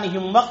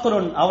ஆதானிஹிம்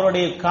வக்ருன்,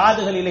 அவருடைய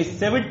காதுகளிலே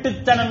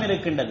செவிட்டுத்தனம்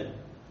இருக்கின்றது.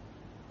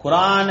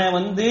 குர்ஆனை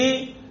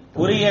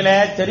புரியல,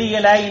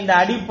 தெரியல, இந்த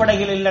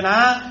அடிப்படையில் இல்லனா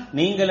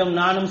நீங்களும்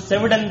நானும்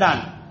செவிடன்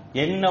தான்.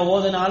 என்ன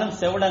ஓதுனாலும்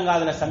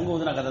செவிடங்காதுல சங்கு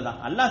ஊதுன கதை தான்.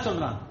 அல்லாஹ்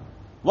சொல்றான்,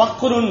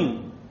 வக்ருன்,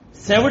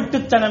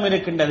 செவிட்டுத்தனம்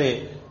இருக்கின்றது.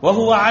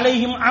 வஹுவ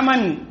அலைஹிம்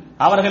அமன்,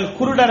 அவர்கள்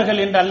குருடர்கள்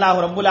என்று அல்லாஹ்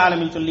ரப்புல்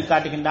ஆலமீன் சொல்லி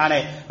காட்டுகின்றானே,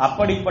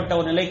 அப்படிப்பட்ட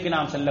ஒரு நிலைக்கு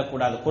நாம்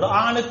செல்லக்கூடாது.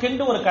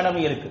 குர்ஆனுக்கென்று ஒரு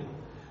கடமை இருக்கு.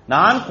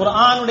 நான்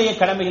குர்ஆனுடைய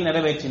கடமையை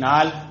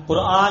நிறைவேற்றினால்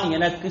குர்ஆன்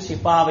எனக்கு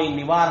ஷிஃபாவை,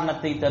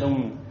 நிவாரணத்தை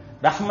தரும்,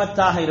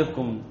 ரஹ்மத்தாக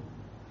இருக்கும்.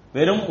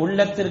 வெறும்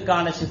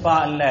உள்ளத்திற்கான ஷிஃபா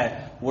அல்ல,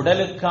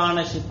 உடலுக்கான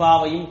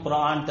ஷிஃபாவையும்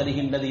குர்ஆன்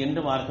தருகின்றது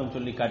என்று மார்க்கம்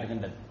சொல்லி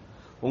காட்டுகின்றது.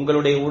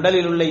 உங்களுடைய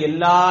உடலில் உள்ள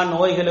எல்லா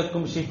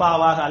நோய்களுக்கும்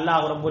ஷிஃபாவாக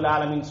அல்லாஹ் ரப்புல்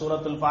ஆலமீன்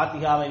சூரத்துல்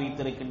ஃபாத்திஹாவை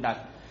வைத்திருக்கின்றார்.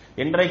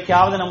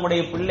 என்றைக்காவது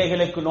நம்முடைய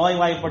பிள்ளைகளுக்கு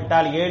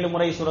நோய்வாய்ப்பட்டால் 7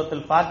 முறை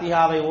சூரத்துல்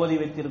ஃபாத்திஹாவை ஓதி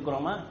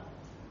வைத்திருக்கிறோமா?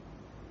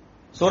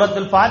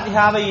 சூரத்துல்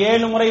ஃபாத்திஹாவை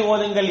 7 முறை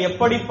ஓதுங்கள்,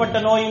 எப்படிப்பட்ட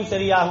நோயும்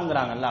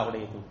சரியாகுங்கிறாங்க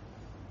அல்லாஹ்வுடைய தூதர்.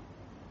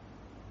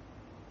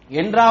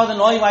 என்றாவது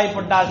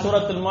நோய்வாய்ப்பட்டால்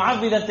சூரத்துல்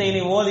முஅவ்விதத்தை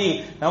ஓதி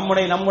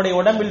நம்முடைய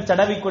உடம்பில்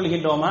தடவிக்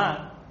கொள்கின்றோமா?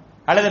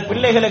 அல்லது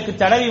பிள்ளைகளுக்கு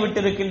தடவி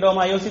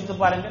விட்டிருக்கின்றோமா? யோசித்து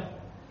பாருங்கள்.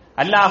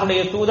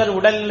 அல்லாஹ்வுடைய தூதர்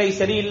உடல்நிலை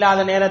சரியில்லாத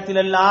நேரத்தில்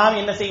எல்லாம்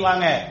என்ன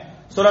செய்வாங்க?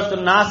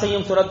 சூரத்துல்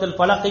நாஸையும் சூரத்துல்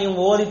ஃபலக்கையும்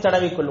ஓதி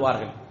தடவிக்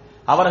கொள்வார்கள்.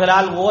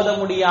 அவர்களால் ஓத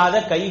முடியாத,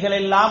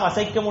 கைகளெல்லாம்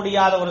அசைக்க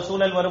முடியாத ஒரு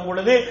சூழல் வரும்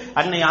பொழுது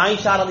அன்னை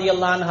ஆயிஷா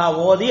ரலியல்லாஹு அன்ஹா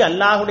ஓதி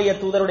அல்லாஹ்வுடைய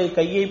தூதருடைய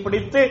கையை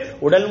பிடித்து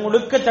உடல்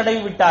முழுக்க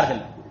தடவி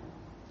விட்டார்கள்.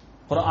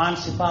 குர்ஆன்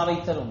ஷிஃபாவை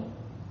தரும்.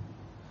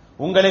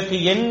 உங்களுக்கு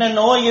என்ன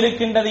நோய்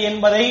இருக்கின்றது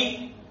என்பதை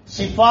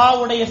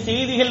ஷிஃபாவுடைய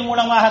செய்திகள்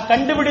மூலமாக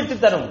கண்டுபிடித்து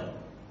தரும்.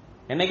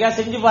 என்னைக்கா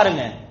செஞ்சு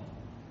பாருங்க,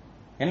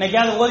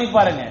 என்னைக்காவது ஓதி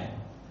பாருங்க.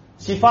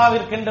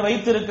 ஷிஃபாவிற்கென்று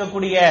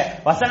வைத்திருக்கக்கூடிய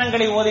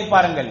வசனங்களை ஓதி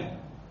பாருங்கள்.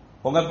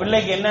 உங்க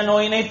பிள்ளைக்கு என்ன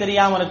நோயினே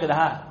தெரியாம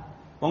இருக்குதா?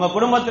 உங்க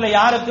குடும்பத்துல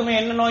யாருக்குமே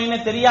என்ன நோயினே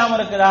தெரியாம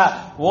இருக்குதா?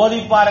 ஓதி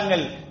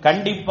பாருங்கள்.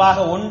 கண்டிப்பாக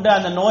ஒன்று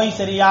அந்த நோய்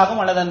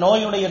சரியாகும், அல்லது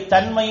நோயுடைய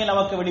தன்மையை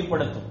நமக்கு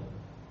வெளிப்படுத்தும்.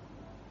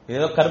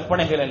 ஏதோ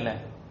கற்பனைகள் அல்ல,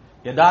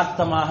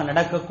 யதார்த்தமாக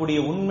நடக்கக்கூடிய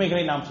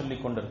உண்மைகளை நாம்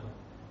சொல்லிக் கொண்டிருக்கோம்.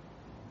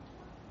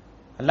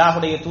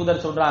 அல்லாஹ்வுடைய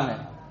தூதர் சொல்றாங்க,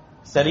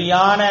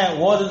 சரியான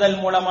ஓதுதல்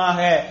மூலமாக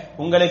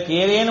உங்களுக்கு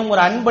ஏதேனும்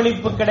ஒரு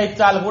அன்பளிப்பு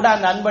கிடைத்தால் கூட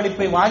அந்த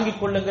அன்பளிப்பை வாங்கிக்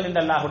கொள்ளுங்கள்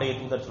என்று அல்லாஹ்வுடைய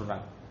தூதர்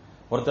சொல்றாங்க.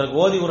 ஒருத்தருக்கு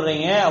ஓதி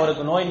விடுறீங்க,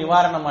 அவருக்கு நோய்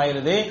நிவாரணம்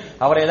ஆயிருது,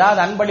 அவர் ஏதாவது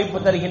அன்பளிப்பு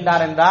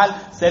தருகின்றார் என்றால்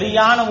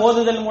சரியான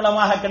ஓதுதல்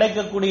மூலமாக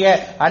கிடைக்கக்கூடிய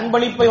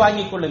அன்பளிப்பை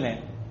வாங்கிக் கொள்ளுங்க.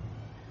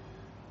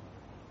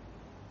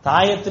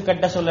 தாயத்து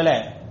கட்ட சொல்லல,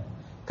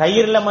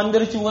 கயிறுல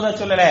மந்திரிச்சு ஊத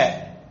சொல்லல,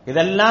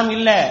 இதெல்லாம்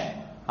இல்ல.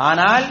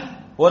 ஆனால்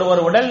ஒருவர்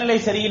உடல்நிலை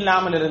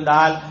சரியில்லாமல்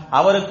இருந்தால்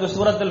அவருக்கு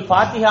சூரத்துல்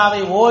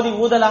ஃபாத்திஹாவை ஓதி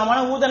ஊதலாமான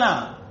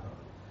ஊதலாம்.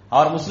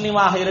 அவர்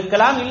முஸ்லீமாக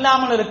இருக்கலாம்,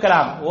 இல்லாமல்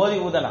இருக்கலாம், ஓதி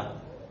ஊதலாம்.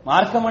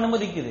 மார்க்கம்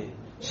அனுமதிக்குது.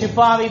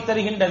 ஷிஃபாவை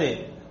தருகின்றது.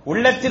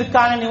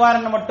 உள்ளத்திற்கான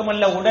நிவாரணம்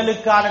மட்டுமல்ல,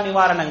 உடலுக்கான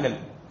நிவாரணங்கள்,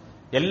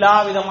 எல்லா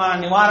விதமான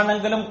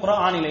நிவாரணங்களும்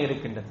குர்ஆனிலே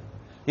இருக்கின்றது.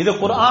 இது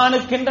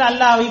குர்ஆனுக்கென்று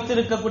அல்லாஹ்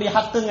வைத்திருக்கக்கூடிய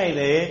ஹக்குங்க.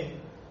 இது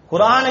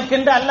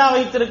குர்ஆனுக்கென்று அல்லாஹ்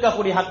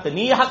வைத்திருக்கக்கூடிய ஹக்கு.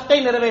 நீ ஹக்கை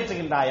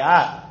நிறைவேற்றுகின்றாயா?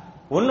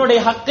 உன்னுடைய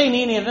ஹக்கை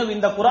நீ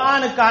இந்த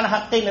குர்ஆனுக்கான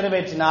ஹக்கை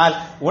நிறைவேற்றினால்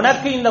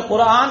உனக்கு இந்த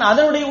குர்ஆன்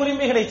அதனுடைய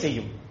உரிமைகளை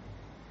செய்யும்,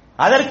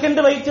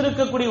 அதற்கென்று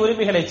வைத்திருக்கக்கூடிய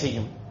உரிமைகளை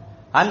செய்யும்.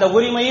 அந்த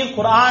உரிமையை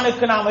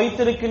குர்ஆனுக்கு நாம்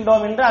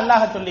வைத்திருக்கின்றோம் என்று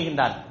அல்லாஹ்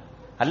சொல்லுகின்றான்.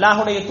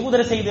 அல்லாஹ்வுடைய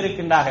தூதர்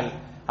செய்திருக்கின்றார்கள்.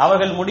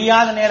 அவர்கள்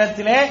முடியாத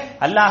நேரத்திலே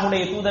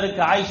அல்லாஹ்வுடைய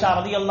தூதருக்கு ஆயிஷா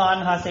ரலியல்லாஹு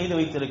அன்ஹா செய்து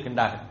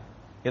வைத்திருக்கின்றார்கள்.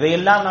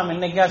 இதையெல்லாம் நாம்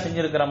என்னைக்கா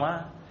செஞ்சிருக்கிறோமா?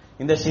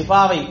 இந்த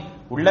ஷிஃபாவை,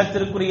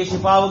 உள்ளத்திற்குரிய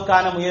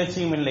ஷிஃபாவுக்கான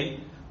முயற்சியும் இல்லை,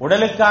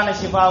 உடலுக்கான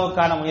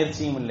ஷிஃபாவுக்கான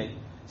முயற்சியும் இல்லை.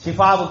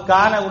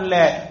 ஷிஃபாவுக்கான உள்ள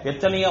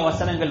எத்தனையோ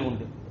வசனங்கள்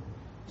உண்டு.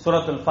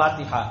 சூரத்துல்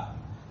ஃபாத்திஹா,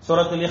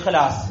 சூரத்துல்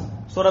இக்லாஸ்,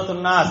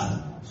 சூரத்துல் நாஸ்,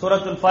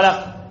 சூரத்துல்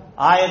ஃபலக்,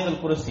 ஆயத்துல்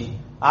குர்சி,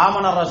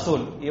 ஆமன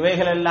ரசூல்,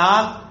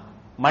 இவைகளெல்லாம்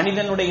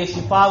மனிதனுடைய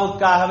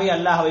ஷிஃபாவுக்காகவே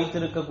அல்லாஹ்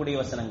வைத்திருக்கக்கூடிய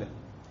வசனங்கள்.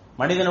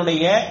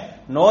 மனிதனுடைய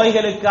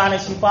நோய்களுக்கான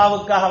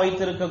ஷிஃபாவுக்காக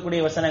வைத்திருக்கக்கூடிய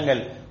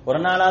வசனங்கள். ஒரு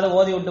நாளாவது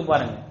ஓதி விட்டு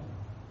பாருங்க,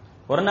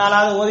 ஒரு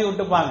நாளாவது ஓதி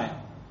விட்டுப்பாங்க.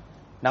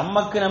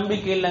 நமக்கு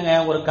நம்பிக்கை இல்லைங்க,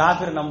 ஒரு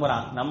காஃபிர்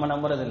நம்புறான், நம்ம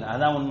நம்புறது இல்லை.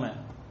 அதான் உண்மை.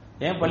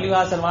 ஏன்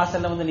பள்ளிவாசல்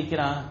வாசல்ல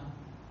நிக்கிறான்?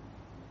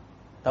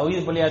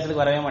 தௌஹீத்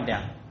பள்ளிவாசலுக்கு வரவே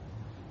மாட்டான்.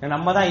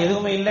 நம்ம தான்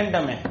எதுவுமே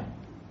இல்லைன்ட்டோமே.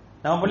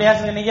 நம்ம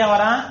பள்ளிவாசலுக்கு இன்னைக்கே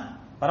வரான்,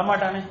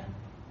 வரமாட்டானே.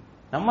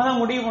 நம்ம தான்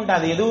முடிவு பண்ணிட்டோம்.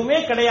 அது எதுவுமே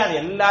கிடையாது.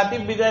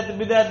 எல்லாத்தையும் பிதாத்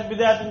பிதாத்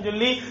பிதாத்னு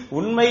சொல்லி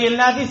உண்மை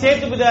எல்லாத்தையும்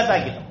சேர்த்து பிதாத்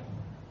ஆக்கிட்டோம்.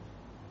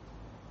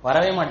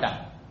 வரவே மாட்டாங்க.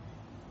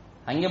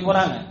 அங்க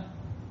போறாங்க,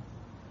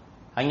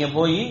 அங்க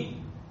போய்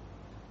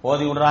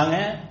ஓதி விடுறாங்க,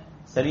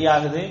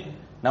 சரியாகுது,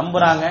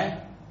 நம்புறாங்க.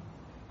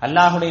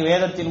 அல்லாஹுடைய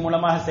வேதத்தின்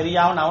மூலமாக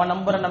சரியாகும் அவன்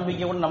நம்புற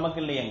நம்பிக்கை கூட நமக்கு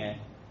இல்லையங்க.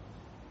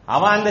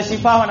 அவன் அந்த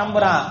ஷிஃபாவை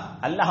நம்புறான்,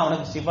 அல்லாஹ்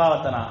அவனுக்கு ஷிஃபாவை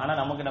தரான். ஆனா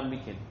நமக்கு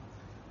நம்பிக்கை.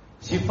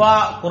 ஷிஃபா,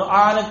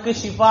 குர்ஆனுக்கு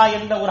ஷிஃபா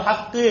என்ற ஒரு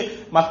ஹக்கு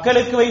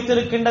மக்களுக்கு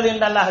வைத்திருக்கின்றது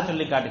என்று அல்லாஹ்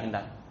சொல்லி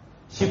காட்டுகின்றான்.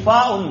 ஷிஃபா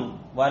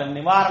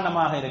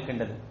நிவாரணமாக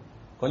இருக்கின்றது.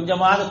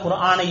 கொஞ்சமாவது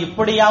குர்ஆனை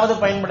இப்படியாவது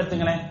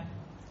பயன்படுத்துங்களேன்,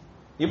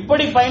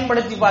 இப்படி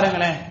பயன்படுத்தி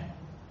பாருங்களேன்.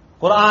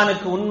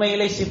 குர்ஆனுக்கு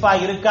உண்மையிலே ஷிஃபா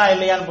இருக்கா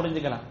இல்லையான்னு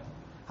புரிஞ்சுக்கலாம்.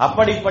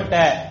 அப்படிப்பட்ட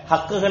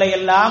ஹக்குகளை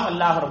எல்லாம்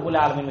அல்லாஹ் ரப்பல்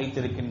ஆலமீன்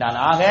வைத்திருக்கின்றான்.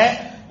 ஆக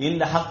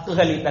இந்த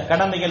ஹக்குகள், இந்த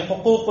கடமைகள்,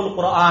 ஹுக்கூக்குல்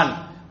குர்ஆன்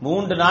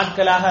 3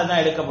 நாட்களாக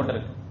தான்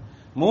எடுக்கப்பட்டிருக்கு.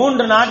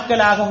 3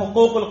 நாட்களாக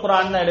ஹுக்கூக்குல்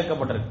குர்ஆன் தான்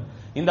எடுக்கப்பட்டிருக்கு.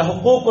 இந்த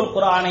ஹுக்கூக்குல்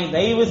குர்ஆனை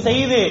தயவு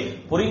செய்து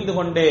புரிந்து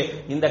கொண்டு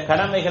இந்த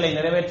கடமைகளை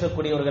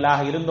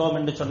நிறைவேற்றக்கூடியவர்களாக இருந்தோம்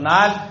என்று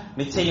சொன்னால்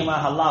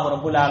நிச்சயமாக அல்லாஹ்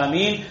ரப்பல்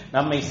ஆலமீன்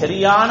நம்மை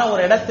சரியான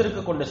ஒரு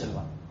இடத்திற்கு கொண்டு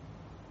செல்வான்.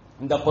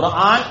 இந்த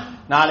குர்ஆன்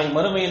நாளை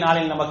மறுமை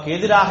நாளில் நமக்கு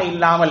எதிராக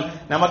இல்லாமல்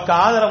நமக்கு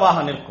ஆதரவாக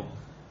நிற்கும்.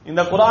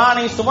 இந்த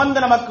குர்ஆனை சுமந்து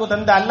நமக்கு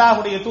தந்த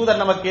அல்லாஹ்வுடைய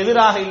தூதர் நமக்கு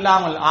எதிராக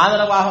இல்லாமல்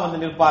ஆதரவாக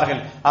வந்து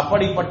நிற்பார்கள்.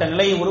 அப்படிப்பட்ட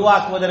நிலையை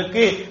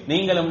உருவாக்குவதற்கு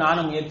நீங்களும்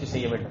நானும் முயற்சி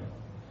செய்ய வேண்டும்.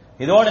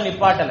 இதோடு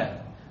நிப்பாட்டல.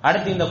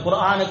 அடுத்து இந்த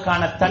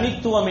குர்ஆனுக்கான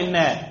தனித்துவம் என்ன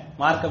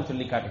மார்க்கம்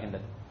சொல்லி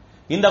காட்டுகின்றது.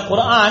 இந்த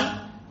குர்ஆன்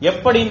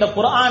எப்படி இந்த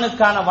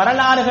குர்ஆனுக்கான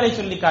வரலாறுகளை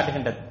சொல்லி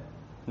காட்டுகின்றது.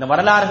 இந்த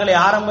வரலாறுகளை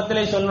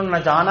ஆரம்பத்திலே சொல்லணும்னு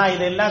நினைச்சா, ஆனா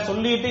இதெல்லாம்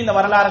சொல்லிட்டு இந்த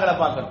வரலாறுகளை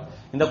பார்க்கணும்.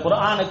 இந்த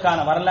குர்ஆனுக்கான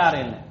வரலாறு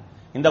என்ன?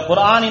 இந்த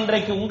குர்ஆன்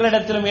இன்றைக்கு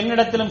உங்களிடத்திலும்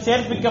என்னிடத்திலும்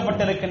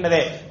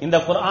சேர்ப்பிக்கப்பட்டிருக்கின்றதே, இந்த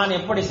குர்ஆன்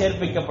எப்படி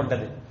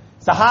சேர்ப்பிக்கப்பட்டது?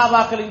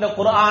 சஹாபாக்கள் இந்த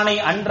குர்ஆனை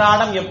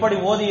அன்றாடம் எப்படி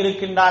ஓதி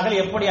இருக்கின்றார்கள்,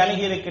 எப்படி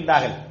அணுகி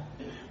இருக்கின்றார்கள்?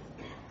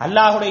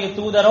 அல்லாஹ்வுடைய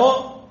தூதரோ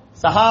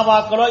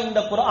சஹாபாக்களோ இந்த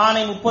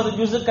குர்ஆனை 30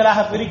 ஜுஸுக்களாக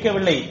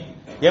பிரிக்கவில்லை.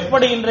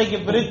 எப்படி இன்றைக்கு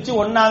பிரிச்சு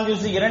 1ஆம்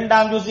ஜுஸ்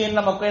 2ஆம் ஜுஸ் என்ன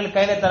மக்கள்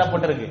கையில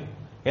தரப்பட்டிருக்கு?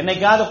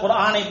 என்னைக்காவது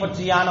குர்ஆனை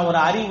பற்றியான ஒரு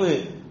அறிவு,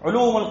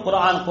 உலூமுல்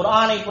குர்ஆன்,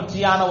 குர்ஆனை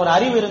பற்றியான ஒரு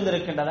அறிவு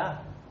இருந்திருக்கின்றதா?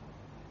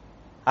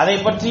 அதை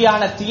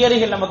பற்றியான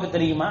தியரிகள் நமக்கு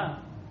தெரியுமா?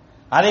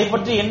 அதை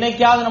பற்றி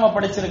என்னைக்காவது நம்ம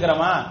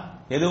படிச்சிருக்கிறோமா?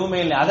 எதுவுமே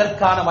இல்லை.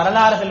 அதற்கான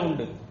வரலாறுகள்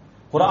உண்டு.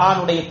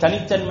 குர்ஆனுடைய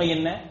தனித்தன்மை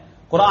என்ன,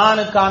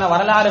 குர்ஆனுக்கான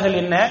வரலாறுகள்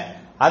என்ன?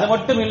 அது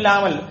மட்டும்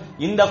இல்லாமல்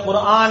இந்த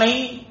குர்ஆனை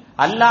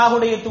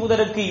அல்லாஹ்வுடைய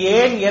தூதருக்கு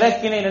ஏன்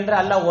இறக்கினேன் என்று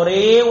அல்லாஹ்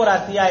ஒரே ஒரு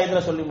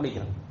அத்தியாயத்தில் சொல்லி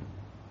முடிக்கிறான்.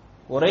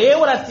 ஒரே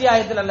ஒரு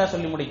அத்தியாயத்தில் அல்லாஹ்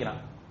சொல்லி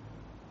முடிக்கிறான்.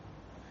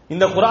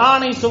 இந்த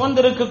குர்ஆனை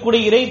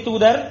சுமந்திருக்கக்கூடிய இறை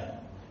தூதர்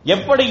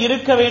எப்படி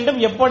இருக்க வேண்டும்,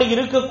 எப்படி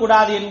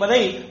இருக்கக்கூடாது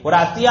என்பதை ஒரு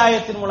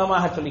அத்தியாயத்தின்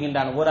மூலமாக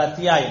சொல்கின்றான். ஒரு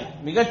அத்தியாயம்,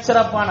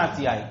 மிகச்சிறப்பான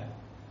அத்தியாயம்.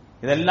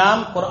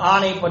 இதெல்லாம்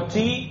குர்ஆனை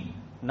பற்றி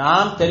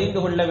நாம் தெரிந்து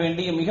கொள்ள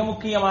வேண்டிய மிக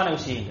முக்கியமான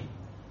விஷயங்கள்.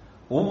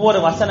 ஒவ்வொரு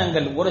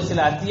வசனங்கள், ஒரு சில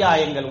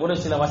அத்தியாயங்கள், ஒரு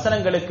சில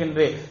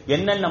வசனங்களுக்கென்று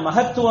என்னென்ன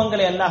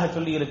மகத்துவங்களை அல்லாஹ்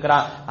சொல்லி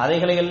இருக்கிறார்,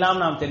 அதைகளை எல்லாம்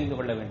நாம் தெரிந்து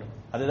கொள்ள வேண்டும்.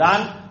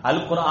 அதுதான்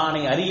அல்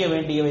குர்ஆனை அறிய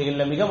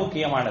வேண்டியவைகள் மிக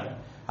முக்கியமானது.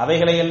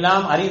 அவைகளை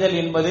எல்லாம் அறிதல்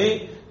என்பது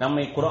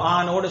நம்மை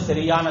குர்ஆனோடு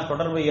சரியான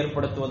தொடர்பை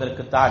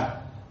ஏற்படுத்துவதற்குத்தான்.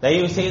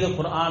 தயவு செய்து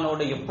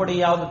குர்ஆனோடு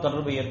எப்படியாவது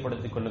தொடர்பை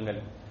ஏற்படுத்திக் கொள்ளுங்கள்.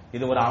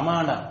 இது ஒரு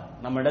அமானா,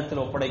 நம்ம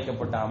இடத்தில்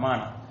ஒப்படைக்கப்பட்ட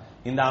அமானா.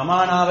 இந்த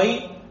அமானாவை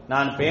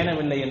நான்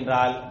பேணவில்லை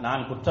என்றால்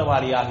நான்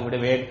குற்றவாளியாகி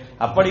விடுவேன்.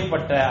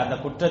 அப்படிப்பட்ட அந்த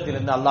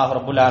குற்றத்திலிருந்து அல்லாஹ்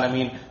ரப்புல்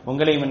ஆலமீன்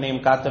உங்களையும்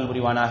என்னையும் காத்தல்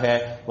புரிவானாக.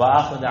 வ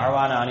ஆகிரு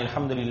தஅவானா அனில்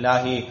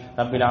ஹம்துலில்லாஹி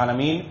ரப்பில்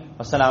ஆலமீன்.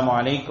 அஸ்ஸலாமு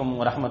அலைக்கும்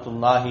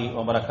வரஹ்மத்துல்லாஹி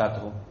வ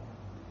பரகாத்துஹு.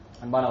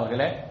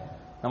 அன்பானவர்களே,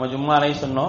 நம்ம ஜும்மாலை சொன்னோம்.